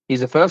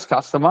 He's a first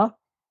customer.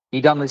 He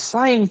done the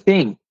same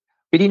thing.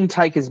 He didn't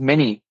take as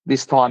many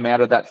this time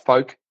out of that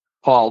folk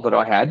pile that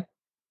I had.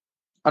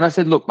 And I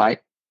said, look, mate,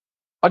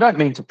 I don't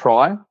mean to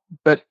pry,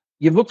 but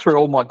you've looked through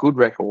all my good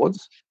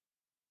records.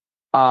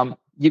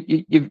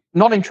 You're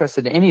not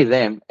interested in any of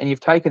them, and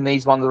you've taken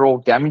these ones that are all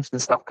damaged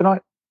and stuff. Can I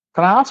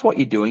ask what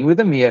you're doing with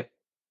them? You're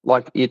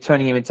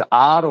turning them into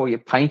art, or you're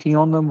painting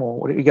on them, or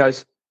what? He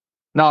goes,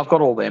 no, I've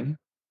got all them.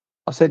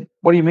 I said,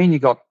 what do you mean you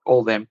got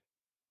all them?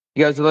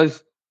 He goes, are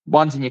those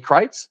ones in your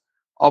crates?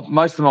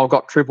 Most of them I've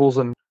got triples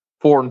and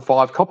 4 and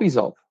 5 copies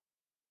of.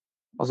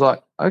 I was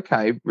like,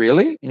 okay,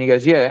 really? And he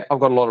goes, yeah,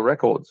 I've got a lot of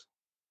records.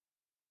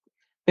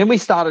 Then we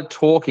started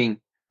talking,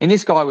 and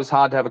this guy was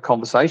hard to have a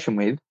conversation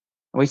with,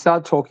 and we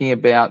started talking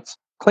about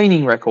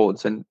cleaning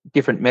records and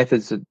different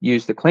methods that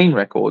used to clean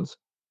records.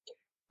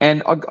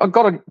 And I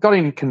got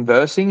him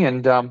conversing,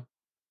 and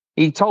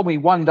he told me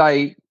one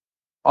day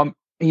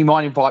he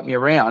might invite me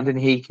around and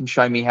he can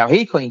show me how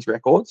he cleans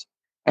records,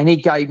 and he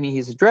gave me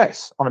his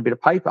address on a bit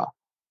of paper.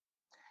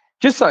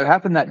 Just so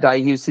happened that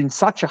day he was in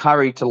such a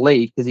hurry to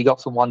leave because he got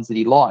some ones that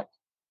he liked.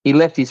 He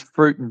left his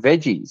fruit and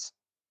veggies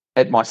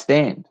at my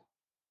stand.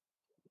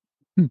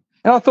 And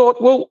I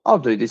thought, well, I'll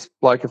do this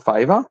bloke a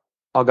favour.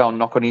 I'll go and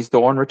knock on his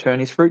door and return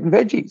his fruit and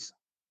veggies.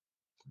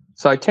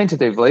 So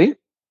tentatively,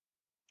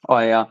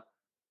 I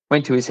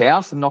went to his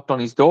house and knocked on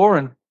his door,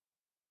 and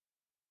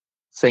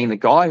seeing the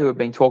guy who had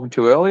been talking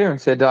to earlier, and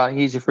said,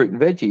 here's your fruit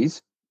and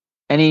veggies.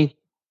 And he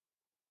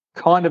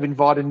kind of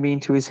invited me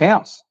into his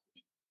house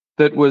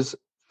that was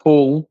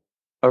full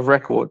of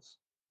records.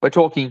 We're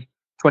talking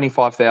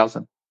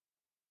 25,000.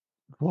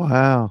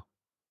 Wow.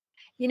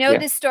 You know,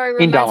 this story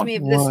reminds me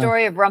of the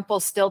story of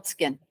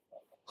Rumpelstiltskin.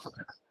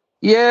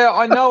 Yeah,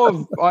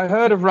 I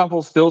heard of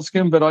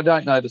Rumpelstiltskin, but I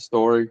don't know the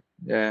story.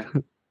 Yeah.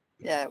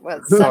 Yeah, well,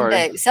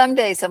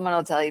 someday someone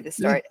will tell you the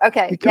story.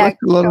 Okay. He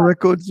collected a lot of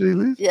records, did he,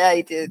 Liz? Yeah,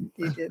 he did.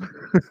 He did.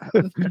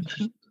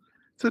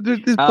 So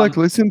did this bloke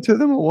listen to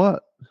them or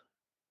what?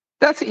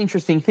 That's the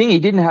interesting thing. He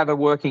didn't have a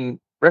working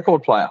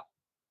record player.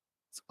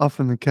 It's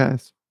often the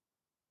case.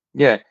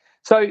 Yeah.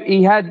 So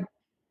he had,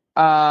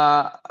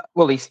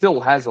 he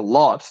still has a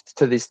lot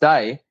to this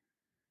day.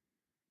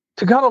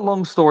 To cut a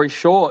long story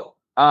short,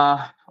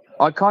 I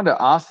kind of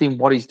asked him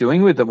what he's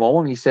doing with them all,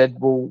 and he said,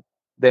 well,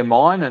 they're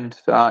mine, and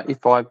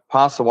if I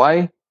pass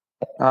away,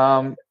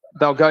 they'll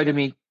go to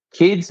me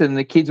kids, and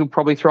the kids will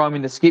probably throw them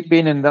in the skip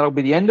bin, and that'll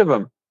be the end of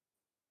them.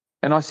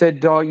 And I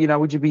said,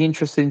 would you be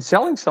interested in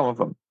selling some of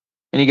them?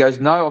 And he goes,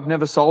 no, I've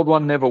never sold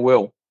one, never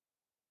will.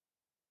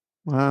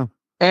 Wow.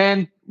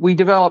 And we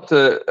developed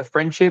a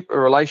friendship, a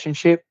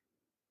relationship,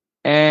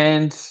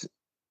 and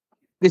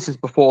this is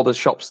before the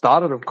shop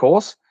started, of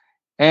course,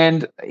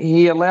 and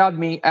he allowed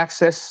me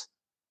access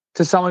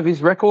to some of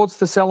his records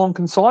to sell on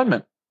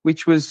consignment,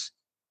 which was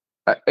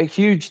a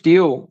huge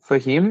deal for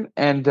him,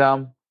 and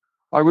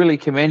I really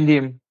commend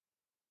him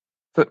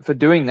for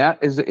doing that.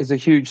 Is a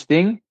huge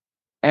thing.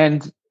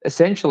 And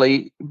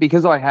essentially,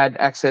 because I had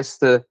access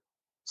to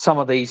some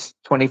of these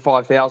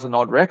 25,000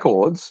 odd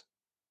records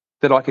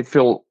that I could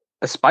fill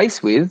a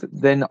space with,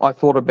 then I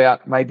thought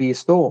about maybe a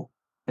store,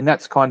 and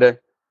that's kind of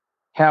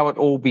how it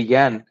all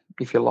began,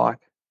 if you like.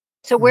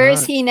 So where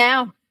is he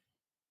now?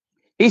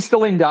 He's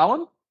still in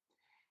Darwin.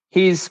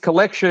 His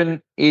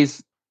collection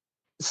is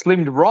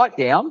slimmed right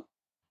down.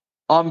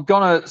 I'm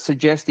going to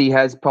suggest he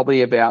has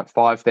probably about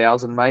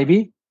 5,000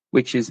 maybe,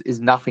 which is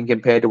nothing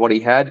compared to what he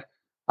had.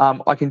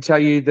 I can tell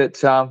you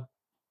that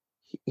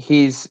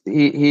his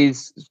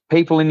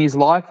people in his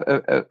life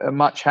are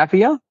much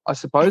happier, I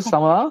suppose.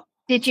 Some are.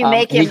 Did you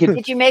make him?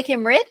 Did you make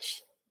him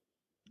rich?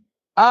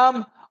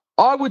 I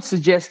would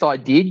suggest I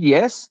did.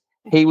 Yes,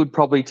 he would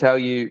probably tell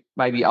you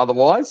maybe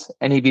otherwise,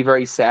 and he'd be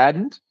very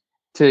saddened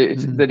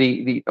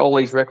that all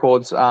these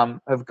records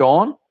have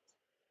gone.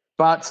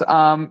 but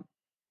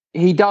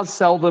he does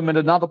sell them at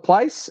another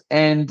place,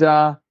 and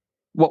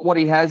what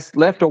he has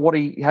left, or what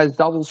he has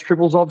doubles,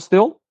 triples of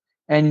still,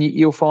 and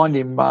you'll find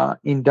him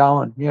in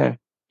Darwin. Yeah.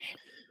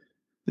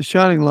 The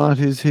shining light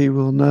is he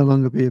will no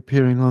longer be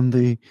appearing on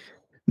the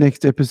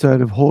next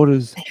episode of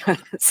Hoarders.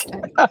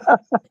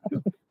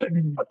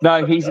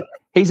 No,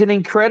 he's an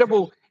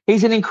incredible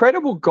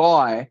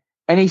guy,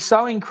 and he's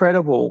so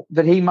incredible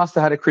that he must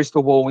have had a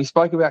crystal ball. We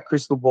spoke about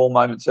crystal ball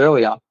moments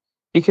earlier,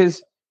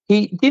 because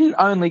he didn't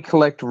only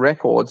collect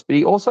records, but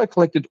he also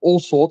collected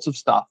all sorts of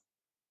stuff.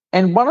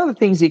 And one of the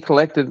things he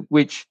collected,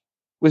 which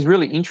was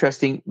really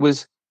interesting,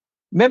 was,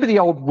 remember the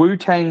old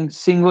Wu-Tang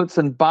singlets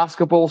and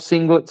basketball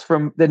singlets,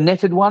 from the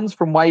netted ones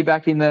from way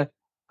back in the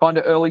kind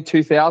of early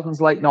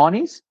 2000s, late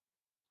 90s?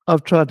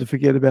 I've tried to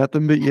forget about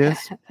them, but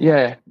yes.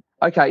 Yeah.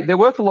 Okay. They're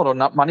worth a lot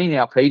of money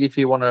now, Pete, if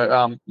you want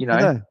to,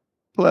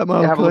 pull out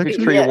my have a look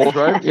through your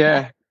wardrobe.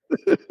 Yeah.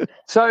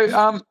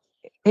 So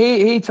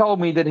he told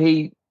me that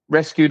he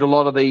rescued a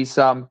lot of these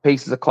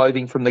pieces of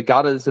clothing from the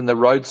gutters and the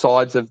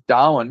roadsides of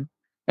Darwin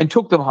and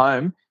took them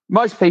home.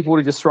 Most people would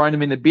have just thrown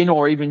them in the bin,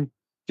 or even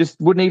just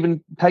wouldn't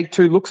even take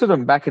two looks at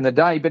them back in the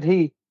day. But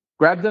he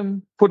grabbed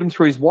them, put them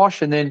through his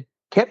wash, and then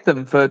kept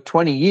them for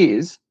 20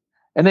 years,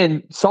 and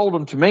then sold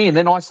them to me. And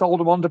then I sold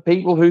them on to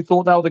people who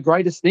thought they were the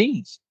greatest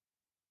things.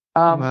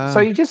 Wow.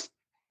 So he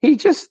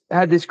just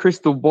had this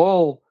crystal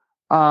ball,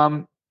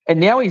 and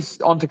now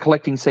he's on to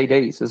collecting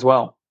CDs as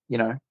well.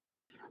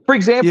 For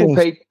example,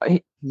 Yes.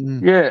 Pete.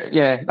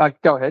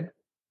 Go ahead.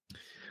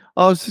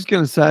 I was just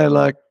going to say,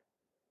 like,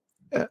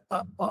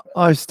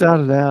 I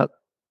started out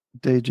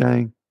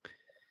DJing.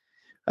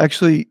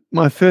 Actually,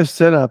 my first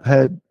setup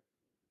had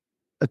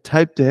a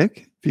tape deck,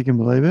 if you can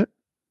believe it,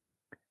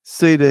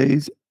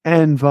 CDs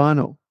and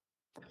vinyl.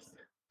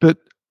 But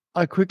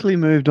I quickly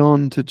moved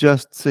on to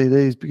just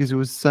CDs because it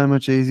was so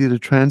much easier to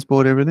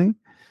transport everything.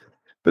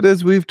 But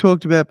as we've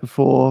talked about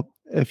before,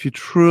 if you're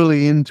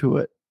truly into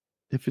it,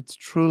 if it's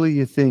truly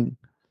your thing,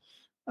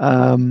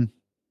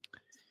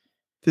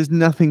 there's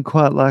nothing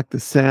quite like the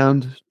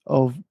sound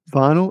of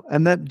vinyl.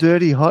 And that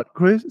dirty hot,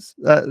 Chris,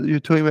 you were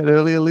talking about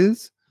earlier,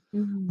 Liz,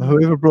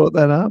 whoever brought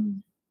that up,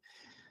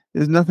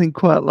 there's nothing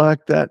quite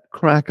like that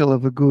crackle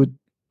of a good,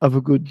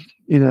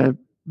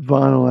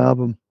 vinyl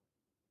album.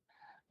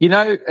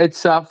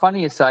 It's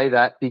funny you say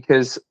that,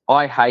 because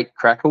I hate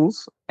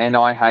crackles and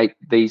I hate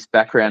these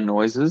background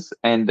noises.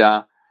 And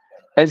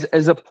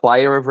as a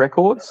player of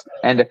records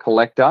and a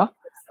collector,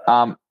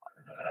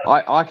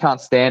 I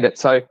can't stand it.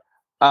 So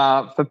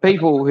for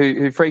people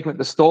who frequent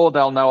the store,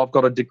 they'll know I've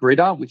got a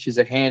degritter, which is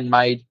a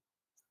handmade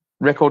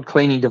record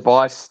cleaning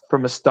device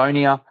from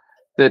Estonia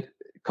that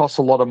costs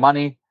a lot of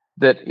money,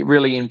 that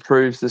really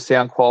improves the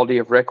sound quality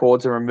of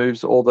records and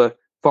removes all the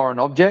foreign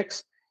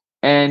objects.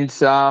 And,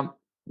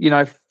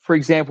 for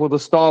example, the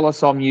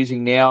stylus I'm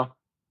using now,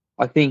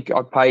 I think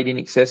I paid in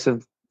excess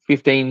of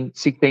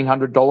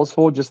 $1,600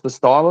 for just the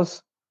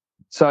stylus.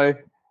 So,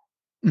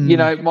 my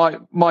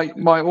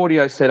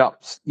audio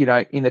setups,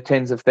 in the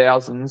tens of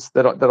thousands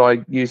that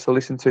I use to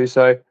listen to.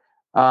 So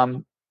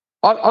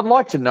I'd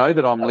like to know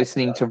that I'm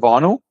listening to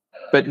vinyl,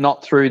 but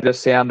not through the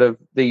sound of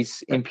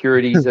these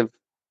impurities of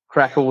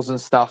crackles and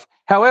stuff.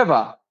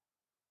 However,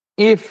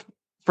 if,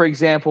 for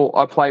example,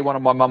 I play one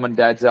of my mum and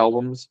dad's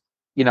albums,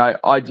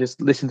 I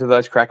just listen to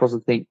those crackles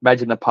and think,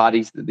 imagine the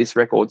parties that this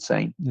record's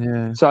seen.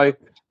 Yeah. So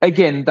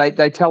again,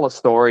 they tell a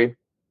story,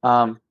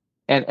 and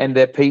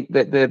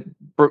they're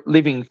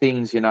living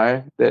things.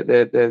 They're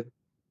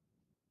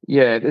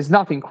there's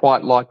nothing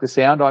quite like the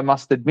sound, I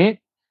must admit.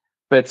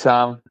 But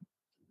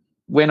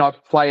when I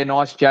play a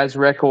nice jazz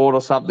record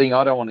or something,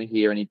 I don't want to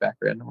hear any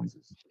background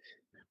noises.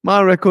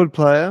 My record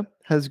player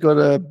has got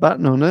a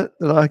button on it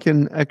that I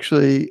can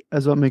actually,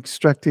 as I'm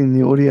extracting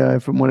the audio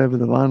from whatever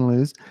the vinyl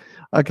is,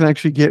 I can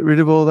actually get rid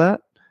of all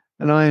that,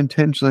 and I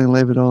intentionally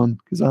leave it on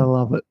because I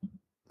love it.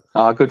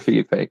 Oh, good for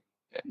you, Pete.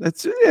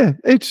 That's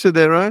each to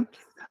their own.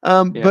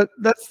 But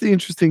that's the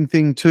interesting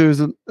thing too, is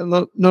not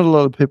a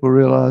lot of people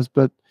realize,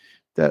 but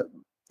that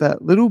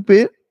little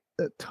bit,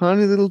 that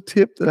tiny little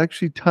tip that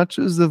actually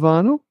touches the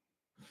vinyl,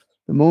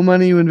 the more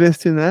money you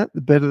invest in that,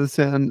 the better the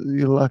sound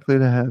you're likely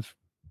to have.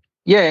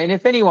 Yeah, and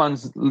if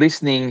anyone's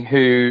listening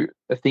who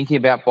are thinking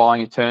about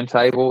buying a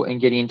turntable and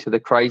getting into the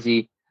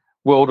crazy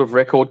world of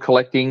record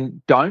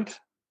collecting, don't.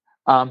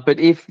 But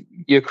if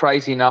you're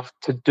crazy enough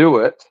to do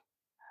it,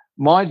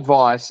 my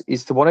advice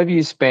is to, whatever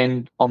you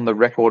spend on the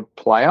record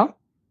player,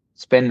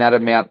 spend that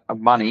amount of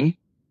money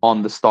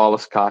on the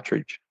stylus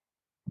cartridge,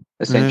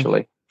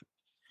 essentially.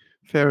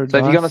 Fair advice. So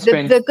if you're going to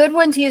spend the good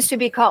ones used to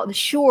be called, the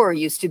Shure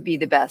used to be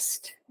the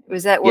best.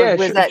 Was that word?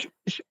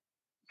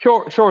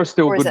 Shure is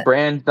still a good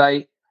brand.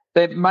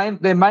 Their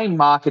main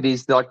market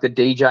is like the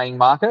DJing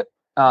market.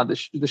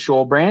 The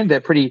Shure brand, they're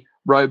pretty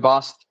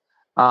robust.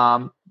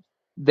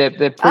 They're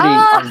pretty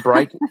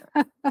unbreakable.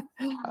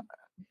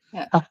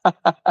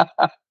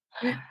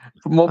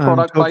 More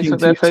product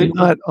placement there, Pete.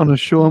 Tonight on a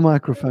Shure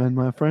microphone,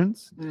 my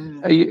friends.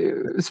 Are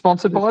you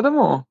sponsored by them,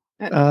 or?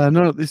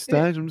 Not at this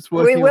stage. I'm just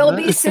working. We will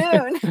be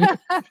soon.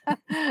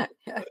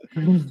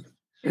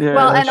 Yeah,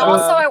 Well, and sure.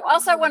 I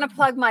also want to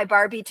plug my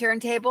Barbie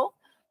turntable,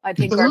 my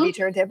pink Barbie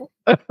turntable.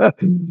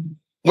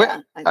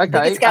 Yeah, I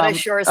think it's got a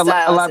Shure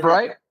style.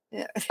 Elaborate.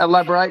 Yeah.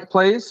 Elaborate,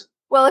 please.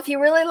 Well, if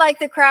you really like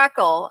the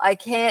crackle,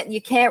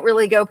 you can't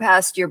really go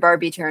past your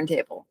Barbie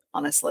turntable,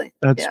 honestly.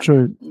 That's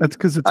true. That's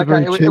because it's a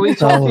very cheap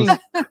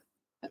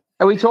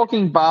Are we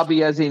talking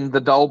Barbie as in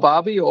the doll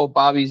Barbie or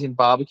Barbies in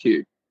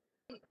barbecue?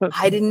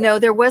 I didn't know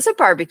there was a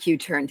barbecue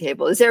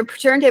turntable. Is there a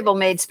turntable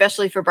made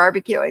specially for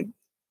barbecuing?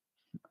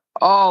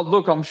 Oh,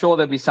 look, I'm sure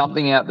there'll be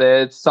something out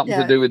there. It's something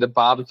to do with a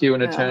barbecue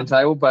and a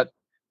turntable, but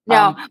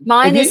no,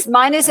 mine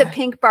is a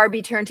pink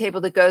Barbie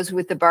turntable that goes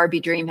with the Barbie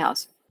dream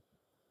house.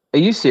 Are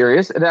you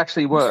serious? It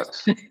actually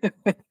works.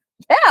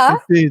 Yeah.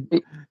 It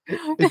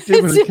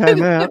did when it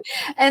came out.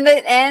 And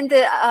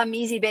the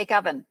easy bake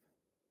oven.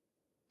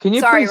 Can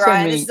you Sorry, please send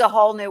Ryan, me, this is a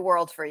whole new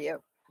world for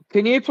you.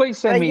 Can you please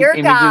send me your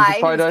images guy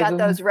of photos? Who's got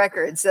those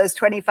records, those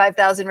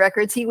 25,000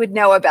 records, he would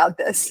know about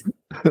this.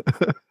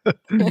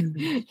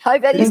 I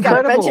bet he's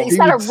got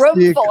a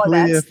room full of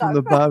that stuff. From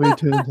the Barbie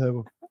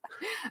turntable.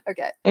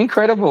 Okay.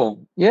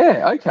 Incredible.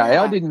 Yeah. Okay.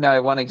 Yeah. I didn't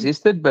know one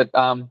existed, but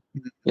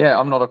yeah,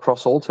 I'm not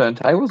across all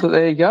turntables, but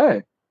there you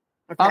go.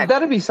 Okay.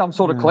 That'd be some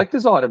sort of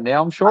collector's item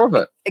now. I'm sure of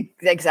it.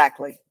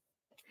 Exactly.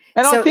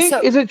 And I think,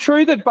 is it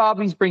true that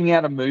Barbie's bringing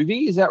out a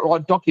movie? Is that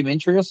right?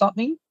 Documentary or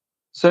something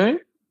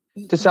soon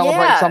to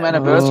celebrate some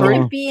anniversary? Who's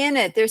going to be in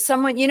it? There's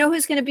someone,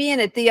 who's going to be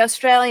in it? The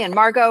Australian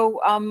Margot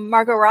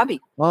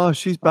Robbie. Oh,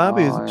 she's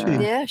Barbie, isn't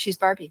she? Yeah, she's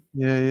Barbie.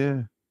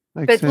 Yeah.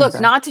 Makes sense.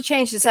 Look, not to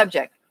change the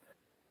subject.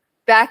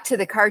 Back to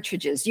the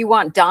cartridges. You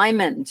want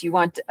diamond.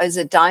 Is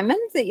it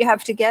diamond that you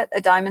have to get, a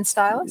diamond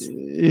stylus?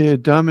 Yeah,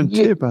 diamond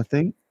tip, I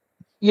think.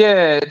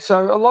 Yeah,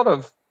 so a lot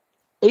of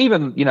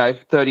even,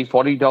 $30,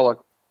 $40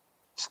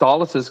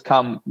 styluses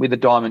come with a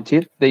diamond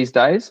tip these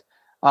days.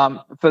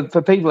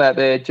 For people out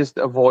there, just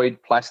avoid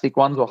plastic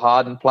ones or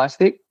hardened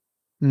plastic.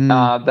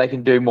 They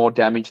can do more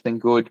damage than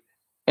good.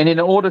 And in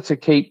order to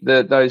keep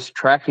those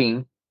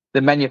tracking, the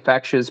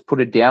manufacturers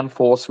put a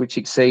downforce which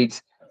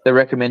exceeds the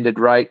recommended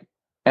rate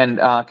and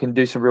can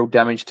do some real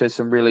damage to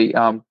some really,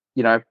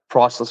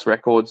 priceless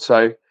records.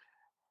 So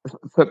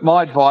for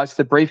my advice,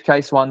 the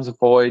briefcase ones,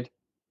 avoid.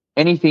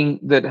 Anything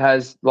that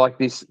has like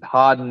this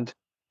hardened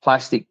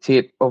plastic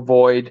tip,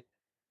 avoid.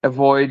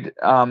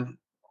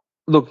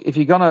 Look, if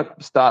you're going to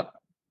start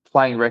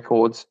playing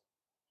records,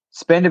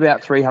 spend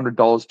about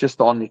 $300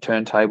 just on your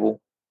turntable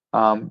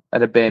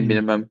at a bare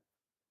minimum,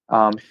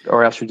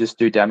 or else you just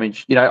do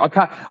damage.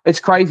 It's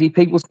crazy.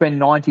 People spend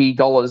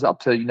 $90 up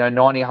to,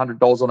 $90,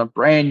 $100 on a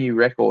brand new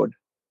record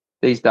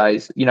these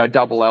days,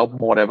 double album,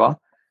 whatever,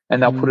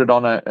 and they'll put it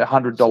on a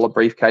 $100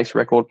 briefcase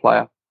record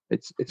player.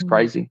 It's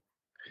crazy.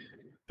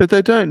 But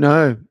they don't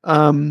know.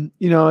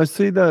 I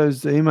see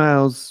those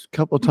emails a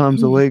couple of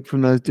times a week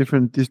from those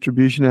different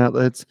distribution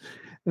outlets.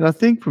 And I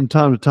think from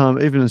time to time,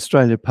 even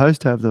Australia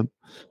Post have them.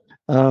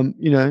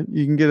 You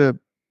can get a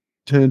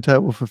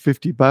turntable for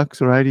 $50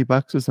 or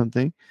 $80 or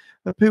something.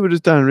 But people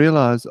just don't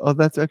realize,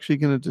 that's actually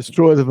going to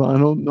destroy the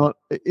vinyl.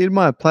 It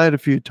might play it a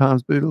few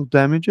times, but it'll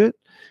damage it.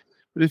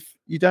 But if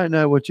you don't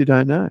know what you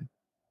don't know.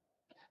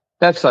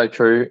 That's so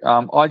true.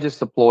 I just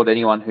applaud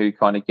anyone who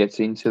kind of gets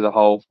into the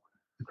whole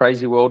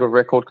crazy world of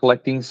record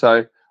collecting.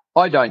 So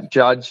I don't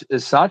judge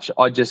as such.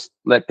 I just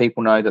let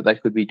people know that they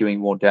could be doing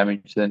more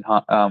damage than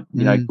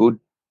good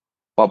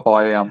by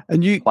playing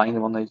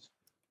them on these.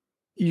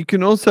 You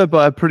can also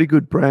buy pretty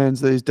good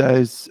brands these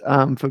days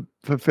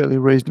for fairly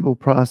reasonable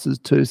prices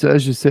too. So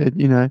as you said,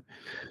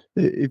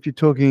 if you're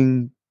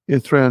talking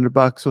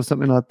 $300 or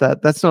something like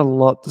that, that's not a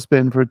lot to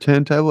spend for a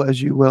turntable,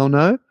 as you well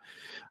know.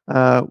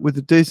 With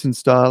a decent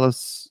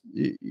stylus,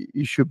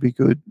 you should be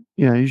good.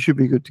 You should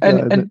be good to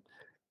go.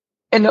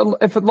 And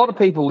if a lot of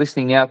people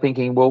listening now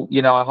thinking, well,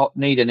 I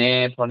need an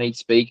amp, I need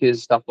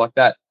speakers, stuff like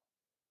that.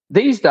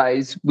 These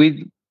days with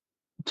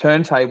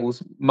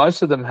turntables,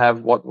 most of them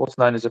have what's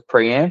known as a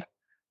preamp,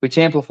 which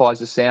amplifies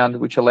the sound,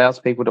 which allows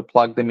people to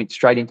plug them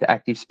straight into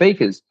active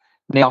speakers.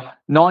 Now,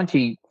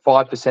 95%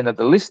 of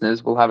the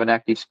listeners will have an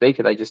active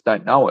speaker. They just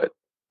don't know it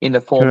in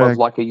the form of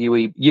like a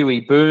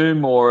UE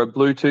boom or a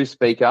Bluetooth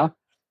speaker.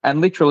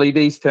 And literally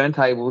these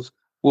turntables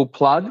will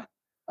plug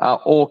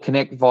or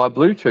connect via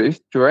Bluetooth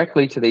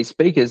directly to these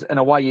speakers, and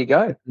away you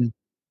go.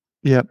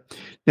 Yeah.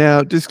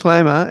 Now,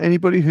 disclaimer,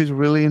 anybody who's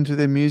really into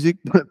their music,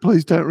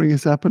 please don't ring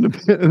us up and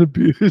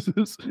abuse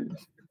us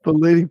for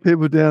leading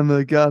people down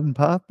the garden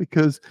path,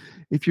 because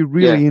if you're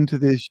really into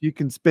this, you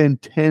can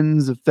spend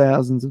tens of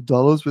thousands of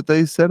dollars with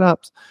these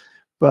setups.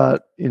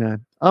 But,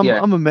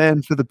 I'm a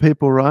man for the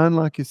people, Ryan,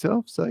 like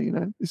yourself. So,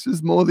 this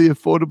is more the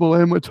affordable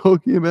end we're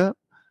talking about.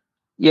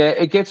 Yeah,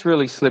 it gets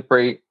really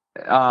slippery.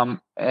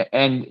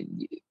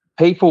 And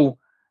people,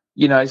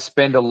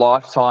 spend a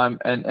lifetime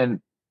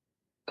and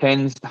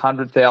tens,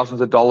 hundred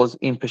thousands of dollars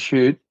in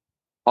pursuit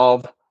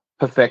of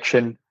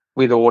perfection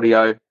with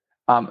audio.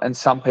 And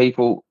some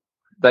people,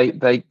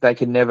 they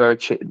can never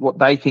achieve what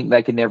they think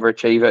they can never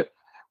achieve it.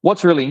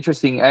 What's really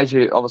interesting, as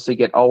you obviously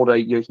get older,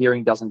 your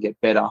hearing doesn't get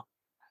better.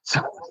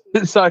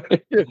 So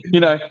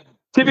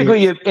Typically,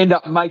 Yes. you end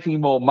up making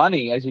more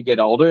money as you get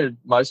older in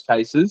most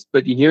cases,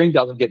 but your hearing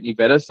doesn't get any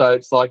better. So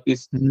it's like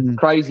this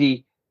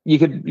crazy. You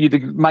could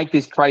make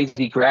this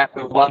crazy graph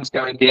of one's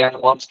going down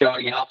and one's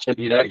going up, and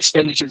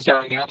expenditure's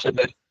going up, and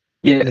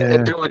the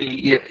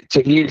ability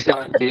to hear is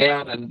going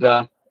down,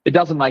 and it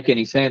doesn't make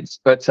any sense.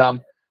 But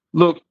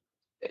look,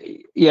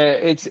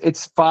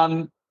 it's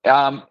fun.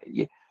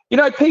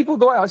 People.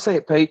 The way I see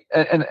it, Pete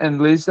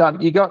and Liz,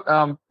 you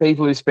got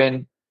people who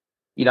spend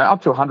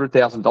up to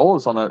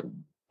 $100,000 on a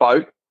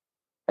boat,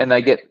 and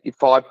they get a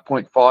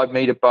 5.5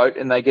 meter boat,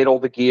 and they get all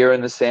the gear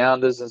and the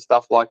sounders and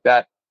stuff like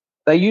that.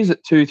 They use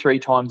it 2-3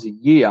 times a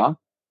year.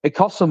 It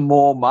costs them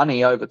more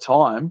money over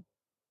time.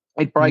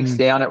 It breaks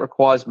down. It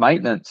requires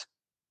maintenance.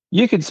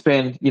 You could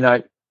spend, you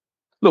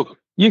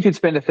could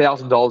spend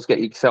 $1,000, get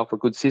yourself a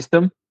good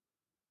system.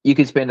 You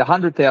could spend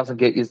 $100,000 and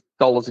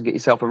get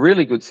yourself a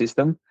really good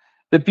system.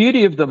 The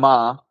beauty of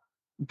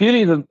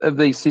of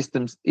these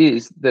systems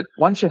is that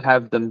once you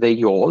have them, they're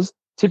yours.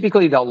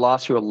 Typically, they'll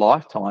last you a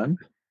lifetime.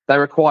 They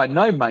require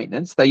no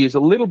maintenance. They use a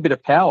little bit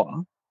of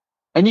power,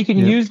 and you can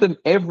use them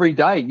every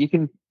day. You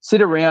can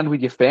sit around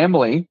with your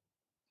family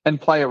and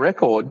play a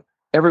record.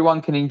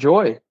 Everyone can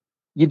enjoy.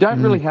 You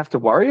don't really have to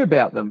worry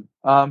about them.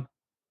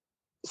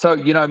 So,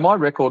 my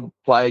record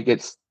player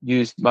gets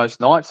used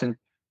most nights, and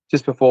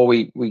just before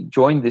we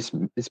joined this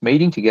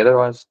meeting together,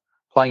 I was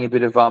playing a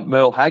bit of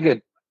Merle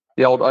Haggard,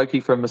 the old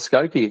Okie from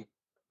Muskogee,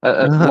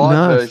 a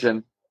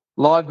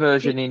live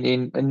version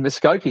in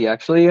Muskogee,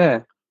 actually.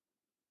 Yeah.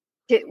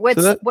 Do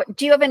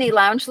you have any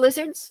lounge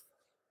lizards?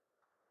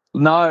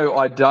 No,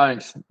 I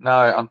don't.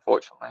 No,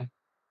 unfortunately.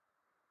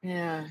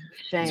 Yeah,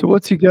 shame. So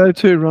what's your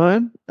go-to,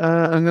 Ryan?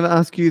 I'm going to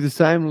ask you the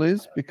same,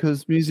 Liz,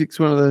 because music's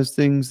one of those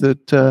things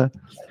that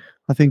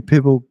I think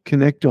people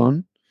connect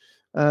on.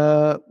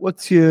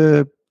 What's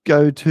your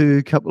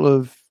go-to couple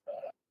of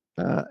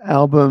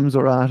albums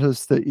or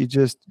artists that you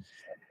just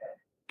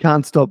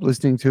can't stop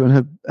listening to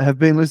and have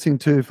been listening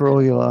to for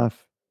all your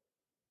life?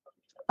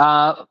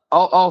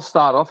 I'll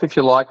start off if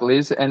you like,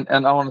 Liz, and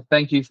I want to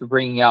thank you for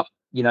bringing up,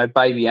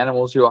 Baby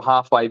Animals. You were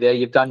halfway there.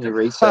 You've done your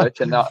research,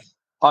 and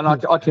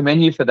I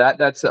commend you for that.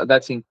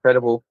 That's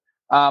incredible.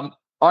 I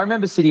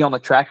remember sitting on the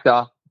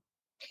tractor.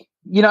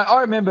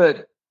 I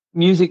remember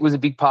music was a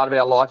big part of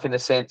our life in the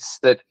sense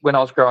that when I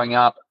was growing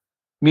up,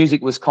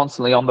 music was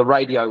constantly on. The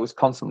radio was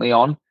constantly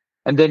on.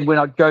 And then when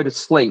I'd go to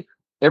sleep,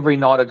 every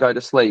night I would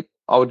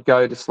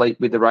go to sleep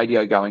with the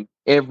radio going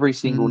every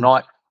single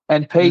night.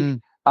 And Pete,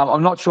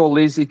 I'm not sure,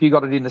 Liz, if you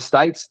got it in the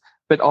States,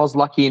 but I was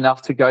lucky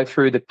enough to go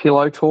through the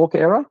Pillow Talk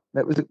era.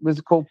 Was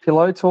it called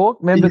Pillow Talk?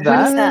 Remember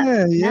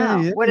that?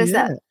 Yeah. What is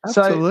that?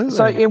 Absolutely.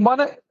 So in one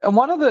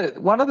of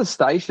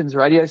the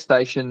radio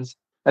stations,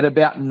 at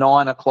about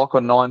 9 o'clock or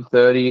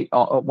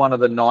 9:30, one of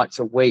the nights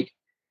a week,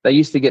 they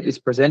used to get this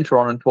presenter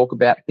on and talk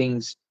about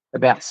things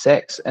about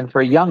sex. And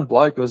for a young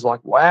bloke, it was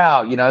like,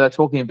 wow, they're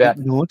talking about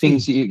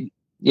things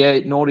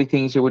naughty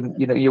things you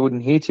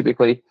wouldn't hear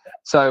typically.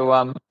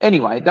 So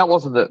anyway, that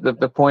wasn't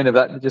the point of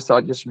that.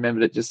 I just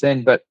remembered it just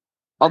then. But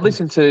I'd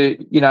listen to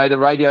the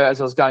radio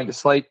as I was going to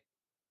sleep.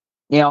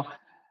 Now,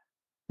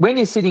 when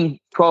you're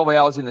sitting 12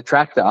 hours in the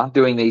tractor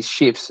doing these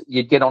shifts,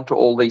 you'd get onto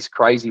all these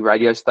crazy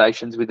radio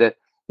stations with the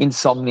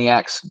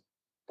insomniacs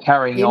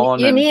carrying on.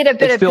 You need a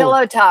bit of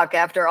pillow talk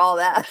after all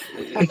that.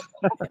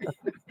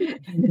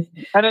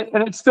 and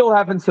it still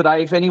happens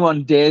today. If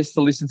anyone dares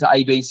to listen to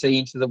ABC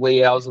into the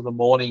wee hours of the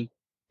morning,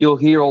 you'll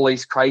hear all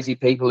these crazy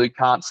people who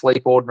can't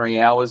sleep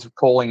ordinary hours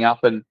calling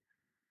up and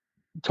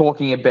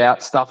talking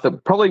about stuff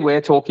that probably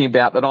we're talking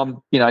about that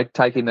I'm,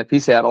 taking the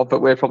piss out of,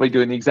 but we're probably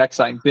doing the exact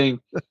same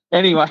thing.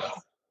 Anyway,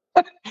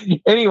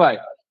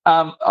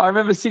 I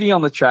remember sitting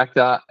on the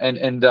tractor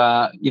and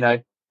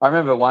I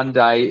remember one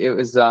day it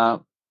was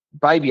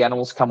Baby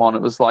Animals come on.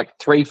 It was like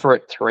 3 for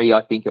 3,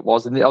 I think it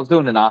was. And I was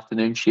doing an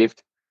afternoon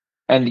shift.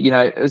 And,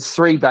 it was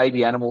 3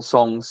 Baby Animal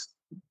songs,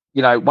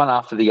 one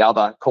after the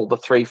other, called the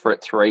 3 for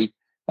 3.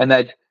 And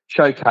they'd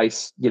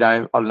showcase,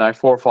 4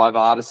 or 5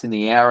 artists in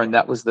the hour. And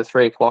that was the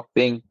 3 o'clock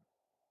thing.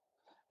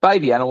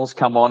 Baby Animals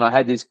come on. I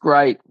had this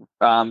great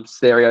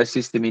stereo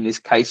system in this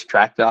Case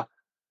tractor,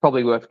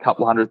 probably worth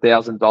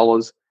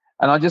 $200,000.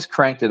 And I just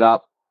cranked it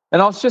up.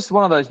 And I was just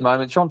one of those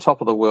moments, you're on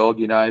top of the world,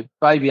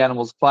 Baby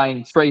Animals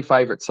playing 3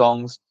 favourite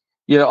songs.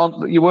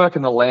 You work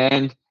in the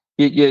land,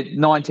 you're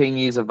 19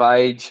 years of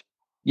age,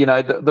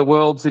 the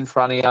world's in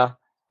front of you.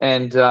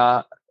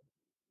 And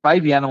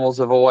Baby Animals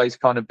have always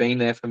kind of been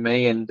there for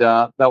me, and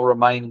they'll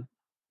remain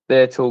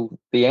there till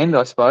the end,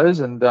 I suppose.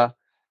 And they're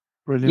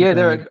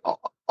an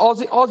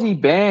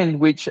Aussie band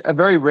which are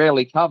very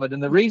rarely covered.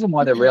 And the reason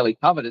why they're rarely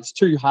covered, it's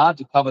too hard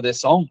to cover their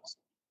songs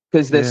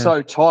because they're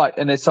so tight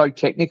and they're so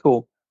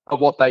technical of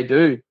what they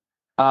do.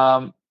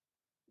 That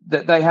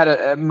they had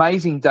an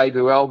amazing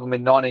debut album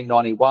in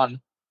 1991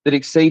 that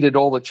exceeded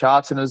all the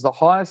charts, and it was the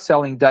highest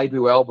selling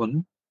debut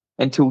album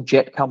until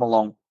Jet come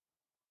along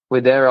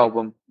with their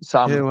album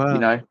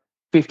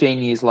 15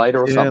 years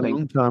later or something. A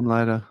long time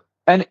later.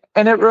 And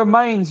it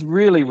remains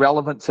really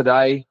relevant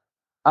today.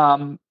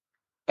 And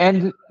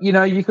And, you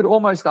know, you could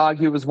almost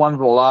argue it was one of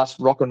the last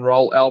rock and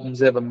roll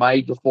albums ever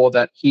made before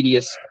that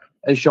hideous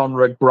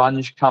genre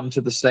grunge come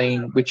to the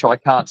scene, which I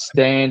can't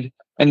stand,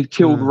 and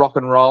killed rock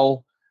and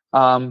roll.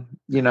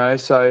 You know,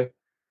 so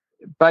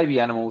Baby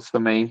Animals for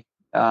me,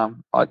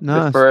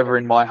 Nice. forever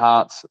in my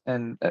heart.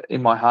 And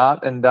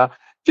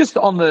just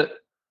on the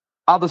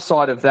other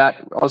side of that,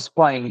 I was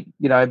playing,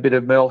 you know, a bit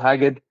of Merle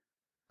Haggard.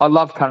 I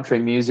love country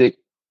music,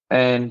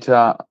 and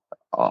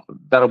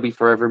that'll be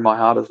forever in my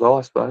heart as well,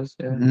 I suppose.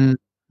 Yeah.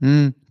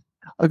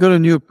 I got a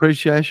new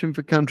appreciation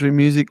for country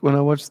music when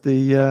I watched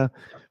the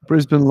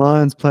Brisbane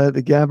Lions play at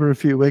the Gabba a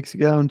few weeks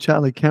ago, and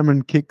Charlie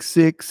Cameron kicked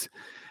 6.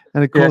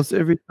 And, of course,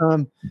 every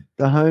time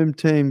the home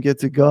team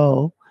gets a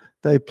goal,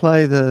 they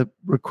play the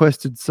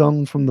requested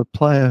song from the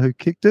player who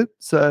kicked it.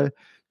 So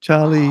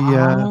Charlie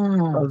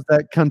loves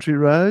that Country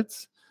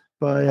Roads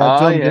by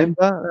John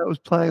Denver. That was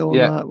playing all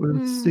night. We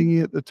were singing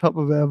at the top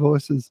of our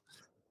voices.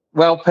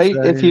 Well, Pete,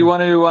 if you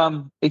want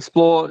to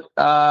explore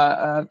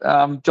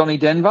Johnny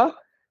Denver,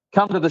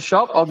 come to the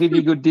shop. I'll give you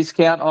a good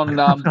discount on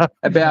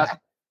about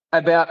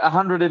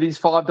 100 of his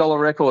 $5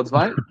 records,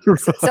 mate.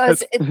 So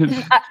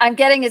I'm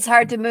getting it's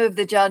hard to move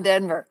the John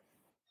Denver.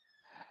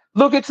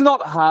 Look, it's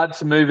not hard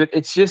to move it.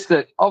 It's just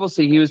that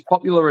obviously he was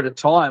popular at a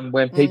time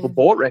when people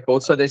bought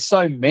records, so there's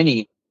so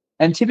many.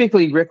 And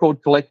typically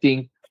record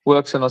collecting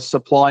works on a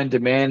supply and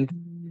demand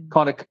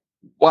kind of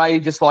way,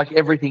 just like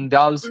everything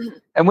does.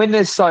 And when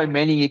there's so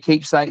many, you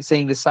keep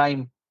seeing the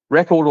same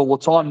record all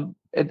the time,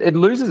 it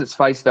loses its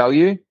face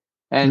value,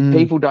 and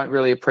people don't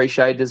really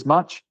appreciate it as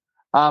much.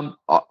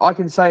 I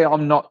can say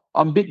I'm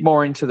a bit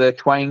more into the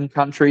twang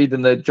country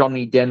than the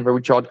Johnny Denver,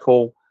 which I'd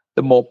call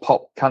the more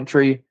pop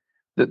country.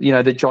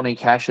 The Johnny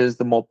Cash's,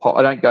 the more pop.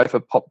 I don't go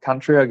for pop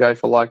country. I go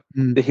for like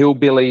the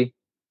hillbilly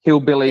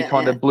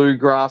kind of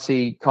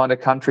bluegrassy kind of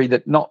country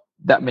that not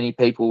that many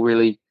people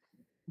really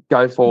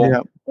go for. Yeah.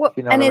 Well,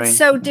 you know, and it's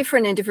so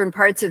different in different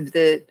parts of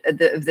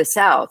the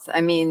South.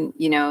 I mean,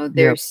 you know,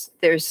 there's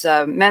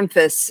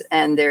Memphis,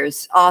 and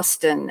there's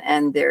Austin,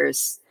 and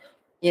there's,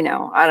 you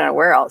know, I don't know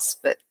where else,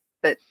 but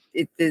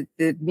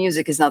the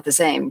music is not the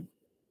same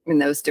in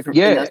those different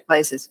in those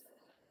places.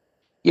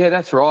 Yeah,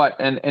 that's right.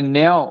 And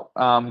now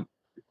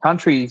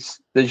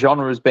countries, the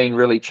genre is being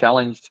really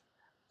challenged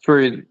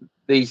through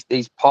these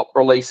pop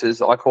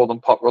releases. I call them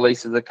pop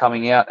releases that are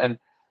coming out, and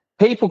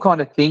people kind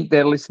of think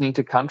they're listening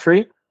to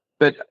country,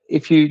 but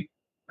if you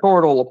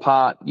tore it all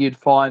apart, you'd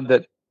find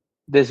that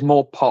there's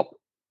more pop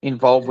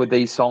involved with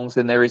these songs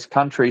than there is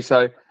country.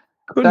 So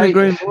couldn't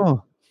agree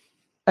more.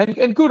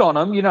 And good on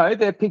them, you know,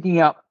 they're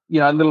picking up, you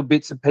know, little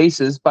bits and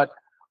pieces, but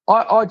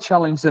I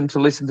challenge them to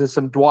listen to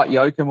some Dwight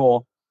Yoakam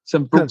or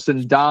some Brooks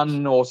and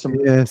Dunn or some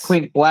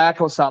Clint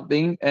Black or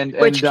something, and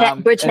Butch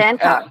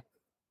Hancock.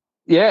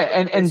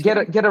 And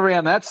get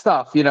around that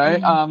stuff, you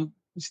know.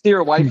 Steer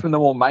away from the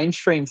more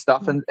mainstream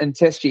stuff and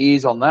test your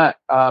ears on that,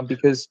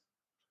 because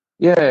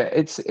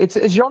it's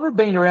a genre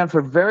been around for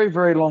a very,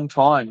 very long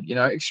time, you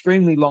know,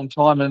 extremely long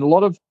time, and a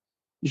lot of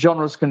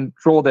genres can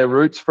draw their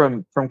roots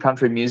from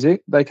country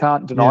music. They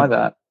can't deny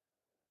that.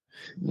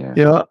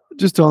 Yeah,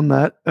 just on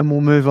that, and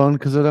we'll move on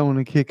because I don't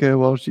want to kick her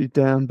while she's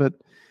down, but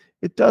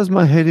it does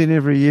my head in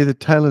every year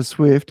that Taylor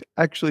Swift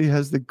actually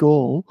has the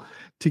gall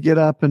to get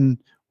up and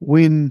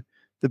win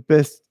the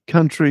best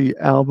country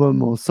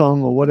album or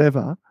song or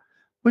whatever,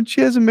 when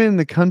she hasn't been in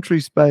the country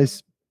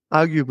space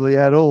arguably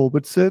at all,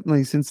 but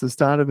certainly since the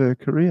start of her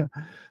career.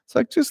 It's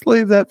like, just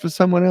leave that for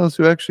someone else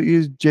who actually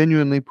is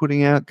genuinely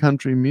putting out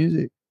country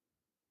music.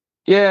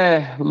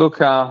 Yeah,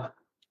 look,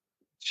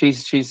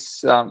 she's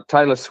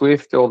Taylor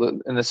Swift,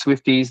 and the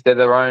Swifties, they're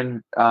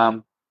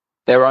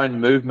their own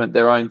movement,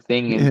 their own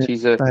thing, and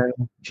she's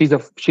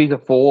a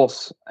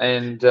force.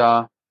 And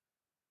I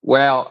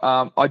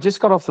just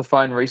got off the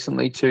phone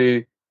recently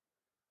to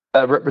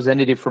a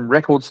representative from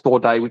Record Store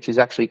Day, which is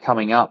actually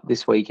coming up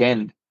this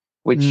weekend,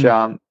 which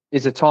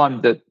is a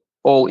time that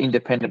all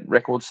independent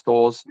record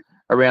stores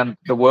around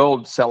the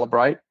world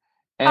celebrate.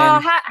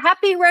 And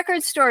happy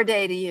Record Store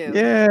Day to you!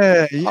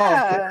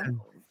 Yeah.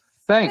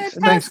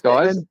 Thanks,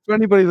 guys. And for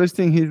anybody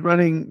listening, he's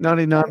running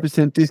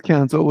 99%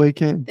 discounts all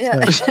weekend.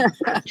 Yeah. So.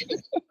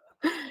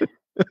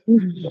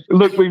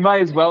 Look, we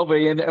may as well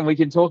be, and we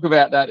can talk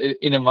about that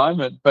in a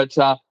moment. But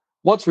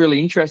what's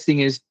really interesting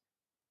is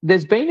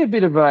there's been a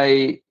bit of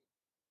a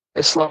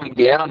slowing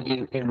down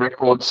in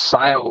record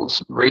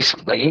sales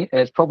recently,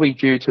 and it's probably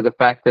due to the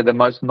fact they're the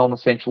most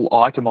non-essential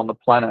item on the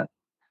planet.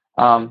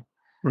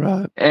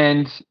 Right.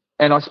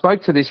 And I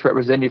spoke to this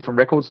representative from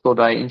Record Store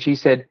Day, and she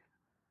said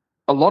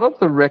a lot of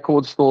the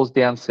record stores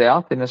down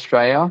south in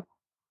Australia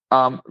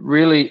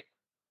really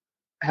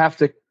have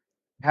to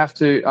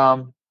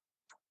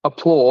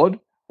applaud,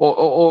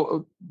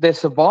 or their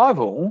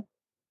survival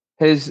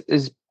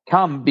has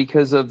come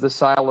because of the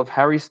sale of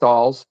Harry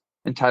Styles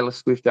and Taylor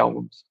Swift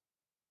albums.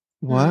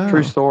 Wow.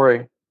 True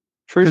story.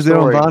 Because they're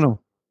on vinyl.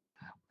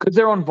 Because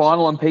they're on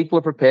vinyl, and people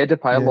are prepared to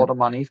pay a lot of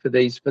money for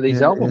these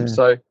albums. Yeah.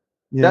 So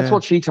that's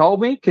what she told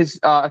me, because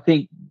I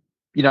think,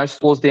 you know,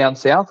 stores down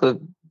south are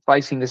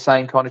facing the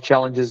same kind of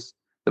challenges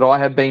that I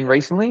have been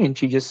recently. And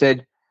she just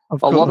said,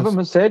 Of a lot of course. them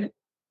have said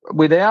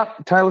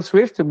without Taylor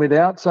Swift and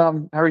without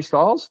Harry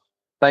Styles,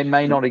 they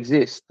may not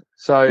exist.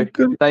 So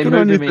Good they on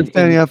moved you them for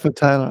standing up for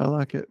Taylor. I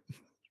like it.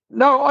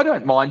 No, I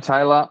don't mind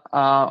Taylor.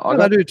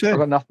 I do too. I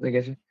got nothing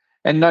against her,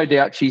 and no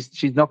doubt she's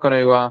not going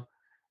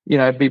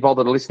to be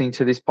bothered listening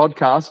to this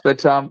podcast.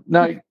 But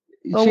no,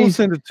 We'll she's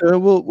send it to her.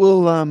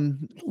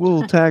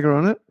 We'll tag her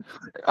on it.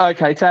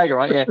 okay. Tag her,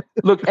 right? Yeah.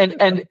 Look,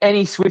 and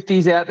any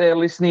Swifties out there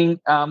listening,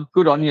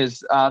 good on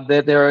yous.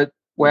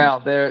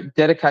 They're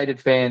dedicated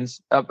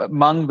fans,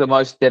 among the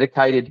most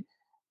dedicated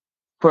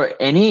for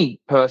any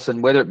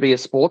person, whether it be a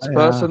sports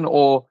person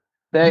or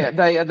they're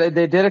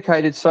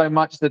dedicated so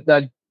much that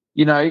they'd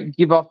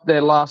give up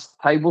their last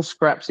table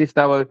scraps if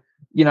they were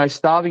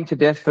starving to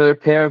death for a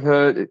pair of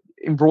her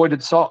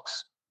embroidered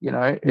socks.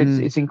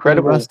 It's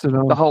incredible.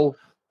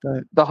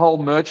 The whole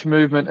merch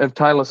movement of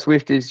Taylor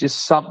Swift is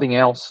just something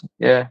else.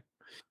 Yeah.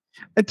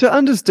 And to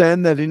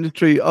understand that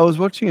industry, I was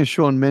watching a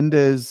Shawn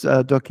Mendes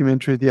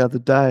documentary the other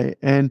day,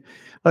 and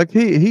like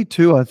he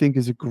too, I think, he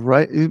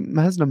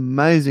has an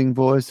amazing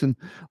voice and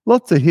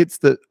lots of hits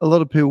that a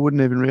lot of people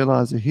wouldn't even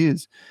realize are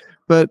his.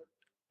 But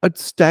it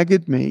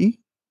staggered me.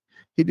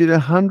 He did a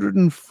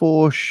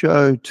 104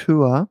 show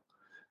tour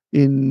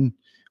in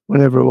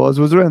whenever it was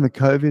around the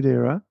COVID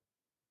era,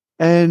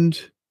 and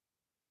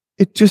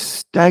it just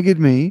staggered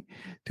me.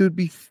 There would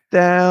be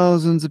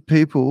thousands of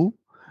people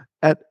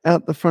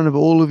out the front of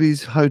all of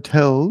his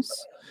hotels,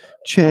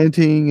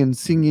 chanting and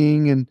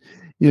singing, and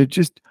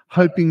just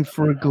hoping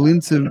for a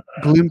glimpse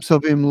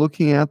of him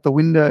looking out the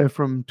window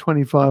from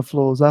 25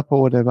 floors up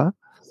or whatever.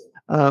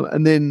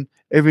 And then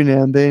every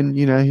now and then,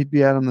 he'd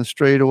be out on the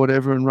street or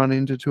whatever and run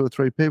into 2 or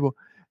 3 people.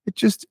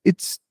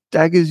 It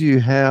staggers you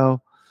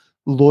how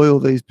loyal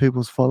these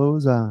people's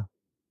followers are.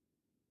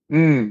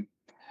 And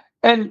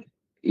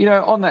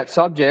on that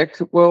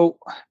subject, well,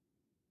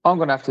 I'm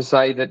going to have to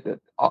say that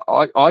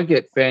I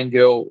get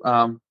fangirl.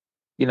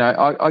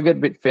 I get a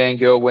bit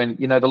fangirl when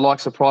the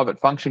likes of Private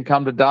Function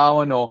come to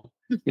Darwin, or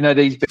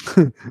these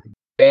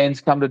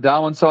bands come to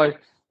Darwin. So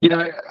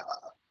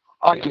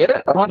I get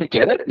it. I want to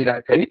get it.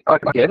 Pete, I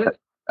get it.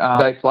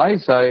 They play.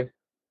 So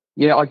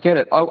yeah, I get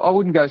it. I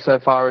wouldn't go so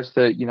far as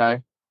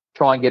to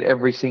try and get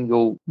every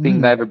single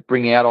thing they ever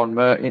bring out on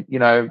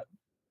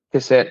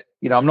cassette.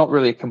 I'm not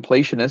really a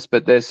completionist,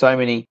 but there's so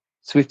many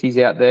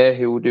Swifties out there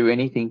who will do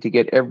anything to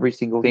get every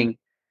single thing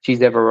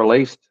she's ever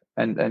released,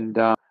 and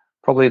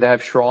probably they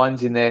have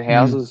shrines in their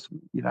houses,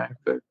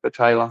 for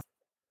Taylor.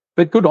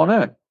 But good on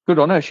her. Good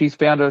on her. She's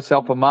found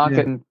herself a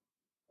market,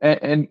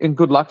 and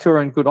good luck to her,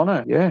 and good on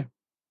her. Yeah,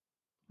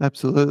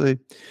 absolutely.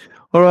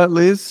 All right,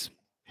 Liz,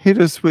 hit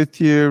us with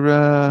your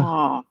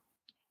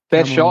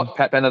best shot,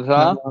 Pat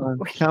Benatar.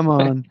 Come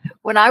on.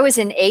 When I was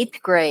in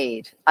 8th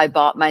grade, I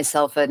bought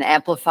myself an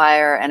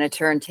amplifier and a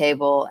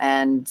turntable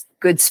and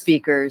good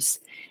speakers.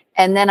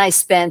 And then I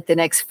spent the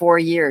next 4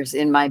 years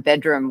in my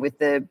bedroom with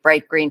the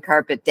bright green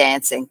carpet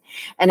dancing.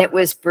 And it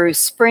was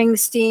Bruce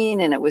Springsteen,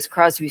 and it was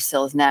Crosby,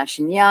 Stills, Nash &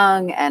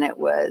 Young, and it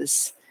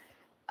was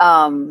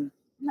Elton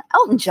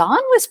John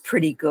was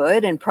pretty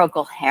good, and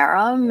Procol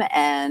Harum,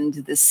 and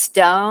the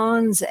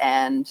Stones,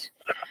 and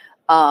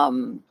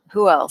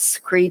who else?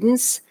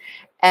 Creedence.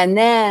 And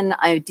then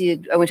I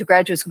went to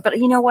graduate school. But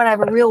you know what? I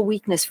have a real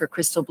weakness for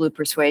Crystal Blue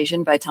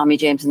Persuasion by Tommy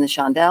James and the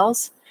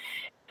Shondells.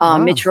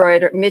 Mitch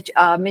Ryder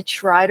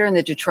and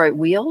the Detroit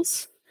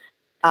Wheels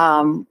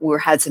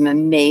had some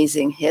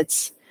amazing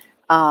hits.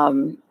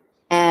 Look,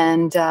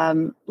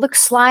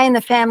 Sly and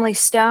the Family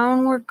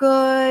Stone were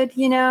good.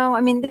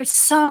 There's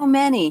so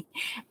many.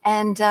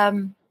 And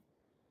then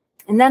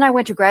I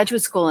went to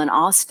graduate school in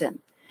Austin,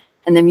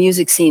 and the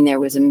music scene there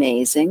was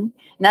amazing.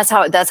 And that's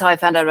how I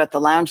found out about the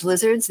Lounge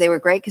Lizards. They were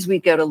great because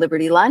we'd go to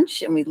Liberty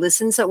Lunch and we'd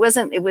listen. So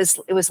it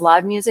was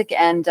live music.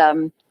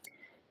 And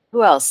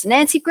who else?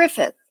 Nancy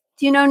Griffith.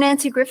 Do you know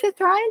Nancy Griffith,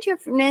 Ryan? Do you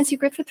have Nancy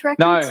Griffith records?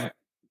 No,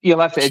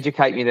 you'll have to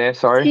educate me there.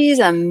 Sorry. She's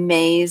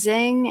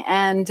amazing.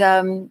 And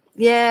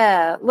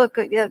look,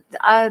 it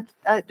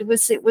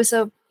was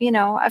a,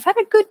 I've had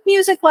a good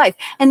music life.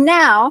 And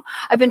now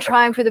I've been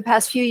trying for the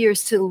past few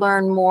years to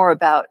learn more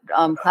about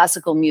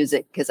classical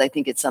music, because I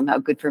think it's somehow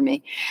good for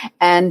me.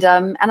 And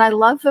I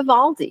love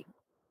Vivaldi.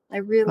 I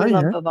really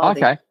love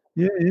Vivaldi. Okay.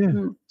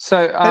 Yeah.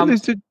 So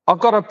I've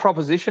got a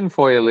proposition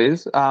for you,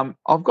 Liz.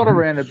 I've got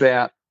around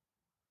about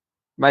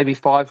maybe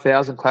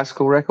 5,000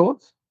 classical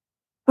records.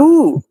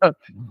 Ooh.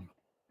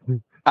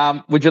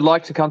 Would you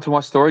like to come to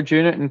my storage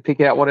unit and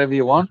pick out whatever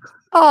you want?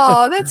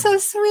 Oh, that's so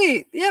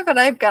sweet. Yeah, but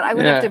I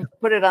would have to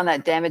put it on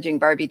that damaging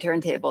Barbie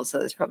turntable. So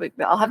there's probably,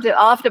 I'll have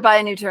to buy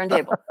a new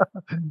turntable.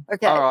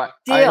 Okay. All right.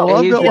 Deal.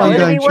 It'll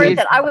be worth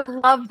it. I would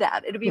love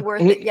that. It'll be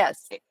worth it.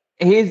 Yes.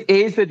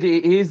 Here's the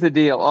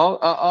deal.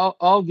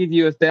 I'll give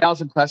you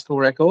 1,000 classical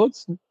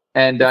records,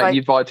 and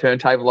you buy a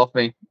turntable off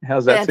me.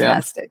 How's that sound?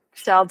 Fantastic.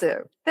 Shall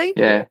do. Thank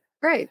you.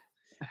 Great.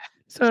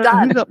 So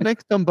who's up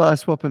next on Buy,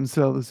 Swap and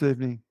Sell this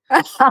evening?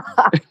 Now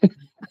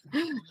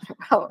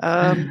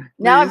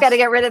I've got to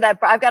get rid of that.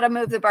 I've got to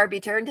move the Barbie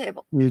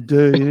turntable. You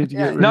do. You need to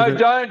get rid of it.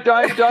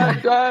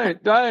 No,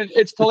 don't.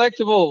 It's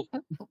collectible.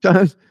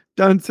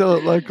 Don't sell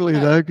it locally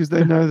though, because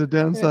they know the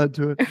downside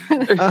to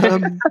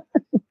it.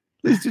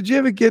 Liz, did you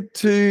ever get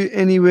to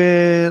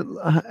anywhere?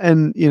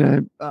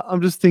 And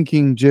I'm just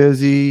thinking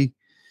Jersey.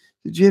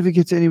 Did you ever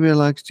get to anywhere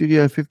like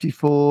Studio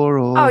 54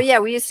 or? Oh yeah,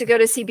 we used to go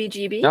to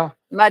CBGB,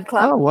 Mud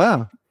Club. Oh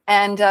wow.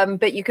 And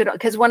but you could,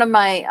 because one of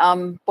my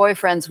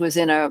boyfriends was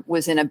in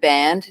a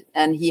band,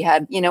 and he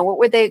had, what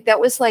were they? That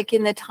was like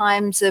in the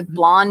times of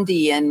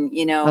Blondie, and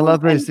I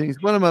love these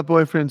things. One of my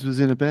boyfriends was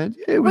in a band.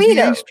 Yeah, it was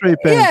the E Street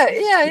band.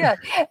 Yeah.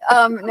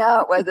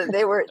 No, it wasn't.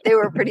 They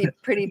were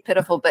pretty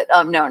pitiful. But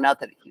no,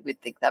 not that you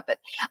would think that. But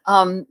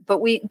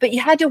you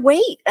had to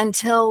wait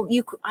until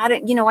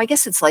I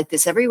guess it's like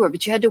this everywhere.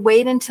 But you had to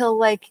wait until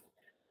like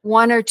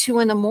 1 or 2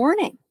 in the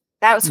morning.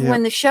 That was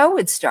when the show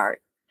would start.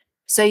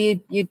 So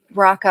you'd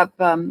rock up,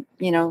 and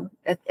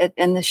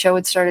the show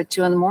would start at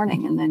 2 in the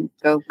morning, and then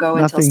go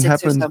until 6 or so. Nothing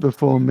happens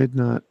before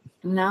midnight.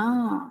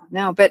 No,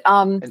 but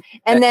and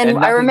then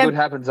I remember good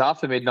happens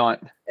after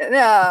midnight.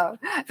 No,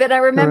 but I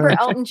remember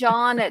Elton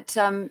John at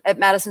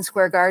Madison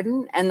Square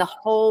Garden, and the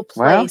whole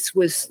place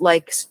was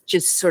like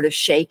just sort of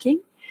shaking.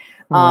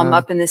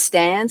 Up in the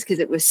stands, because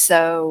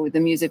the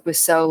music was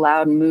so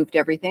loud and moved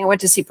everything. I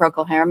went to see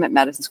Procol Harum at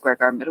Madison Square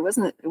Garden, but it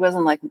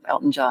wasn't like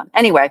Elton John.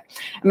 Anyway,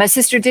 my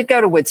sister did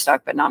go to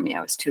Woodstock, but not me.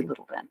 I was too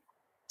little then.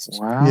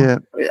 Wow. Yeah,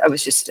 I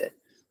was just a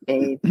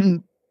babe.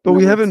 But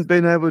we haven't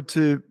been able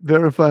to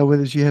verify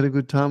whether she had a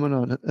good time or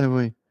not, have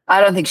we? I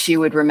don't think she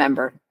would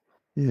remember.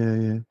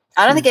 Yeah.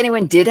 I don't think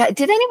anyone did.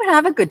 Did anyone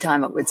have a good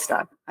time at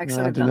Woodstock? I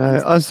don't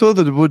know. I saw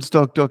the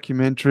Woodstock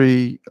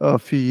documentary a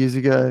few years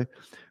ago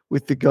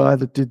with the guy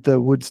that did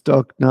the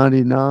Woodstock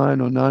 99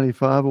 or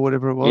 95 or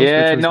whatever it was.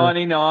 Yeah,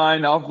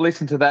 99. I've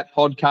listened to that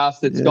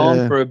podcast. It's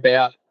gone for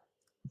about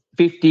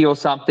 50 or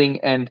something,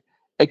 and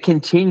it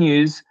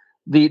continues.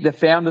 The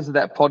founders of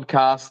that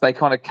podcast, they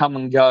kind of come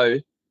and go,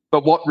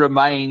 but what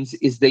remains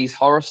is these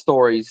horror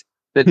stories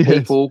that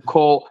people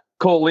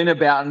call in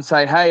about and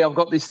say, hey, I've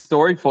got this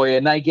story for you,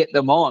 and they get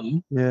them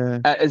on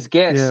as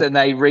guests, and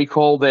they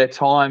recall their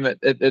time at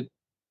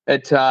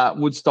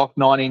Woodstock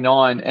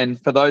 99.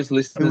 And for those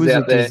listeners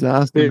out there,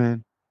 disaster,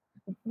 man.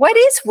 What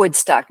is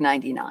Woodstock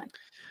 99?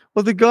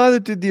 Well, the guy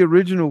that did the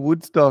original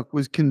Woodstock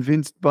was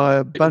convinced by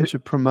a bunch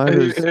of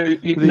promoters that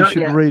he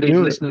should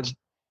redo it.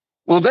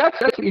 Well,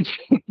 that's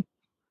interesting.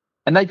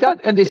 And they done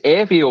in this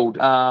airfield.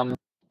 I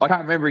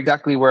can't remember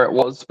exactly where it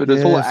was, but it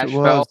was all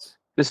asphalt.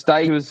 The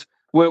stage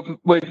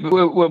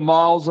were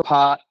miles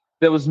apart.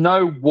 There was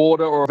no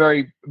water, or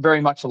very,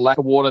 very much a lack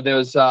of water. There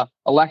was a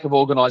lack of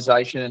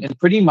organisation, and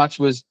pretty much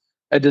was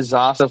a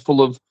disaster,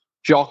 full of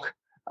jock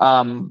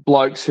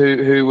blokes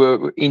who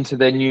were into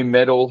their new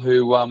metal,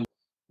 who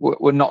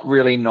were not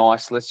really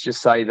nice. Let's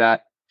just say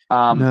that.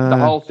 The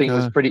whole thing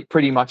was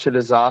pretty much a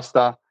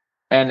disaster.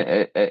 But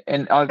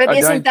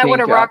isn't that what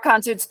a rock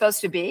concert's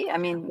supposed to be? I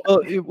mean, I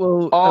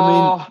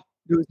mean,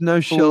 there was no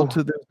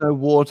shelter, there was no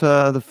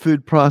water. The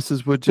food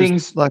prices were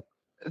just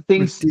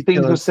things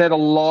were set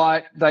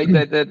alight. They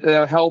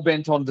were hell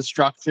bent on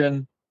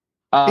destruction.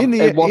 In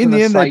the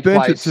end, they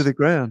burnt it to the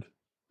ground.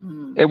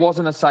 It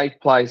wasn't a safe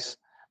place.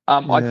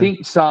 I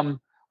think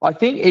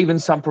even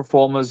some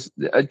performers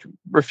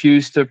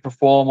refused to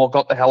perform or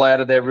got the hell out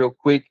of there real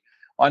quick.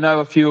 I know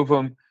a few of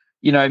them,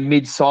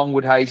 mid-song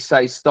would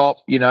say stop,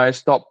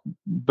 stop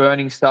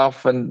burning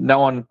stuff, and no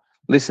one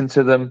listened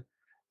to them.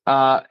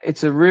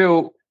 It's a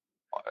real.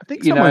 I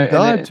think someone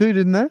died too,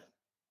 didn't they?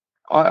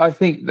 I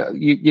think that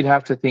you'd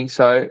have to think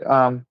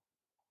so.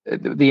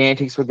 The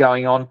antics were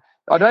going on.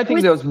 I don't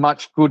think there was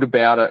much good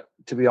about it,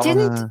 to be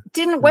honest.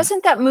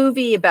 Wasn't that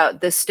movie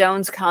about the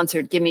Stones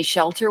concert, Gimme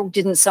Shelter?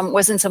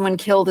 Wasn't someone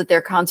killed at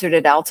their concert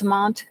at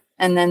Altamont?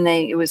 And then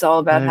it was all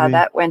about how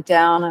that went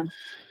down.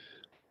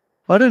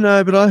 I don't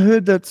know, but I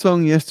heard that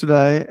song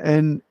yesterday,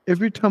 and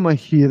every time I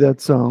hear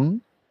that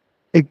song,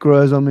 it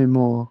grows on me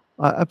more.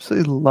 I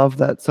absolutely love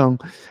that song.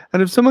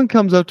 And if someone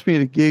comes up to me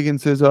at a gig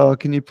and says, oh,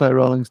 can you play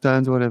Rolling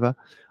Stones or whatever,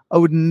 I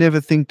would never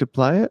think to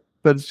play it.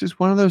 But it's just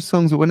one of those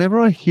songs that whenever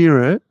I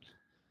hear it,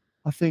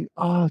 I think,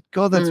 oh,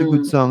 God, that's a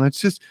good song. It's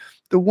just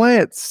the way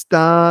it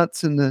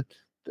starts and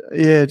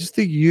just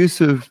the use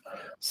of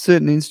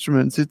certain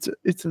instruments.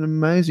 It's an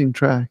amazing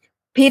track.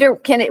 Peter,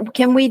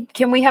 can we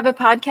have a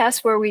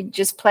podcast where we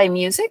just play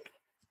music?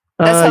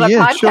 That's not a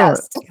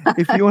podcast. Sure.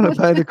 If you want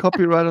to pay the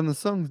copyright on the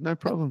songs, no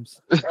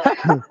problems.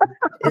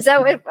 Is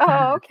that what?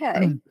 Oh,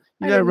 okay.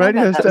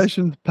 Radio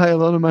stations pay a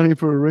lot of money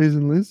for a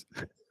reason, Liz.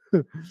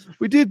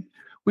 We did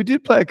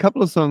play a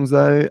couple of songs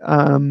though.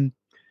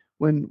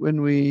 When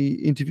we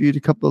interviewed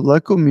a couple of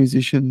local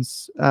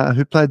musicians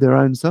who played their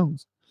own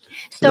songs.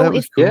 So that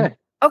was cool.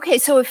 Okay,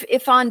 so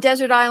if on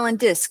Desert Island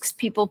Discs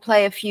people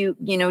play a few,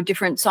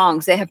 different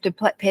songs, they have to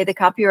pay the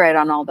copyright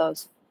on all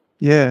those.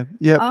 Yeah.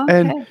 Oh, okay.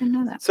 And I didn't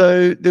know that.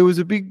 so there was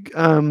a big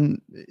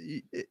and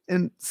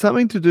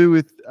something to do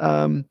with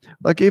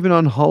like even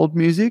on hold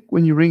music,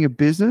 when you ring a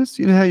business,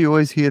 you know how you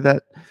always hear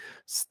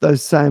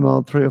those same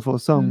old 3 or 4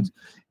 songs.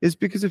 It's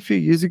because a few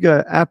years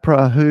ago,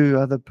 APRA, who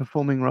are the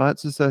Performing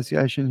Rights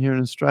Association here in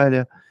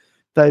Australia,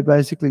 they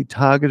basically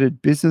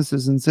targeted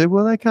businesses and said,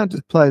 well, they can't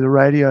just play the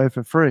radio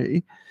for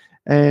free.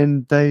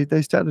 and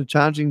they started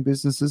charging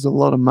businesses a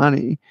lot of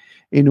money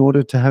in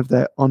order to have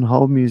that on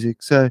hold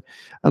music. So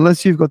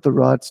unless you've got the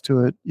rights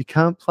to it, you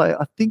can't play.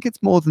 I think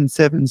it's more than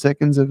 7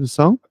 seconds of a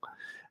song,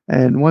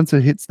 and once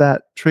it hits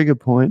that trigger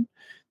point,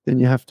 then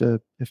you have to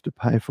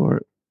pay for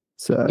it.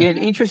 So yeah, and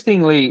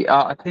interestingly,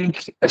 I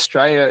think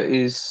Australia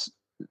is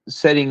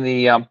setting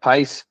the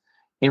pace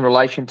in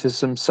relation to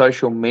some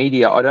social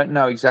media. I don't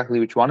know exactly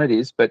which one it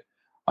is, but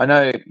I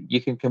know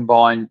you can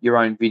combine your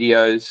own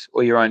videos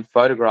or your own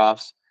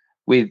photographs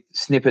with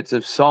snippets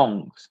of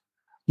songs.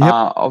 Yep.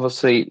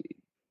 Obviously,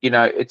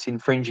 it's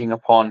infringing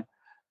upon,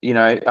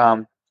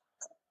 there's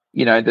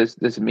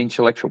some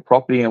intellectual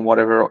property and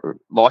whatever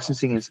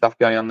licensing and stuff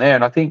going on there.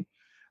 And I think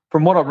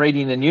from what I'm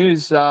reading in the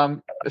news,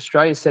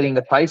 Australia's setting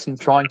the pace and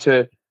trying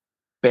to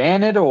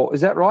ban it, or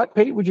is that right,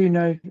 Pete? Would you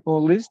know, or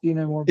Liz, do you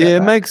know more about yeah,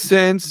 that? it makes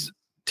sense.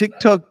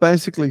 TikTok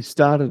basically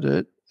started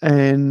it,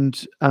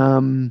 and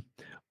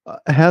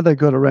how they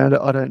got around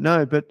it, I don't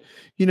know. But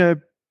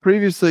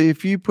previously,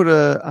 if you put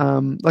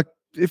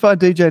if I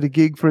DJ'd a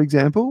gig, for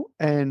example,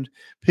 and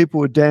people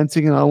were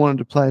dancing and I wanted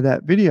to play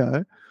that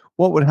video,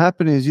 what would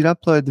happen is you'd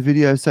upload the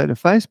video, say, to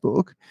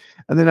Facebook,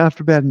 and then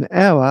after about an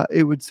hour,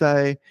 it would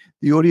say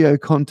the audio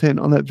content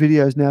on that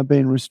video is now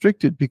being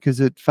restricted because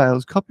it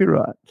fails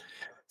copyright.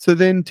 So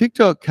then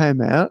TikTok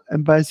came out,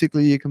 and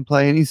basically you can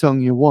play any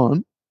song you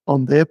want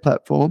on their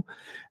platform.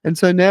 And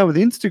so now with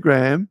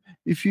Instagram,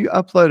 if you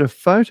upload a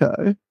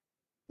photo,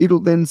 it'll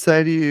then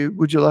say to you,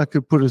 would you like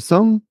to put a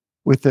song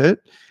with it?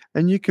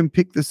 And you can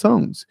pick the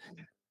songs.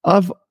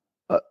 I've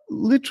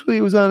literally,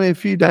 it was only a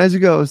few days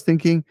ago, I was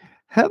thinking,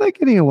 how are they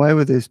getting away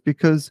with this?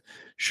 Because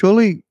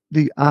surely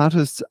the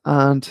artists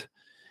aren't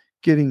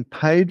getting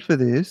paid for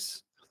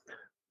this.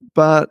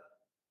 But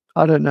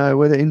I don't know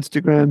whether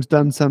Instagram's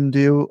done some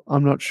deal.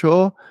 I'm not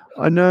sure.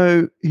 I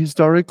know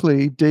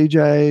historically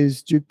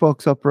DJs,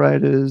 jukebox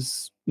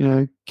operators,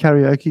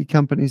 karaoke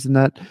companies and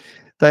that,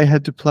 they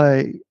had to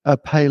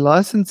pay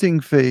licensing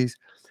fees.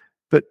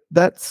 But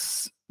that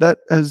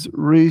has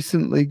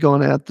recently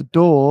gone out the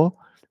door,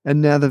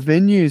 and now the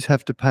venues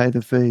have to pay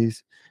the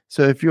fees.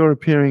 So if you're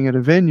appearing at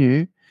a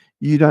venue,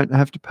 you don't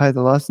have to pay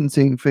the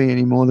licensing fee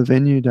anymore. The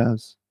venue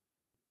does.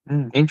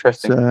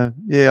 Interesting. So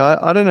yeah,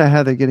 I don't know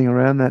how they're getting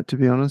around that, to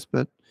be honest.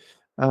 But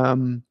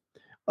to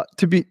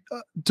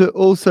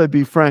also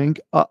be frank,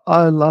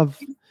 I love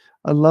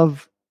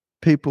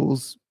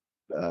people's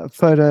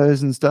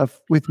photos and stuff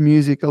with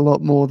music a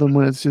lot more than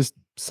when it's just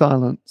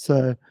silent.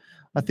 So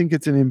I think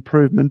it's an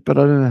improvement, but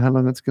I don't know how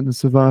long it's going to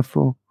survive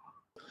for.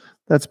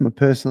 That's my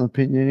personal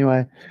opinion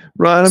anyway.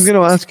 Ryan, I'm going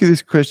to ask you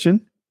this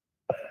question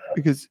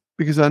because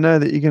I know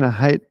that you're going to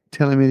hate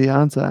telling me the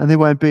answer, and there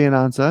won't be an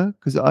answer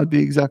because I'd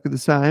be exactly the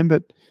same.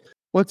 But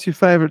what's your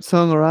favorite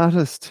song or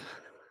artist?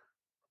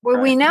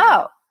 Well, we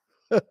know.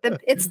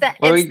 It's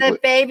the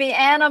Baby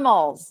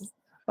Animals.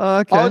 Oh,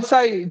 okay. I would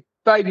say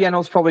Baby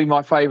Animals probably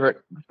my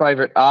favorite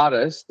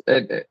artist.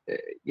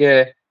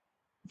 Yeah.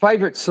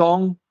 Favorite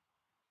song?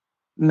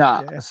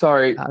 Nah, Yeah.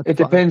 sorry. It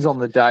depends on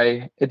the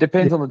day. It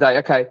depends on the day.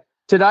 Okay.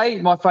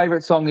 Today, my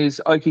favorite song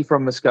is Okie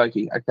from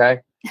Muskogee. Okay.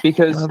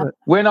 Because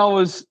when I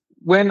was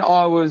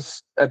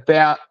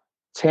about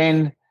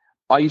 10,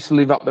 I used to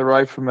live up the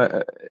road from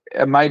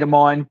a mate of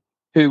mine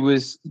who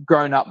was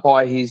grown up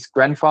by his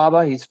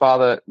grandfather. His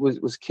father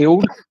was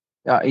killed.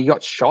 He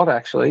got shot,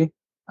 actually,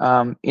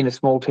 in a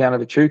small town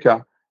of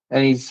Echuca.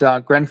 And his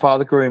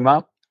grandfather grew him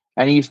up.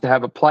 And he used to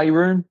have a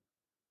playroom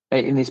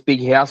in this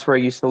big house where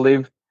he used to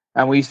live.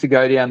 And we used to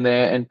go down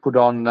there and put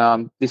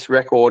on this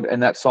record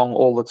and that song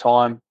all the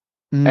time.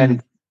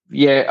 And,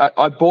 yeah,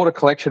 I bought a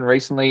collection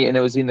recently, and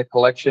it was in the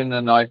collection.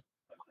 And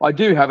I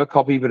do have a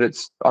copy, but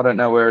I don't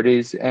know where it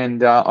is.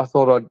 And I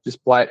thought I'd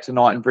just play it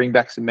tonight and bring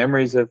back some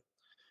memories of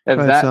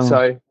that. Song.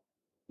 So,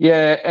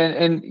 yeah,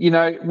 and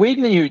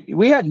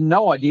we had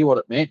no idea what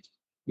it meant.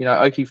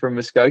 Okie from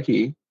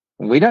Muskogee.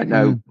 We don't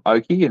know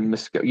Okie and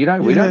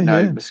Muskogee. We don't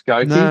know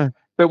Muskogee. No.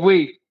 But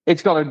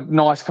it's got a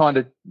nice kind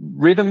of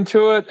rhythm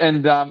to it.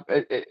 And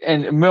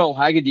Merle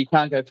Haggard, you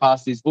can't go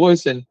past his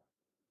voice. And,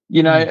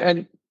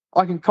 and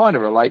I can kind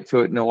of relate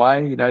to it in a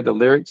way, the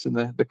lyrics and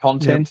the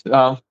content.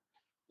 Yep.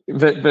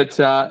 But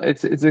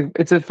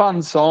it's a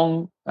fun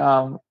song.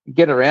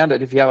 Get around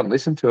it if you haven't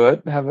listened to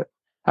it.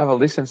 Have a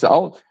listen.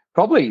 So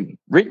probably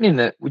written in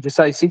the, would you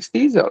say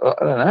 60s?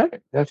 I don't know.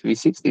 It'd have to be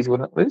 60s,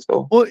 wouldn't it, Liz?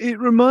 Or? Well, it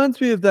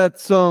reminds me of that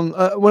song.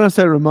 When I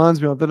say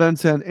reminds me of, they don't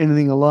sound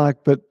anything alike.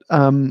 But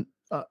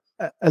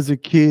as a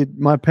kid,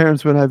 my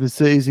parents went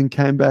overseas and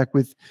came back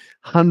with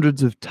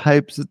hundreds of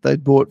tapes that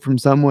they'd bought from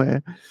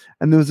somewhere.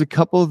 And there was a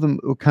couple of them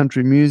that were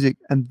country music.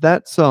 And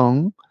that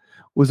song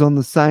was on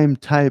the same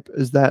tape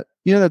as that.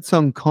 You know that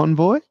song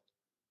Convoy?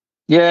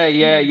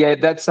 Yeah.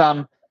 That's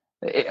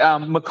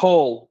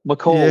McCall.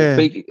 Yeah.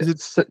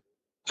 Is it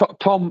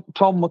Tom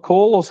McCall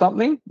or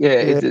something? Yeah,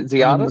 it's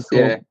the artist.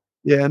 McCall.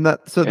 Yeah, and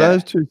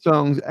those two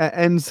songs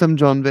and some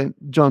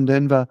John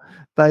Denver,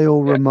 they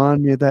all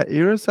remind me of that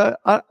era. So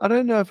I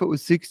don't know if it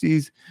was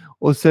 60s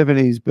or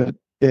 70s, but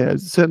yeah,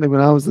 certainly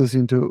when I was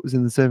listening to it, it was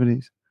in the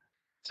 70s.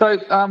 So,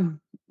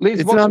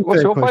 Liz,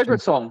 what's your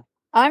favorite song?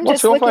 I'm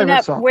What's just your looking favourite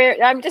up song?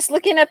 I'm just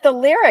looking at the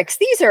lyrics.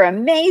 These are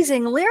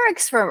amazing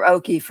lyrics from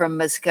Okie from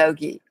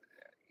Muskogee.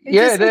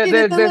 Yeah,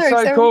 they're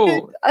so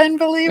cool.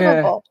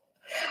 Unbelievable.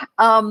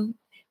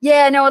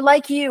 Yeah, no,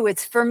 like you,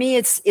 it's for me,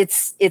 it's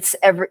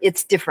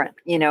different,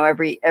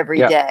 every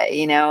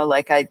day,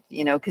 like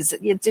because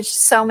there's just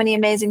so many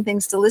amazing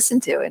things to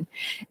listen to, and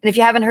if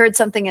you haven't heard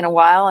something in a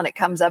while and it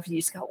comes up, you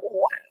just go,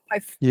 wow, I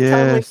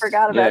totally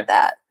forgot about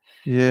that.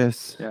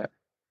 Yes. Yeah.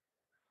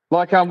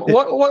 Like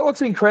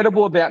what's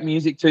incredible about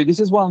music too? This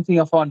is one thing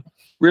I find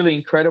really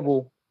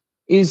incredible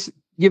is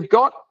you've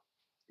got,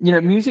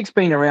 music's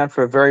been around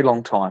for a very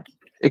long time,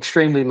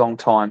 extremely long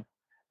time,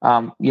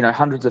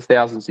 hundreds of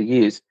thousands of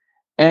years.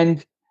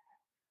 And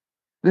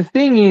the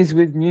thing is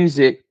with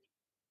music,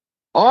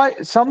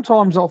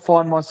 sometimes I'll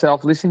find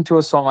myself listening to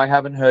a song I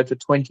haven't heard for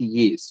 20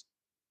 years,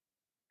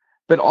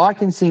 but I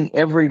can sing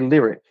every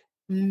lyric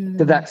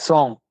to that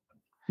song.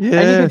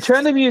 Yes. And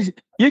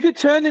you could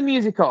turn the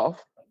music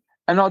off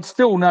and I'd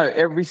still know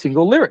every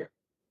single lyric.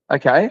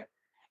 Okay?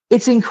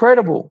 It's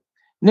incredible.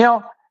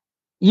 Now,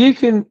 you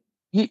can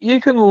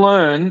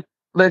learn,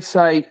 let's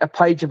say, a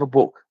page of a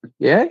book,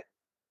 yeah?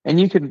 And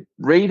you can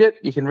read it.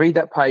 You can read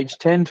that page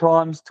 10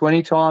 times,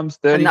 20 times,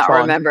 30 times. And not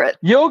remember it.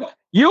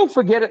 You'll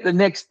forget it the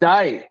next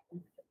day.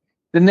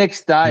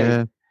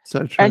 Yeah,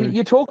 so true. And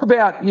you talk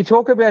about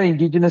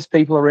Indigenous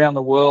people around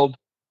the world,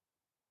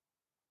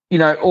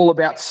 all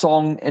about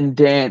song and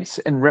dance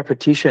and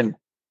repetition.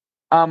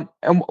 And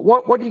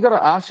what you got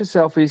to ask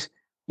yourself is,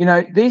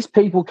 these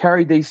people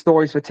carried these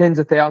stories for tens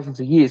of thousands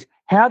of years.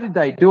 How did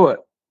they do it?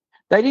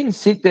 They didn't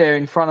sit there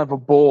in front of a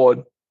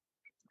board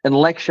and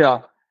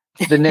lecture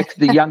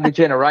the younger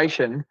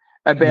generation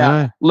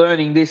about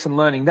learning this and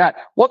learning that.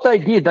 What they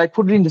did, they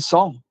put it into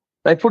song,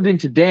 they put it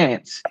into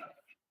dance,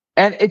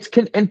 and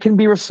can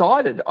be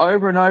recited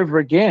over and over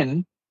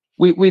again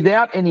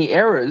without any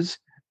errors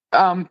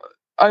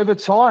over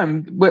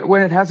time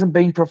when it hasn't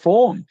been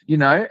performed.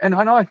 And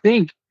I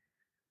think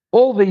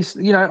all these,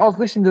 I was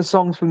listening to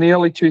songs from the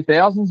early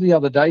 2000s the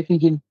other day,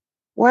 thinking,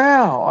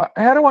 wow,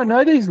 how do I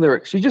know these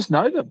lyrics? You just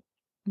know them.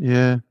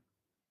 Yeah.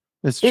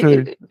 It's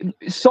true.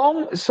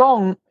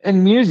 Song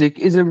and music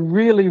is a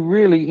really,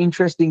 really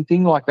interesting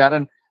thing like that.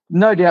 And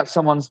no doubt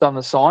someone's done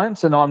the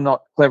science and I'm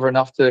not clever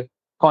enough to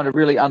kind of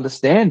really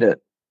understand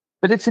it.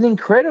 But it's an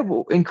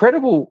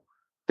incredible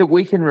that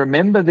we can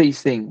remember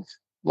these things.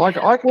 Like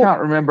I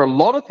can't remember a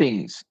lot of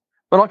things,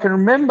 but I can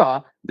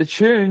remember the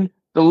tune,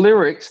 the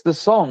lyrics, the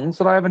songs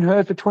that I haven't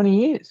heard for 20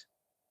 years.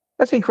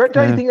 That's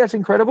incredible. Don't you think that's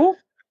incredible?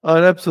 Oh,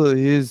 it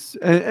absolutely is.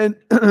 And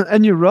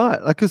and you're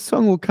right. Like a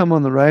song will come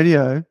on the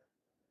radio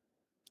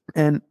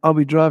and I'll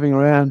be driving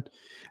around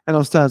and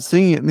I'll start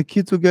singing it and the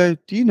kids will go,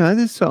 "Do you know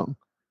this song?"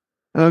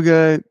 And I'll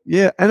go,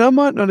 "Yeah." And I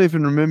might not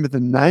even remember the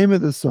name of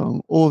the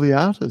song or the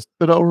artist,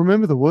 but I'll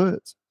remember the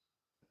words.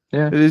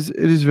 Yeah. It is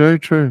very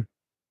true.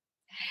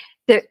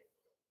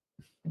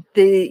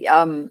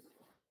 The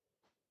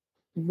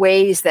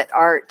ways that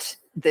art,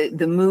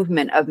 the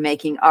movement of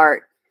making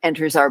art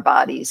enters our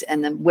bodies,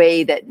 and the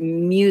way that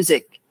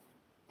music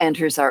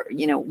enters our,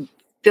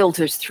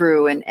 filters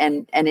through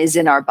and is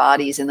in our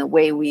bodies, and the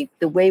way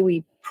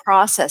we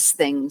process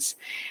things.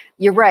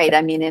 You're right.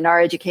 I mean, in our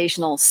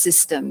educational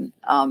system,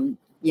 and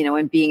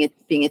being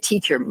a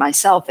teacher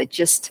myself, I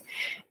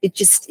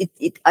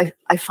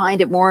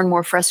find it more and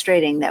more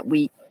frustrating that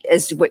we,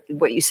 as what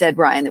you said,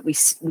 Brian, that we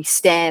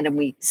stand and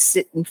we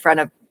sit in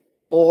front of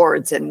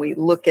boards and we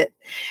look at,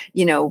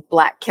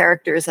 black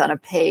characters on a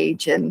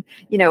page, and,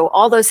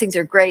 all those things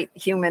are great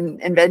human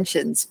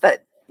inventions,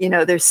 but,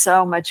 there's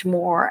so much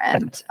more,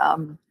 and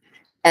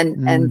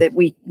that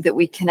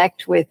we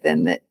connect with,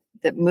 and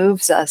that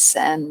moves us.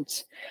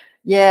 And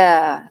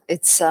yeah,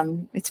 it's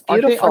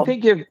beautiful.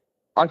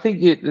 I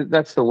think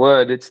that's the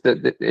word.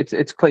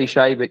 It's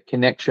cliche, but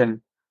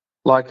connection.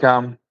 Like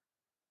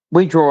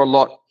we draw a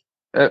lot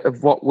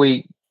of what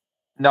we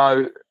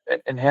know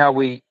and how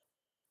we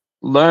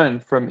learn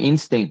from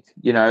instinct.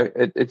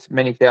 It's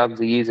many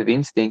thousands of years of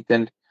instinct,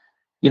 and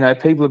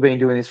people have been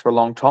doing this for a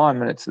long time.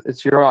 And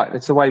it's you're right.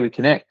 It's the way we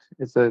connect.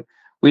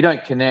 We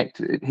don't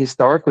connect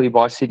historically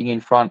by sitting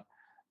in front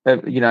of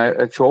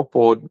a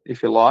chalkboard,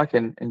 if you like,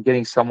 and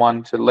getting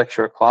someone to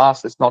lecture a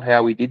class. That's not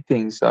how we did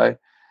things. So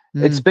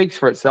it speaks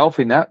for itself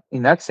in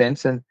that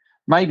sense. And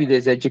maybe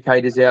there's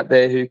educators out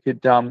there who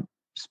could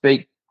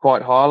speak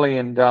quite highly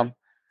and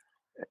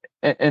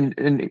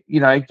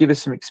give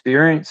us some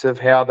experience of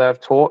how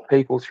they've taught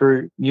people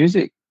through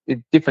music,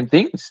 different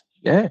things.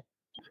 Yeah.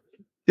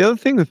 The other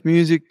thing with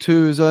music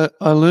too is I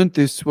learned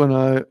this when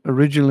I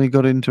originally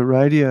got into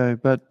radio,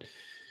 but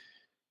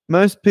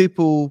most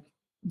people,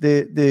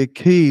 their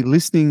key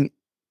listening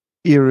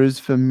eras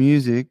for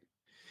music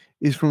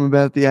is from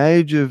about the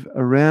age of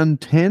around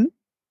 10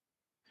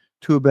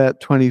 to about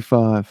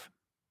 25.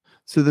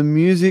 So the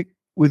music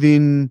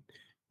within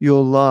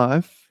your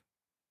life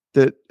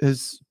that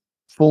has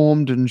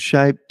formed and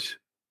shaped,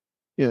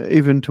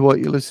 even to what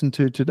you listen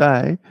to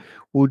today,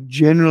 will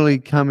generally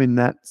come in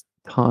that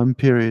time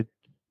period.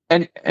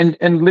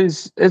 And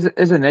Liz, as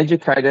an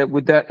educator,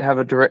 would that have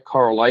a direct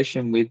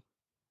correlation with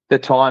the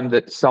time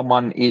that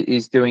someone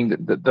is doing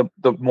the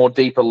more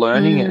deeper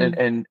learning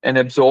and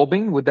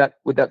absorbing. Would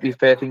that be a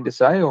fair thing to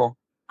say, or?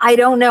 I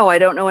don't know. I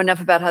don't know enough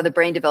about how the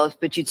brain develops,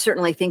 but you'd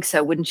certainly think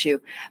so, wouldn't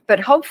you? But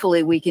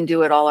hopefully we can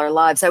do it all our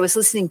lives. I was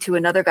listening to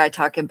another guy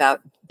talking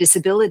about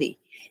disability.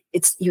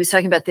 He was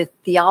talking about the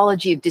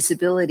theology of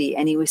disability,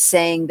 and he was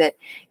saying that,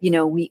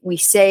 we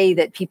say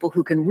that people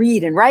who can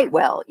read and write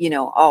well,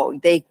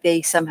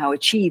 they somehow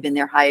achieve and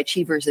they're high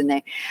achievers,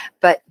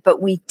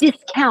 but we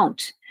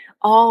discount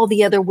all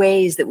the other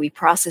ways that we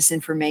process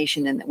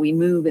information and that we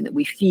move and that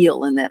we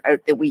feel and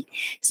that we,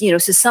 so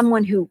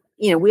someone who,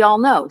 we all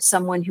know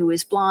someone who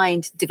is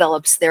blind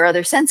develops their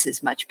other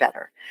senses much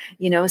better.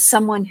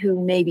 Someone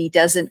who maybe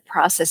doesn't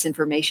process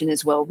information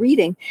as well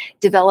reading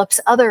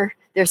develops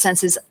their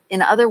senses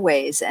in other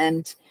ways.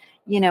 And,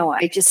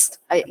 I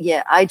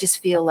just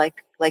feel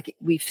like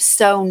we've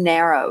so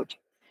narrowed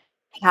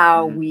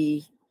how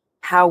we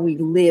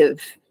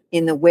live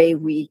in the way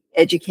we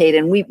educate,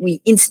 and we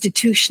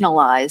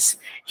institutionalize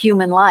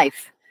human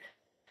life.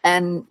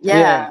 And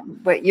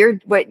what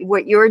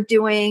you're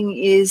doing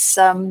is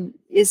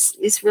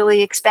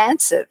really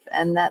expansive,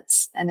 and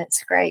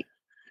it's great.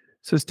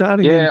 So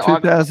starting in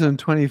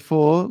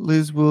 2024,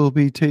 Liz will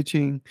be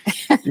teaching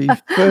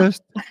the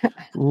first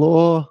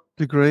law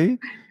degree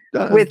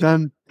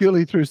done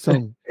purely through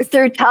song.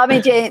 Through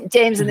Tommy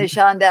James and the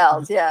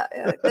Shondells. Yeah,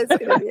 that's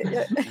going to be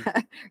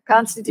it.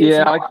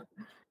 Constitutional.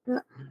 Yeah,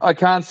 I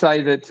can't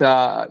say that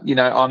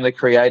I'm the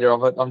creator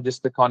of it. I'm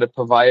just the kind of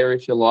purveyor,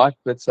 if you like.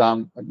 But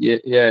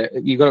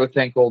you got to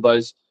thank all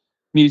those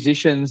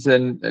musicians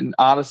and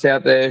artists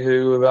out there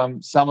who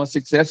some are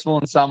successful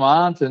and some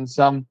aren't, and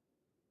some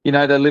they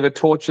live a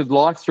tortured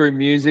life through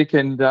music,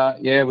 and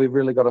we've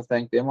really got to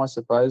thank them, I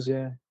suppose.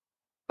 Yeah.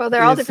 Well,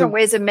 there are all different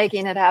ways of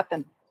making it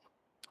happen.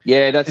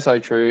 Yeah, that's so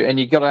true. And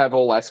you've got to have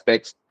all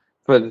aspects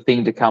for the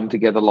thing to come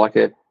together like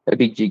a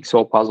big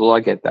jigsaw puzzle. I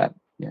get that.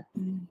 Yeah.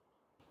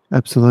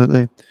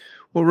 Absolutely.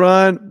 Well,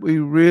 Ryan, we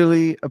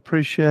really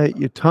appreciate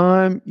your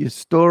time, your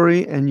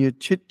story, and your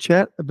chit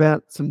chat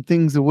about some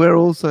things that we're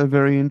also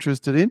very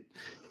interested in.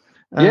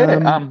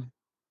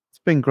 It's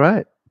been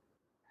great.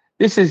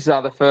 This is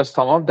the first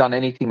time I've done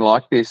anything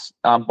like this,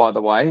 by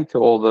the way, to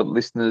all the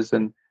listeners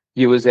and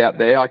viewers out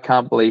there. I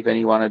can't believe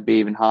anyone would be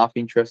even half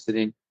interested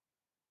in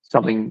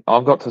something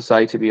I've got to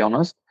say, to be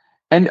honest.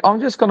 And I'm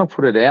just going to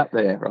put it out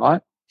there,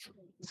 right?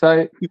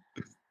 So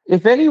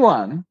if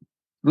anyone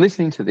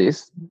listening to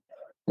this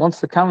wants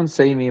to come and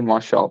see me in my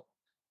shop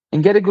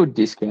and get a good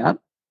discount,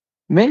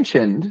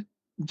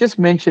 just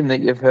mention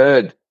that you've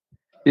heard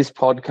this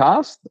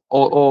podcast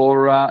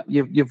or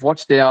you've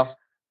watched our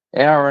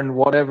hour and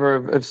whatever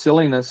of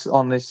silliness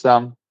on this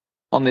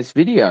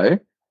video,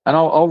 and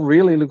I'll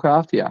really look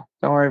after you.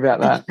 Don't worry about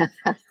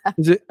that.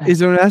 Is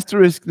there an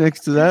asterisk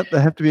next to that?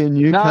 They have to be a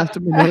new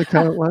customer, not a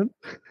current one?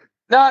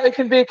 No, it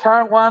can be a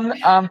current one.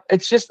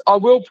 It's just I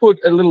will put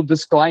a little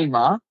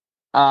disclaimer.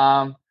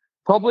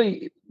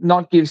 Probably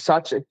not give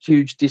such a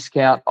huge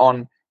discount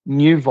on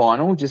new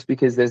vinyl just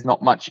because there's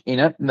not much in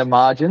it in the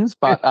margins.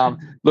 But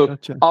look,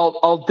 gotcha.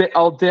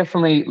 I'll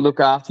definitely look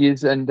after you,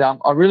 and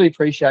I really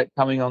appreciate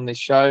coming on this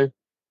show.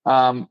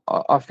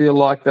 I feel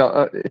like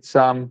it's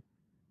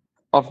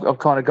I've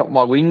kind of got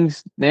my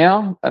wings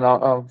now, and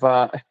I've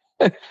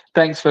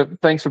thanks for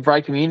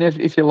breaking me in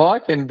if you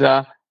like,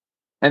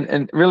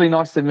 and really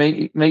nice to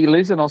meet you,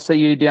 Liz, and I'll see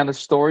you down the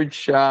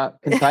storage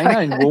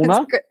container in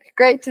Woolner.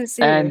 Great to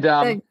see you.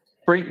 And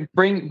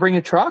bring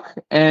a truck,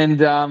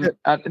 and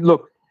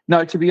look.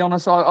 No, to be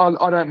honest,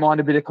 I don't mind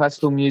a bit of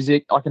classical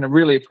music. I can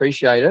really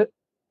appreciate it.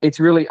 It's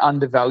really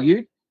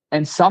undervalued.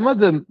 And some of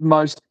the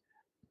most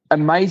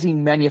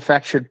amazing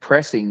manufactured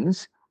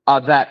pressings are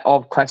that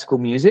of classical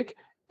music.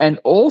 And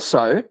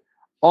also,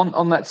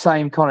 on that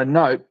same kind of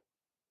note,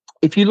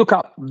 if you look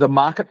up the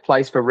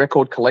marketplace for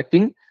record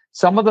collecting,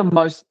 some of the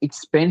most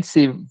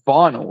expensive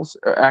vinyls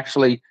are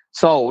actually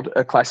sold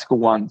are classical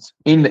ones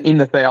in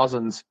the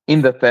thousands.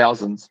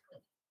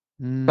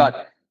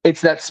 But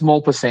it's that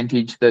small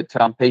percentage that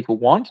people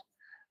want.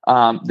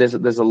 There's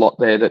a lot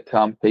there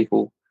that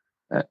people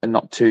are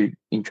not too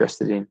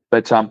interested in.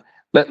 But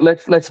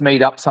let's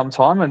meet up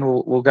sometime and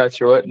we'll go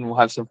through it and we'll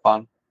have some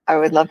fun. I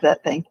would love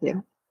that. Thank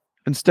you.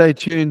 And stay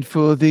tuned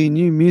for the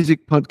new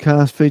music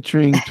podcast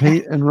featuring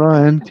Pete and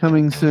Ryan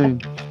coming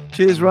soon.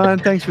 Cheers, Ryan.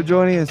 Thanks for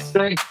joining us.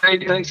 Thanks,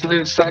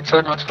 Liz. Thanks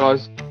so much,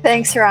 guys.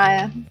 Thanks,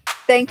 Ryan.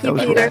 Thank you,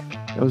 Peter.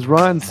 That was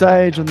Ryan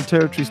Sage on the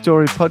Territory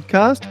Story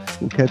podcast.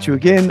 We'll catch you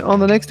again on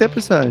the next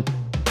episode.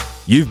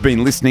 You've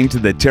been listening to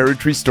the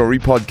Territory Story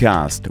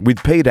podcast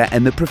with Peter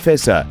and the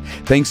Professor,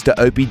 thanks to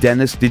Opie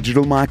Dennis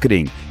Digital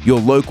Marketing, your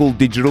local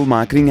digital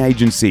marketing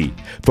agency.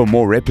 For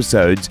more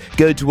episodes,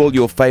 go to all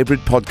your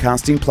favourite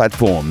podcasting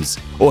platforms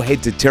or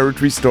head to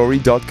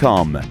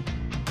territorystory.com.